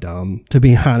pretty dumb, to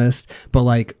be honest,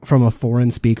 but from a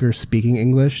foreign speaker speaking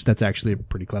English, that's actually a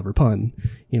pretty clever pun,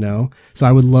 so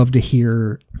I would love to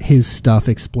hear his stuff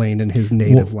explained in his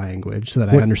native language so that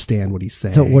I understand what he's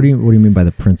saying. So what do you mean by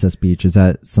the Princess Beach? Is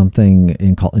that something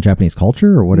in Japanese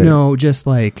culture, or what? No, just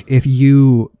if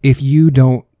you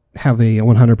don't have a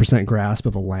 100% grasp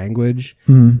of a language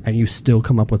and you still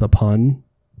come up with a pun,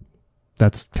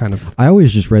 that's kind of... I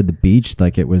always just read the beach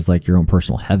like it was your own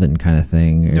personal heaven kind of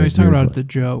thing. No, he's talking about the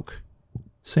joke.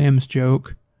 Sam's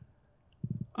joke.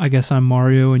 I guess I'm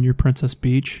Mario and you're Princess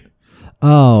Beach.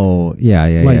 Oh, yeah.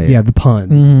 The pun.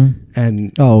 Mm-hmm.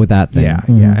 And that thing. Yeah,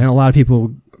 yeah. And a lot of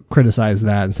people criticized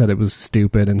that and said it was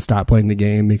stupid and stopped playing the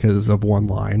game because of one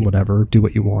line, whatever, do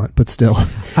what you want. But still,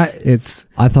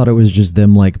 I thought it was just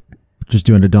them just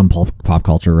doing a dumb pop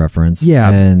culture reference.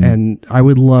 Yeah, and I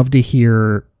would love to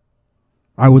hear...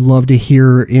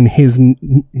 in his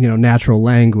natural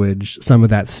language some of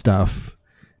that stuff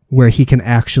where he can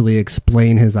actually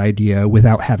explain his idea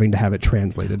without having to have it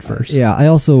translated first. Yeah, I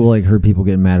also heard people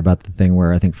getting mad about the thing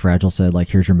where I think Fragile said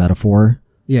here's your metaphor.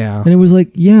 Yeah. And it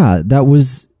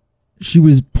was she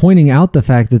was pointing out the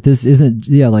fact that this isn't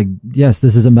yes,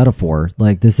 this is a metaphor.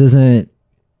 This isn't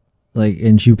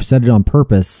and she said it on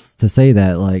purpose to say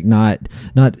that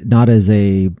not as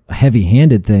a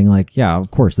heavy-handed thing. Yeah,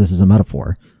 of course this is a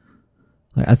metaphor.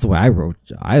 That's the way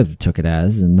I took it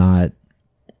as, and not,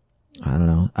 I don't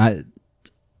know.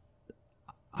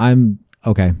 I'm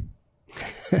okay.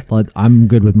 I'm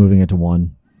good with moving it to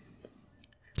 1.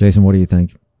 Jason, what do you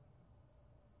think?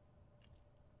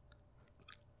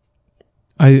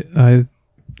 I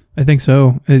think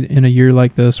so. In a year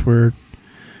like this where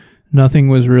nothing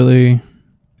was really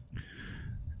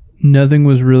nothing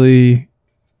was really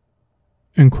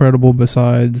incredible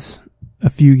besides a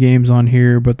few games on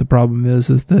here, but the problem is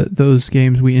that those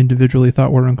games we individually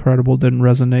thought were incredible didn't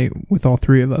resonate with all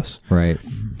three of us. Right.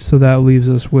 So that leaves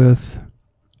us with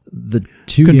the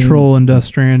two Control and Death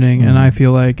Stranding, and I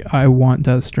feel like I want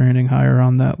Death Stranding higher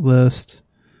on that list.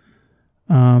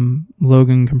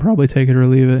 Logan can probably take it or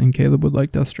leave it, and Caleb would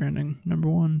like Death Stranding number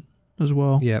 1 as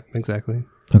well. Yep, exactly.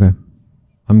 Okay.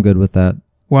 I'm good with that.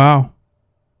 Wow.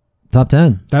 Top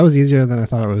 10. That was easier than I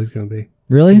thought it was going to be.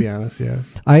 Really? To be honest, yeah.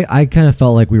 I kind of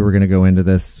felt like we were going to go into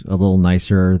this a little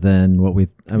nicer than what we...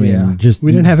 We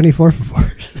didn't have any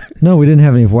 4for4s. No, we didn't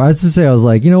have any 4. I was just say, I was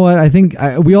like, you know what? I think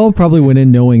we all probably went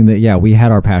in knowing that, yeah, we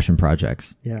had our passion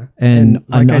projects. Yeah. And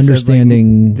like an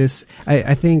understanding... Said, like,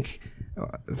 I think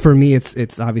for me,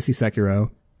 it's obviously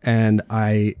Sekiro. And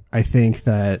I think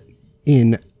that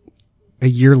in a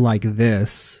year like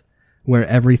this, where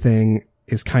everything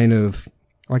is kind of,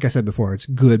 like I said before, it's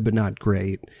good but not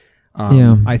great.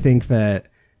 I think that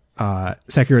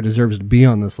Sekiro deserves to be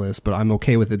on this list, but I'm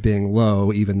okay with it being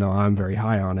low, even though I'm very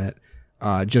high on it,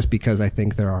 just because I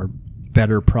think there are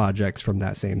better projects from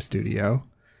that same studio.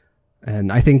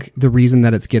 And I think the reason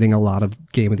that it's getting a lot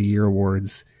of Game of the Year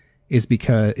awards is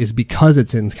because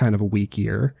it's in kind of a weak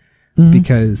year. Mm-hmm.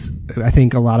 Because I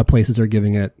think a lot of places are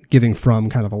giving From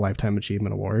kind of a Lifetime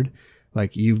Achievement Award.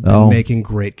 Like, you've been making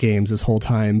great games this whole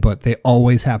time, but they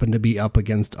always happen to be up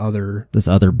against this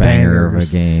other banger of a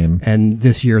game. And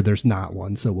this year there's not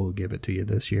one, so we'll give it to you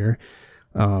this year.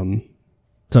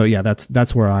 So yeah,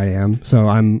 that's where I am. So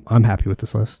I'm happy with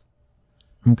this list.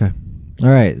 Okay. All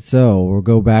right. So we'll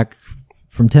go back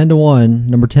from 10 to 1.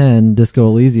 Number 10, Disco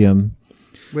Elysium.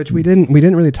 Which we didn't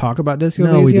really talk about Disco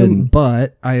Elysium, we didn't.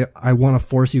 But I want to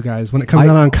force you guys, when it comes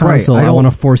out on console, I want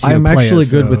to force you to play it. I'm actually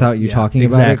good without you talking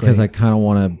about it, because I kind of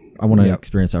want to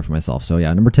experience that for myself. So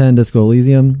yeah, number 10, Disco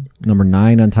Elysium. Number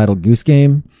 9, Untitled Goose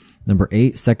Game. Number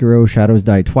 8, Sekiro Shadows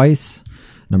Die Twice.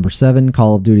 Number 7,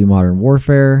 Call of Duty Modern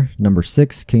Warfare. Number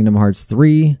 6, Kingdom Hearts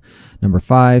 3. Number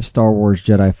 5, Star Wars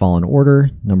Jedi Fallen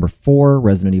Order. Number 4,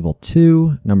 Resident Evil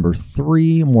 2. Number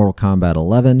 3, Mortal Kombat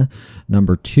 11.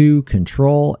 Number 2,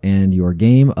 Control. And your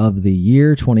game of the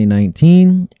year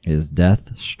 2019 is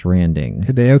Death Stranding.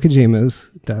 Hideo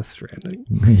Kojima's Death Stranding.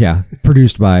 Yeah,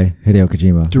 produced by Hideo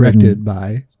Kojima. Directed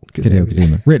by Hideo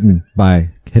Kojima. Written by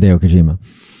Hideo Kojima.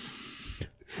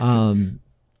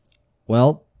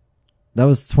 Well, that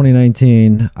was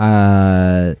 2019.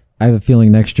 I have a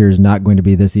feeling next year is not going to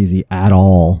be this easy at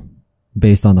all,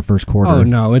 based on the first quarter. Oh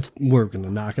no, we're going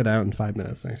to knock it out in 5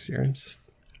 minutes next year.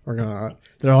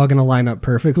 They're all going to line up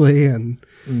perfectly and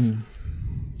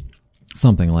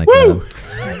something like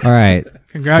that. All right.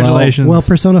 Congratulations. Well,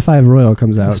 Persona 5 Royal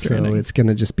comes out, so it's going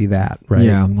to just be that, right?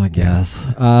 Yeah, I guess.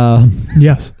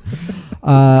 Yes.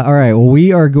 All right. Well,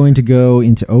 we are going to go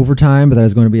into overtime, but that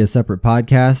is going to be a separate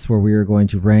podcast where we are going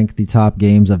to rank the top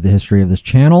games of the history of this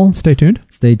channel. Stay tuned.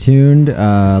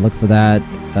 Look for that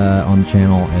on the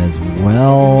channel as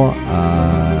well.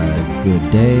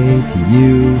 Good day to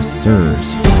you,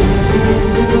 sirs.